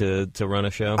it's like to run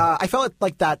a show? I felt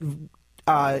like that in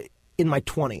my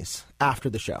 20s after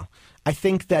the show. I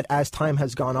think that as time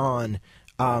has gone on,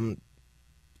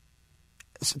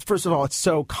 first of all, it's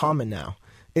so common now.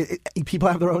 People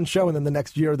have their own show, and then the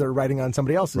next year they're writing on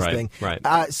somebody else's thing. Right.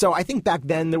 So I think back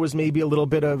then there was maybe a little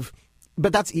bit of,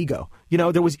 but that's ego.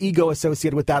 There was ego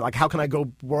associated with that. Like, how can I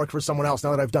go work for someone else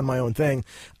now that I've done my own thing?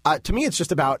 To me, it's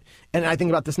just about, and I think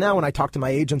about this now when I talk to my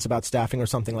agents about staffing or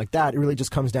something like that, it really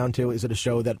just comes down to, is it a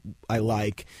show that I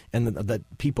like and the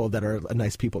people that are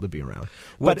nice people to be around?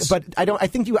 But I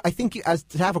think you as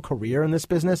to have a career in this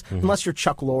business, unless you're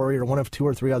Chuck Lorre or one of 2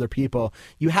 or 3 other people,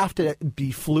 you have to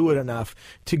be fluid enough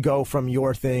to go from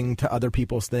your thing to other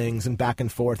people's things and back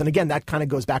and forth. And again, that kind of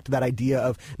goes back to that idea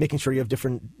of making sure you have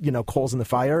different, coals in the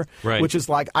fire, Right. which is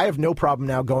like, I have no problem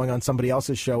now going on somebody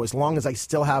else's show as long as I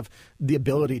still have the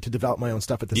ability to develop my own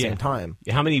stuff at the same time.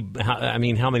 How many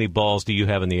balls do you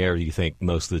have in the air, do you think,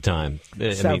 most of the time?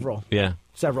 Several. Yeah.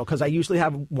 Several, because I usually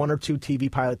have one or two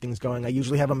TV pilot things going. I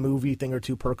usually have a movie thing or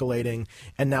two percolating,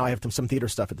 and now I have some theater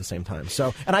stuff at the same time.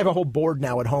 So, and I have a whole board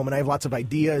now at home, and I have lots of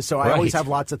ideas. So I always have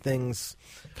lots of things.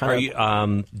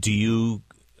 Do you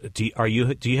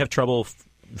have trouble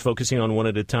focusing on one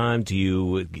at a time? Do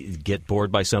you get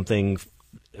bored by something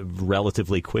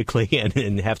relatively quickly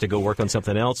and have to go work on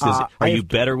something else? Are you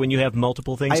better when you have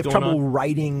multiple things going on? I have trouble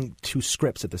writing two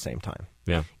scripts at the same time.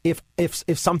 Yeah. If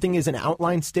something is an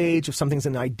outline stage, if something's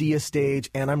an idea stage,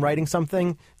 and I'm writing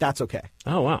something, that's okay.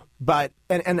 Oh wow! But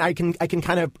and I can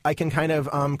kind of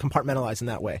compartmentalize in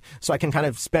that way. So I can kind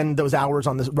of spend those hours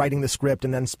on this writing the script,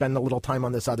 and then spend a little time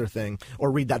on this other thing,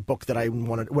 or read that book that I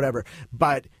wanted, whatever.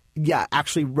 But yeah,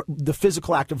 actually, the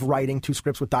physical act of writing two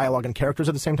scripts with dialogue and characters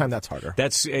at the same time, that's harder.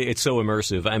 It's so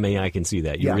immersive. I mean, I can see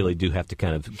that. You really do have to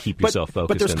kind of keep yourself focused.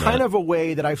 But there's kind of a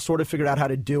way that I've sort of figured out how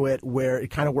to do it where it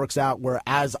kind of works out, where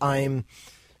as I'm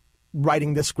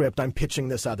writing this script, I'm pitching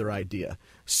this other idea.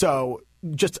 So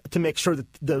just to make sure that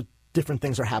the different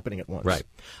things are happening at once. Right.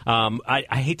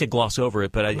 I hate to gloss over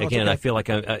it, but again, I feel like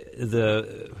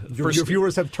your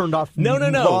viewers have turned off no.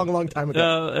 long time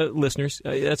ago. Listeners,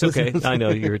 that's okay. I know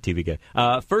you're a TV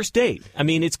guy. First date. I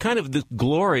mean, it's kind of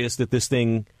glorious that this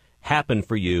thing happened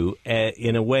for you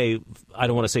in a way. I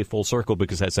don't want to say full circle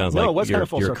because that sounds like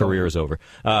your career is over.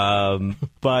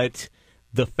 But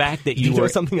the fact that you know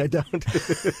something I don't.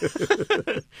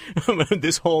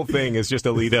 This whole thing is just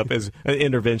a lead up as an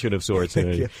intervention of sorts.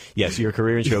 Yes, your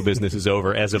career in show business is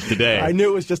over as of today. I knew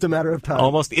it was just a matter of time.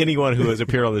 Almost anyone who has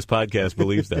appeared on this podcast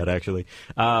believes that, actually.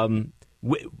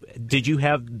 Did you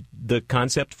have the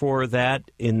concept for that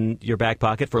in your back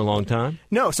pocket for a long time?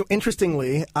 No. So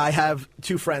interestingly, I have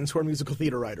two friends who are musical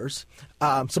theater writers.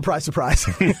 Surprise, surprise.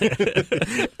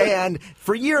 And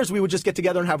for years, we would just get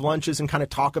together and have lunches and kind of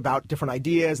talk about different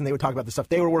ideas, and they would talk about the stuff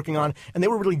they were working on. And they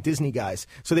were really Disney guys.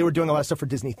 So they were doing a lot of stuff for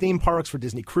Disney theme parks, for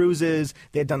Disney cruises.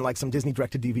 They had done like some Disney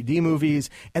direct-to-DVD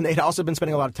movies. And they had also been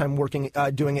spending a lot of time working,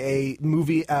 doing a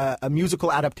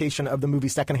musical adaptation of the movie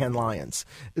Secondhand Lions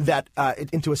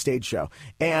into a stage show.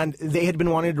 And they had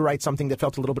been wanting to write something that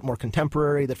felt a little bit more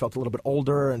contemporary, that felt a little bit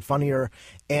older and funnier.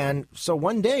 And so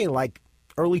one day, like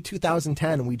early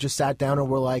 2010, we just sat down and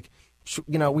we're like,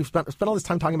 we've spent all this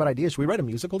time talking about ideas. Should we write a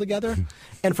musical together?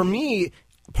 And for me,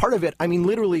 part of it, I mean,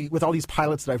 literally, with all these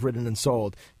pilots that I've written and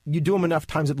sold, you do them enough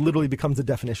times, it literally becomes the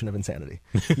definition of insanity.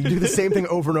 You do the same thing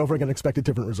over and over again and expect a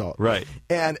different result. Right.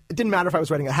 And it didn't matter if I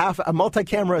was writing a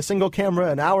multi-camera, a single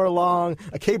camera, an hour long,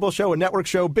 a cable show, a network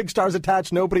show, big stars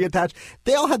attached, nobody attached.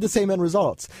 They all had the same end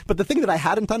results. But the thing that I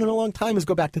hadn't done in a long time is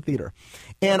go back to theater.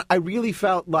 And I really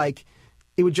felt like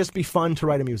it would just be fun to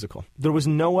write a musical. There was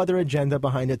no other agenda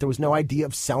behind it. There was no idea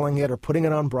of selling it or putting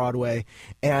it on Broadway.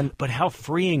 But how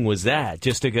freeing was that?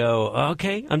 Just to go,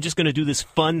 okay, I'm just going to do this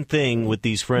fun thing with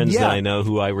these friends that I know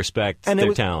who I respect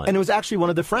their talent. And it was actually one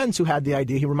of the friends who had the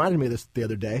idea. He reminded me of this the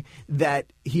other day, that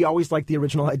he always liked the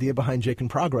original idea behind Jake in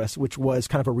Progress, which was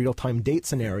kind of a real-time date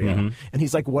scenario. Mm-hmm. And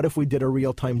he's like, what if we did a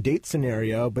real-time date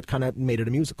scenario but kind of made it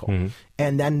a musical? Mm-hmm.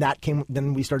 And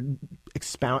then we started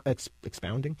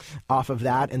expounding off of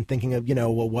that and thinking of,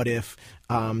 what if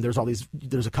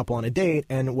there's a couple on a date,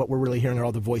 and what we're really hearing are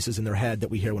all the voices in their head that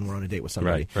we hear when we're on a date with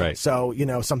somebody. Right. So,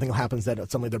 something happens that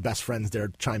suddenly their best friends,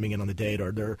 they're chiming in on the date,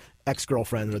 or their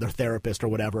ex-girlfriend or their therapist or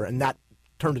whatever, and that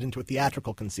turned it into a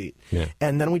theatrical conceit. Yeah.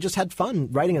 And then we just had fun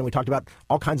writing it. And we talked about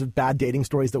all kinds of bad dating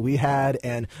stories that we had,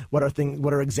 and what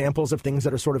are examples of things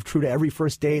that are sort of true to every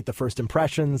first date, the first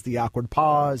impressions, the awkward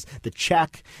pause, the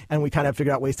check, and we kind of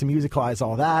figured out ways to musicalize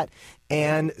all that.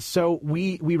 And so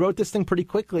we wrote this thing pretty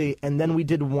quickly, and then we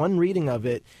did one reading of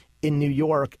it in New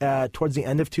York towards the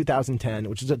end of 2010,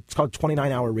 it's called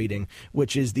 29-hour reading,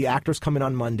 which is the actors come in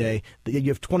on Monday. You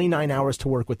have 29 hours to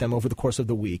work with them over the course of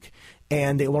the week,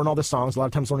 and they learn all the songs, a lot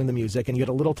of times learning the music, and you get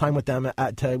a little time with them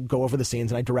to go over the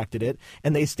scenes, and I directed it,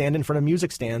 and they stand in front of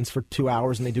music stands for 2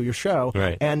 hours, and they do your show.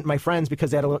 Right. And my friends, because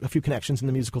they had a few connections in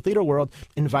the musical theater world,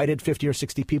 invited 50 or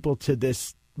 60 people to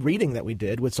this reading that we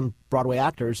did with some Broadway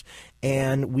actors,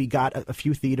 and we got a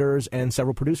few theaters and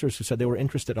several producers who said they were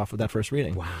interested off of that first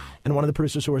reading. Wow. And one of the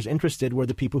producers who was interested were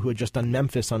the people who had just done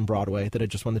Memphis on Broadway, that had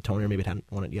just won the Tony, or maybe hadn't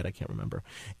won it yet, I can't remember.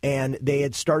 And they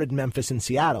had started Memphis in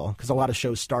Seattle, because a lot of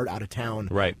shows start out of town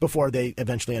before they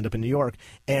eventually end up in New York.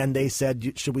 And they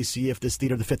said, should we see if this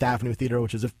theater, the Fifth Avenue Theater,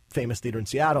 which is a famous theater in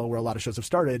Seattle where a lot of shows have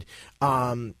started,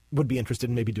 would be interested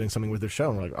in maybe doing something with their show.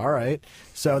 And we're like, all right.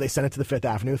 So they sent it to the Fifth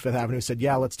Avenue. Fifth Avenue said,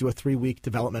 yeah, let's do a 3-week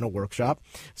developmental workshop.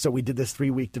 So we did this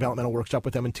 3-week developmental workshop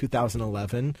with them in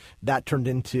 2011. That turned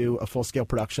into a full-scale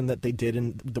production that they did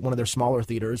in one of their smaller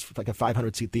theaters, like a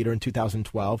 500-seat theater in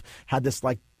 2012. Had this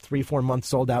like 3-4 month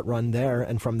sold-out run there,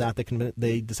 and from that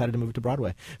they decided to move it to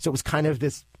Broadway. So it was kind of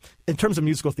this, in terms of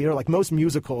musical theater, like most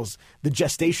musicals, the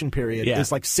gestation period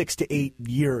is like 6 to 8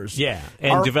 years. Yeah,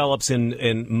 and develops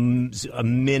in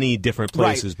many different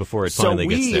places before it finally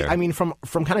gets there. I mean, from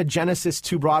kind of Genesis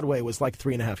to Broadway was like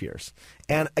 3.5 years.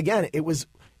 And again, it was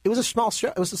a small show.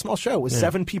 It was a small show. It was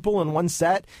 7 people in one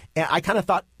set. And I kind of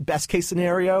thought best case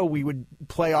scenario, we would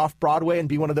play off Broadway and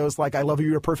be one of those like I Love You,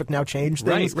 You're Perfect, Now Change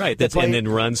things. Right. And then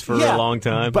runs for a long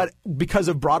time. But because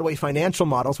of Broadway financial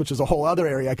models, which is a whole other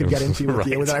area I could get into with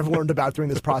you that I've learned about during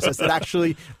this process, that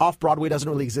actually off Broadway doesn't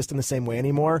really exist in the same way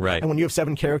anymore. Right. And when you have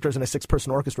 7 characters and a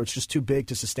 6-person orchestra, it's just too big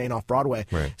to sustain off Broadway.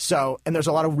 Right. So, and there's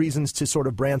a lot of reasons to sort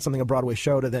of brand something a Broadway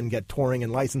show to then get touring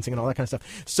and licensing and all that kind of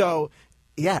stuff. So,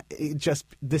 yeah,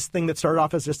 this thing that started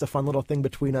off as just a fun little thing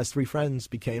between us 3 friends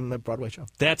became a Broadway show.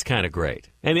 That's kind of great.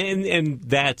 And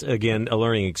that's, again, a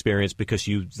learning experience because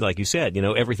you, like you said,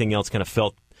 everything else kind of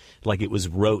felt like it was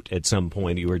rote at some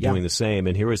point. You were doing the same.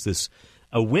 And here was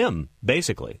a whim,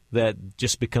 basically, that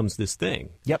just becomes this thing.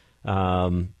 Yep.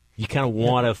 You kind of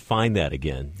want to find that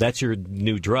again. That's your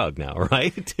new drug now,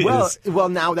 right? Well,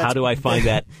 now that's how do I find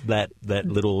that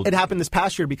little? It happened this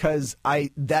past year because I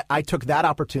took that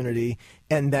opportunity,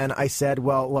 and then I said,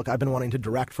 well, look, I've been wanting to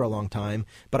direct for a long time,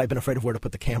 but I've been afraid of where to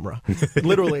put the camera.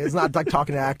 Literally, it's not like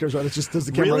talking to actors, or it's just does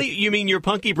the camera. Really? You mean your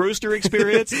Punky Brewster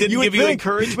experience didn't give you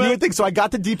encouragement? You would think so. I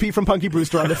got the DP from Punky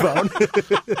Brewster on the phone.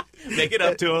 Make it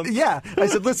up to him. Yeah, I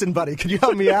said, listen, buddy, can you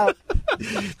help me out?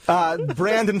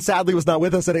 Brandon sadly was not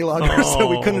with us any longer, so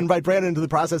we couldn't invite Brandon into the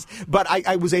process. But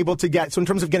I was able to get, so in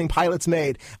terms of getting pilots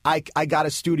made, I got a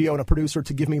studio and a producer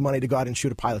to give me money to go out and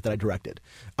shoot a pilot that I directed.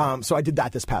 So I did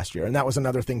that this past year, and that was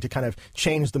another thing to kind of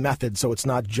change the method so it's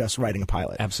not just writing a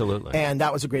pilot. Absolutely. And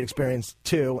that was a great experience,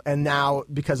 too. And now,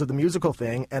 because of the musical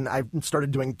thing, and I started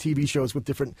doing TV shows with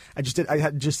different, I just did a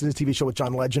TV show with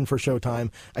John Legend for Showtime.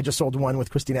 I just sold one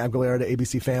with Christina Aguilera to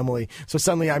ABC Family. So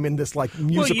suddenly I'm in this like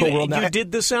musical world now. You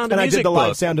did the Sound of and Music I did the live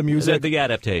book. Sound of Music. The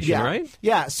adaptation, right?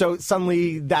 Yeah, so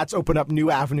suddenly that's opened up new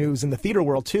avenues in the theater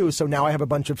world, too. So now I have a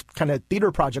bunch of kind of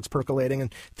theater projects percolating.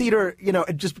 And theater,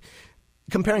 it just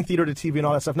comparing theater to TV and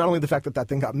all that stuff, not only the fact that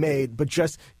thing got made, but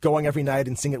just going every night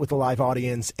and seeing it with a live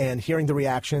audience and hearing the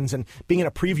reactions and being in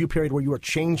a preview period where you are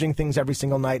changing things every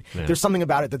single night. Yeah. There's something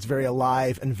about it that's very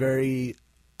alive and very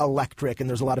electric, and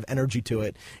there's a lot of energy to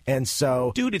it. And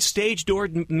so, dude, it's Stage Door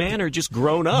Manor just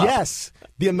grown up. Yes,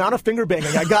 the amount of finger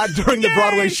banging I got during the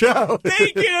Broadway show.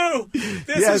 Thank you.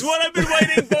 This is what I've been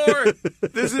waiting for.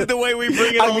 This is the way we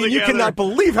bring it all together. You cannot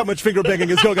believe how much finger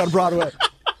banging is going on Broadway.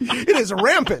 It is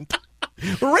rampant.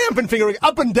 Rampant fingering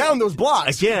up and down those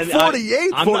blocks. Again,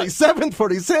 48, 47,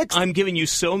 46. I'm giving you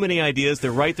so many ideas.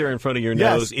 They're right there in front of your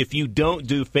nose. If you don't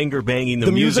do finger banging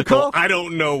the musical, I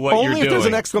don't know what you're doing. Only if there's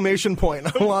an exclamation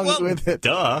point along with it.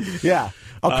 Duh. Yeah.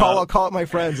 I'll call up my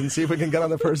friends and see if we can get on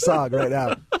the first song right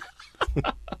now.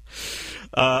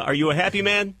 Are you a happy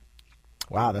man?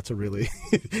 Wow, that's a really...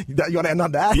 You want to end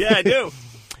on that? Yeah, I do.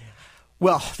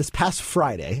 Well, this past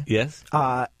Friday... Yes?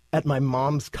 At my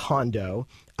mom's condo,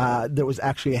 there was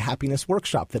actually a happiness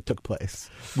workshop that took place.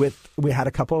 We had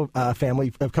a couple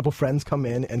friends come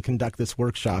in and conduct this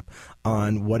workshop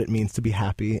on what it means to be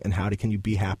happy and how can you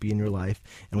be happy in your life.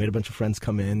 And we had a bunch of friends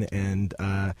come in and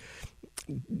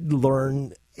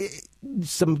learn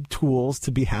some tools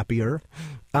to be happier.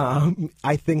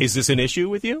 I think. Is this an issue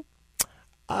with you?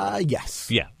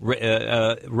 Yes. Yeah.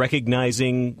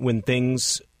 Recognizing when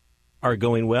things are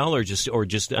going well, or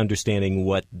just understanding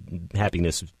what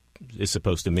happiness is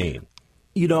supposed to mean?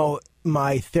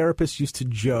 My therapist used to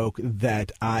joke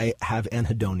that I have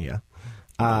anhedonia,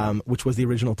 which was the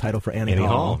original title for Annie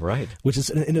Hall, right? Which is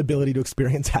an inability to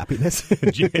experience happiness.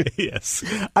 Yes.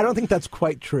 I don't think that's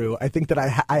quite true. I think that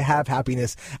I have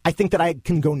happiness. I think that I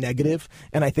can go negative,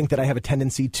 and I think that I have a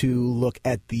tendency to look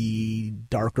at the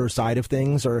darker side of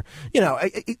things, or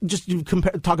just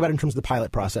talk about it in terms of the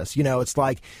pilot process. It's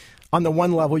like, on the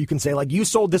one level, you can say, like, you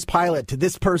sold this pilot to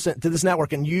this person, to this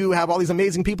network, and you have all these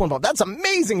amazing people involved. That's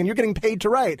amazing, and you're getting paid to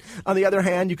write. On the other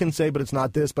hand, you can say, but it's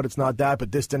not this, but it's not that,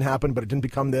 but this didn't happen, but it didn't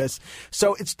become this.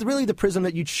 So it's really the prism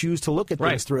that you choose to look at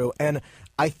things through. And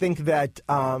I think that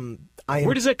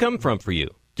Where does that come from for you?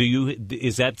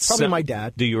 Is that probably my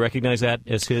dad? Do you recognize that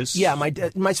as his? Yeah, my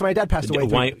dad passed away.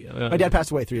 My dad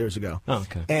passed away 3 years ago. Oh,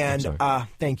 okay. And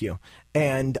thank you.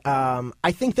 And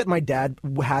I think that my dad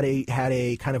had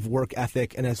a kind of work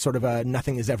ethic and a sort of a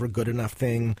nothing is ever good enough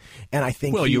thing. And I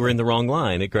think you were in the wrong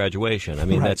line at graduation. I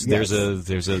mean, Right, there's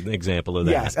an example of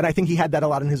that. Yes, and I think he had that a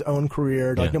lot in his own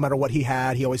career. Like no matter what he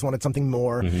had, he always wanted something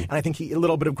more. And I think a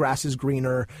little bit of grass is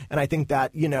greener. And I think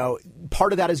that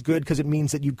part of that is good because it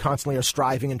means that you constantly are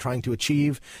striving and trying to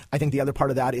achieve. I think the other part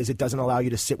of that is it doesn't allow you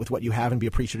to sit with what you have and be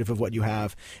appreciative of what you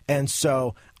have. And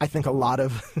so I think a lot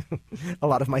of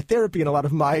my therapy and a lot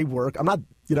of my work, I'm not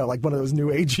like one of those new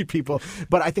agey people,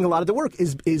 but I think a lot of the work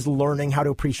is learning how to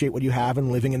appreciate what you have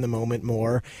and living in the moment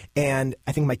more. And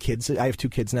I think my kids, I have 2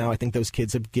 kids now, I think those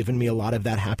kids have given me a lot of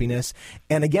that happiness.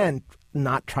 And again,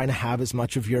 not trying to have as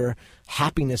much of your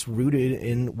happiness rooted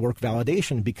in work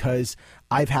validation, because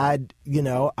I've had,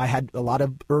 I had a lot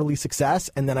of early success,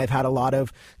 and then I've had a lot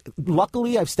of,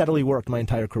 luckily I've steadily worked my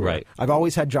entire career. Right. I've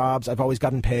always had jobs. I've always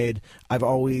gotten paid. I've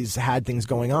always had things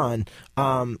going on.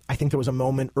 I think there was a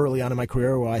moment early on in my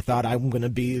career where I thought I'm going to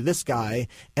be this guy.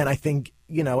 And I think,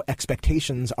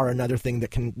 expectations are another thing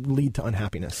that can lead to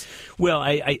unhappiness. Well,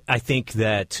 I think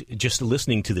that just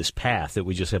listening to this path that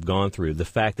we just have gone through, the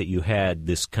fact that you had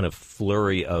this kind of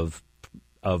flurry of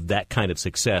that kind of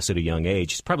success at a young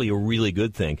age is probably a really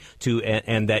good thing,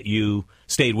 and that you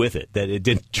stayed with it, that it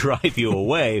didn't drive you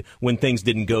away when things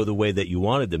didn't go the way that you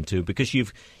wanted them to, because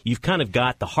you've kind of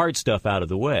got the hard stuff out of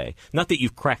the way. Not that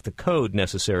you've cracked the code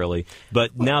necessarily,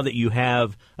 but now that you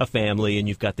have a family and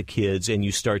you've got the kids and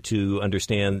you start to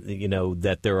understand,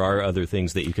 that there are other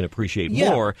things that you can appreciate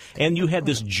more, and you had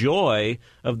this joy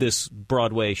of this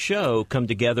Broadway show come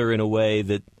together in a way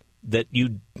that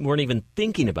you weren't even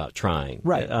thinking about trying.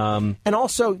 Right. And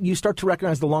also, you start to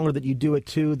recognize the longer that you do it,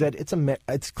 too, that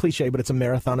it's cliche, but it's a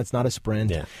marathon. It's not a sprint.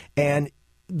 Yeah. And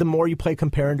the more you play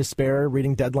Compare and Despair,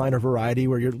 reading Deadline or Variety,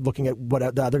 where you're looking at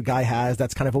what the other guy has,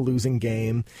 that's kind of a losing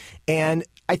game. And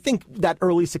I think that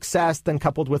early success, then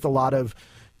coupled with a lot of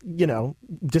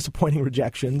disappointing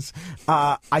rejections,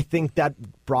 I think that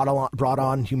brought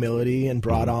on humility and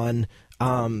brought on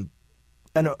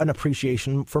an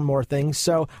appreciation for more things.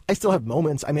 So I still have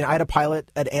moments. I mean, I had a pilot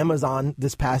at Amazon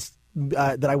this past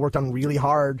that I worked on really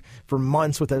hard for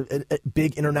months with a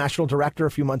big international director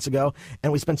a few months ago,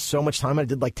 and we spent so much time. I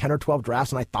did like 10 or 12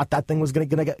 drafts, and I thought that thing was gonna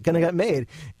get made.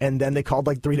 And then they called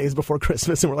like 3 days before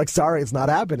Christmas, and we're like, "Sorry, it's not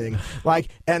happening."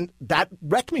 And that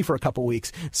wrecked me for a couple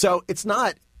weeks. So it's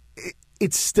not.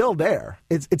 It's still there.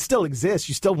 It still exists.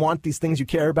 You still want these things. You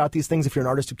care about these things. If you're an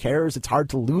artist who cares, it's hard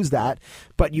to lose that.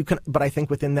 But you can. But I think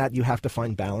within that, you have to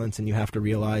find balance, and you have to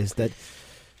realize that.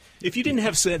 If you didn't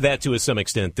have said that to some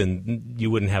extent, then you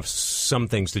wouldn't have some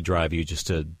things to drive you just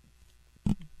to,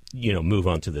 move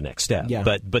on to the next step. Yeah.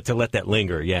 But to let that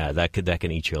linger, that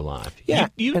can eat you alive. Yeah.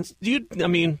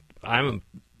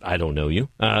 I don't know you,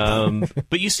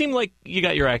 but you seem like you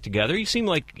got your act together. You seem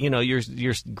like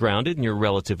you're grounded and you're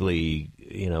relatively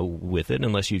with it,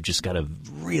 unless you've just got a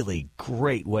really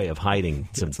great way of hiding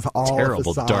some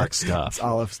terrible dark stuff.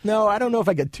 No, I don't know if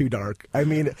I get too dark. I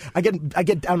mean, I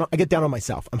get down on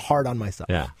myself. I'm hard on myself.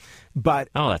 Yeah, but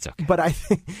that's okay. But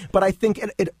I think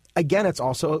it again. It's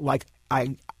also like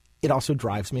it also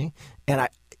drives me, and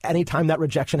anytime that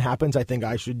rejection happens, I think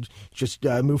I should just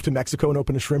move to Mexico and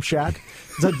open a shrimp shack.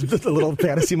 It's a little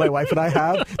fantasy my wife and I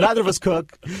have. Neither of us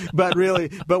cook, but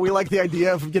we like the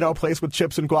idea of a place with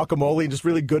chips and guacamole and just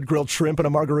really good grilled shrimp and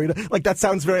a margarita. Like that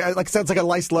sounds sounds like a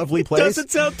nice, lovely place. Does it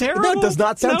sound terrible? No, it does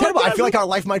not sound terrible. I feel like our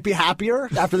life might be happier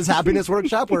after this happiness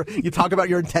workshop where you talk about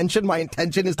your intention. My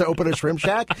intention is to open a shrimp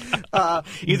shack.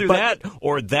 Either that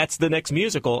or that's the next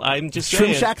musical. I'm just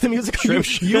Shrimp saying. Shack the musical.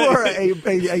 You are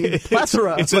a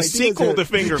plethora. It's a sequel to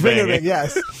Finger Banging.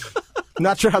 Yes.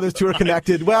 Not sure how those two are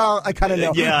connected. Well, I kind of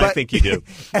know. Yeah, but I think you do.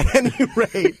 At any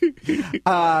rate,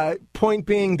 point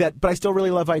being that, but I still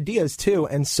really love ideas too.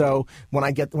 And so when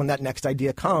that next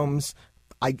idea comes,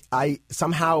 I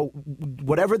somehow,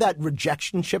 whatever that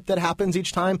rejection ship that happens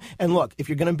each time, and look, if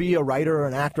you're going to be a writer or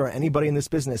an actor or anybody in this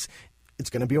business, it's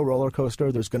going to be a roller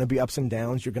coaster. There's going to be ups and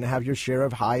downs. You're going to have your share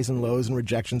of highs and lows and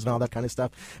rejections and all that kind of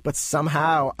stuff. But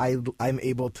somehow I'm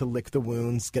able to lick the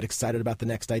wounds, get excited about the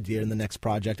next idea and the next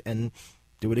project, and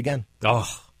do it again. Oh,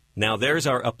 now there's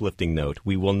our uplifting note.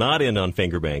 We will not end on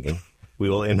finger banging. We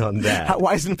will end on that.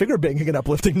 Why isn't finger banging an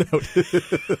uplifting note?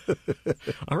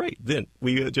 All right, then.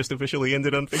 We just officially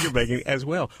ended on finger banging as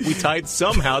well. We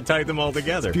somehow tied them all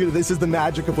together. It's beautiful. This is the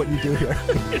magic of what you do here.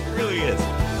 It really is.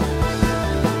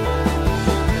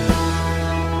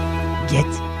 Get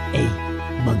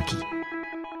a monkey.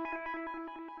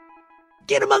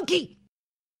 Get a monkey!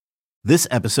 This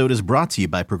episode is brought to you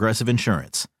by Progressive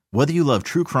Insurance. Whether you love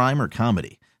true crime or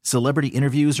comedy, celebrity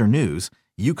interviews or news,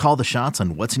 you call the shots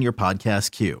on what's in your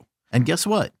podcast queue. And guess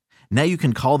what? Now you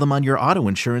can call them on your auto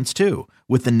insurance too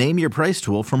with the Name Your Price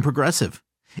tool from Progressive.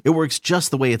 It works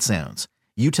just the way it sounds.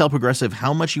 You tell Progressive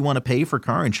how much you want to pay for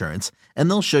car insurance, and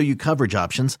they'll show you coverage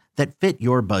options that fit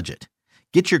your budget.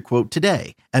 Get your quote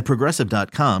today at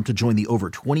Progressive.com to join the over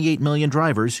 28 million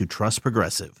drivers who trust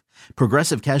Progressive.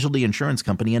 Progressive Casualty Insurance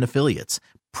Company and Affiliates.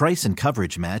 Price and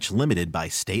coverage match limited by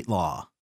state law.